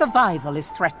own survival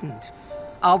is threatened,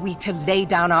 are we to lay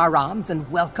down our arms and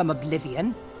welcome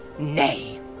oblivion?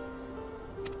 Nay.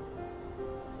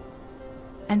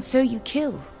 And so you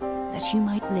kill, that you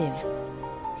might live.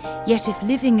 Yet if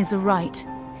living is a right,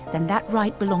 then that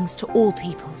right belongs to all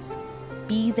peoples,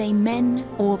 be they men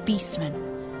or beastmen.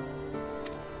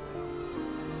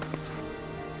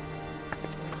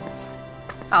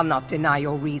 I'll not deny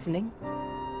your reasoning.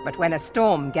 But when a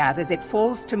storm gathers, it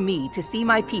falls to me to see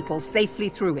my people safely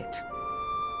through it.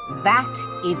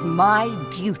 That is my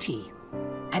duty,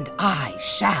 and I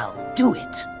shall do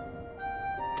it.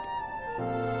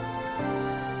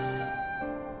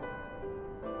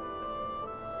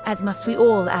 As must we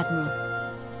all,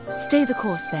 Admiral. Stay the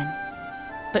course, then,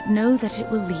 but know that it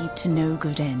will lead to no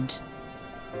good end.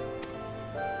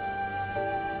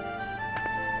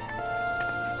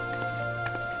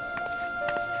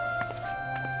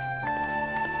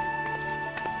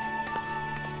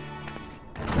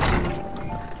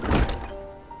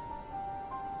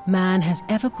 Man has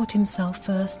ever put himself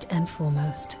first and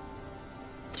foremost.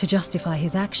 To justify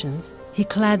his actions, he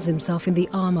clads himself in the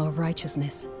armor of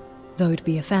righteousness, though it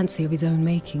be a fancy of his own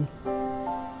making.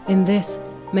 In this,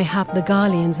 mayhap the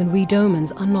Garleans and we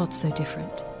Domans are not so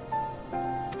different.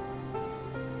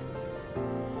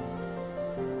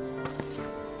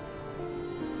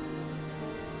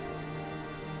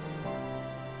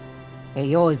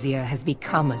 Eorzea has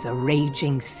become as a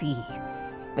raging sea.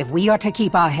 If we are to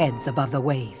keep our heads above the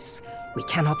waves, we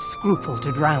cannot scruple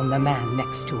to drown the man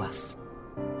next to us.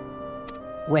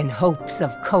 When hopes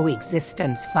of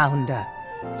coexistence founder,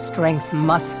 strength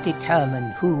must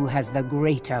determine who has the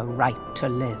greater right to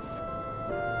live.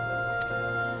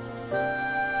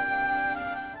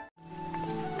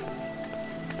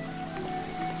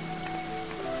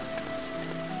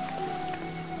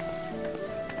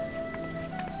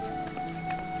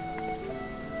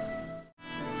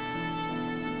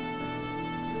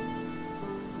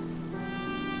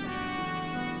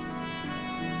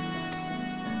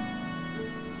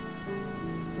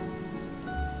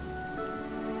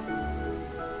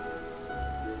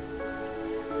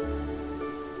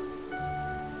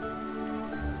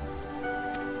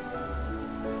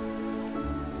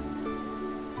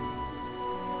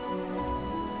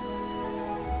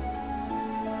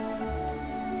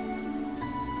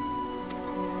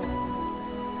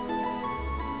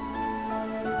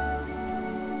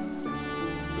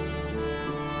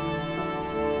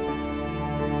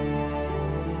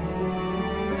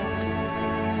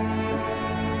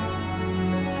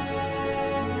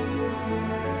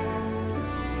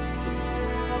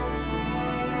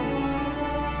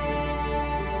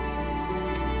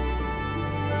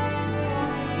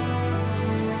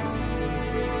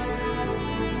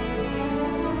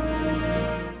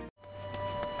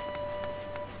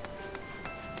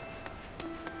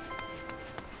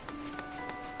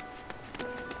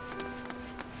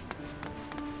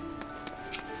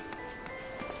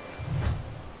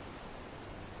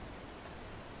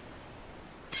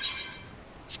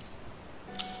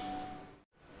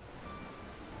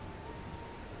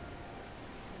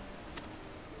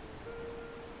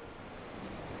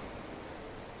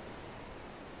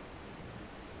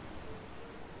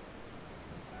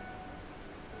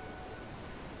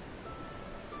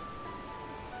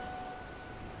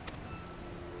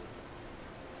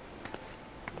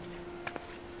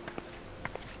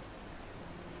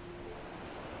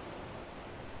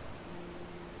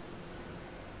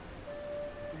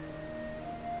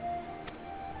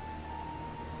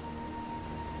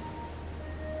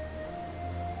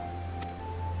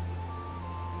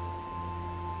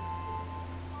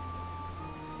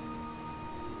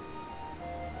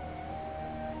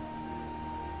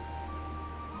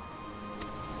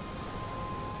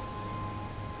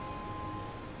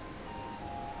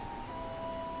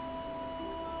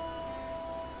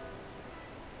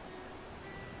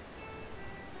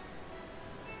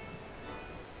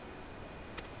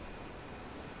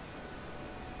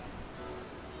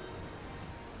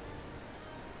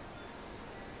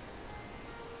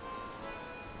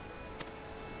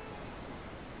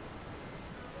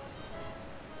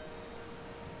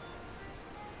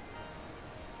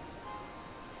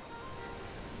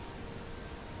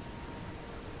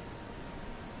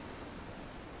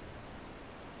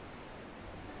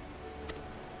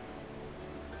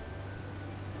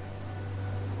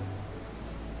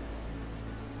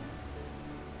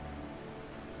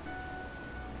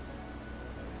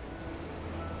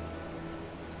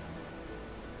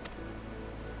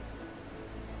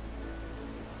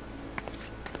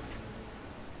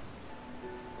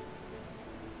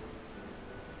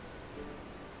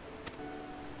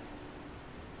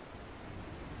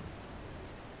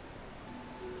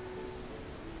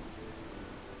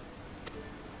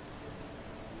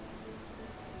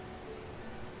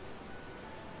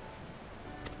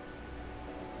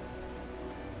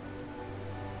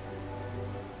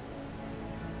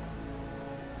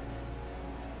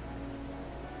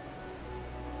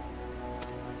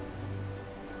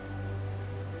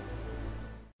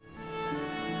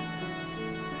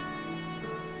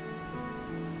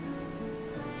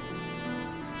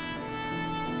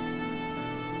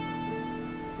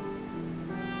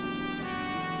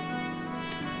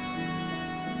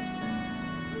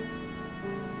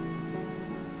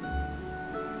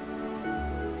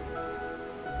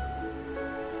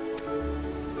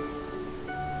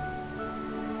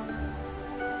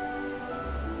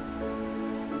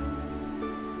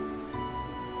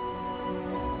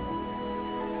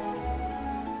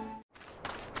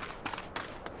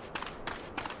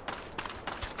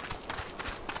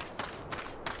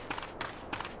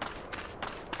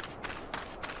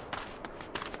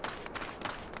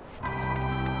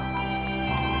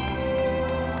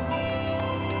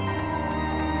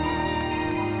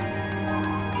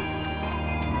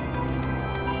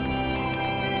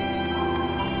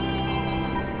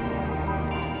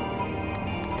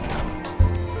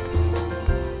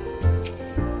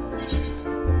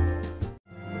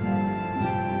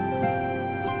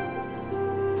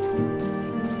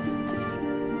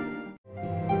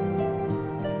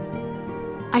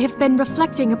 have been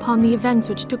reflecting upon the events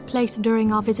which took place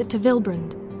during our visit to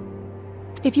Vilbrand.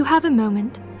 If you have a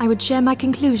moment, I would share my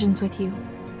conclusions with you.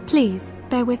 Please,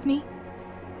 bear with me.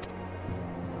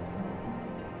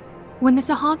 When the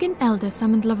Sahagin Elder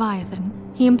summoned Leviathan,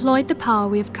 he employed the power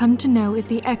we have come to know as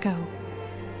the Echo.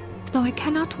 Though I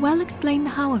cannot well explain the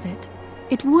how of it,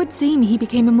 it would seem he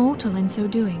became immortal in so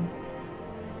doing.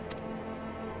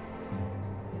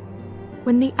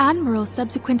 When the Admiral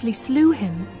subsequently slew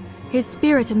him, his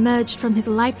spirit emerged from his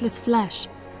lifeless flesh,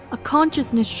 a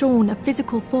consciousness shorn of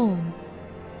physical form.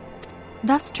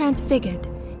 Thus transfigured,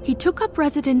 he took up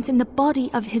residence in the body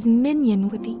of his minion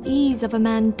with the ease of a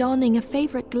man donning a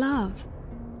favorite glove.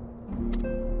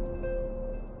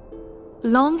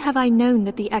 Long have I known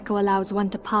that the Echo allows one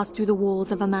to pass through the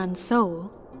walls of a man's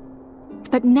soul,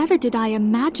 but never did I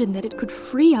imagine that it could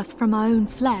free us from our own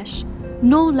flesh,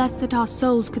 nor less that our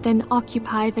souls could then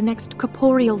occupy the next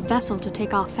corporeal vessel to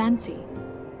take our fancy.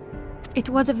 It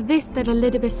was of this that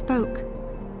Elidibus spoke,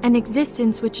 an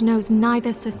existence which knows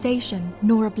neither cessation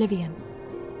nor oblivion.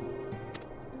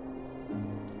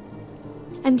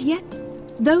 And yet,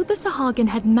 though the Sahagin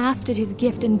had mastered his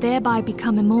gift and thereby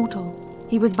become immortal,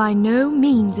 he was by no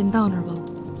means invulnerable.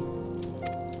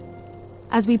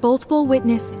 As we both bore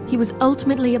witness, he was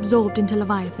ultimately absorbed into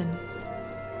Leviathan.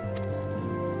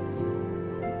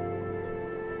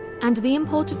 And the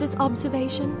import of this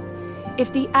observation?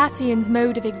 If the Ascians'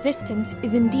 mode of existence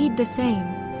is indeed the same,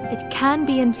 it can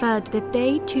be inferred that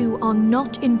they too are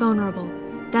not invulnerable,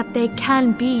 that they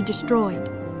can be destroyed.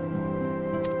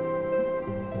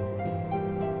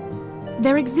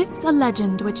 There exists a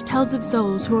legend which tells of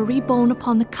souls who are reborn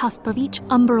upon the cusp of each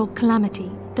umbral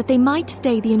calamity, that they might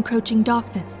stay the encroaching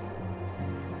darkness.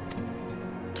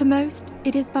 To most,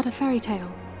 it is but a fairy tale,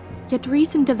 yet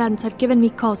recent events have given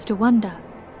me cause to wonder,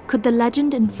 could the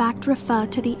legend in fact refer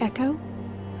to the Echo?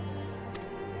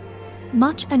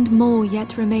 Much and more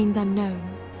yet remains unknown,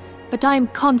 but I am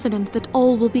confident that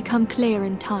all will become clear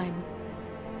in time.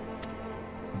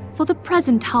 For the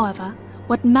present, however,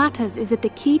 what matters is that the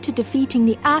key to defeating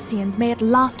the Ascians may at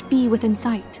last be within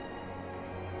sight.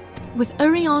 With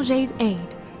Urianger's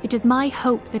aid, it is my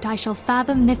hope that I shall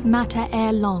fathom this matter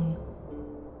ere long.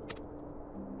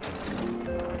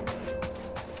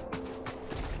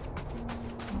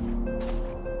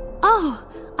 Oh,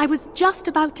 I was just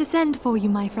about to send for you,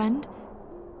 my friend.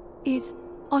 Is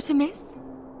Artemis?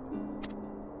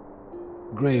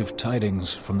 Grave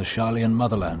tidings from the Sharlayan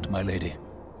motherland, my lady.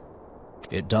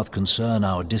 It doth concern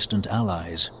our distant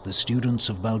allies, the students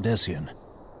of Baldessian.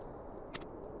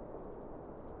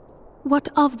 What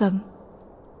of them?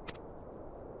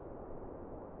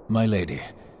 My lady,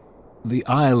 the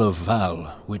Isle of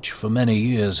Val, which for many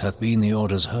years hath been the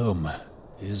Order's home,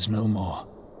 is no more.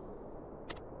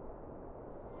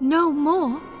 No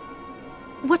more?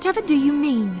 Whatever do you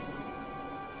mean?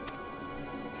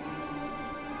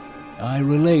 I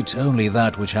relate only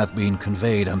that which hath been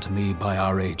conveyed unto me by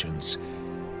our agents.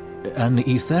 An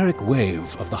etheric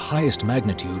wave of the highest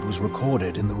magnitude was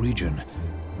recorded in the region.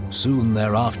 Soon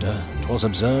thereafter, 'twas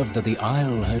observed that the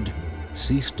isle had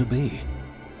ceased to be.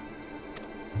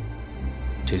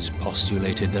 'Tis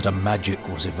postulated that a magic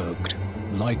was evoked,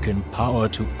 like in power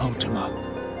to Ultima.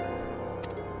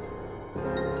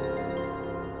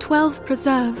 12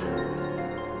 preserve.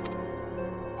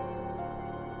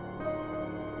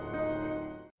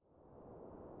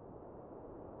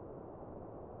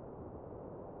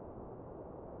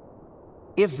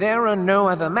 If there are no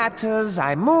other matters,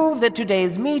 I move that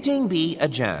today's meeting be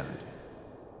adjourned.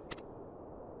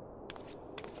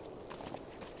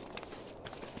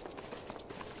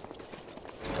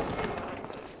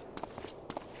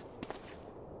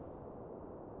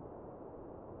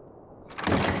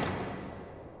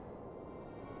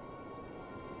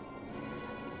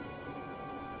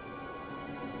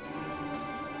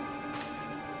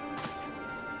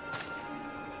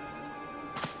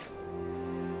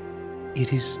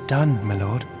 It is done, my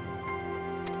lord.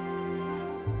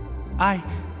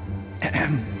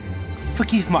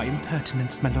 Forgive my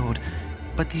impertinence, my lord,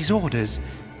 but these orders,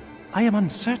 I am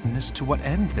uncertain as to what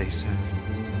end they serve.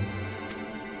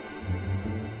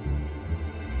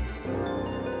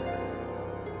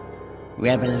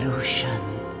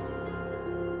 Revolution.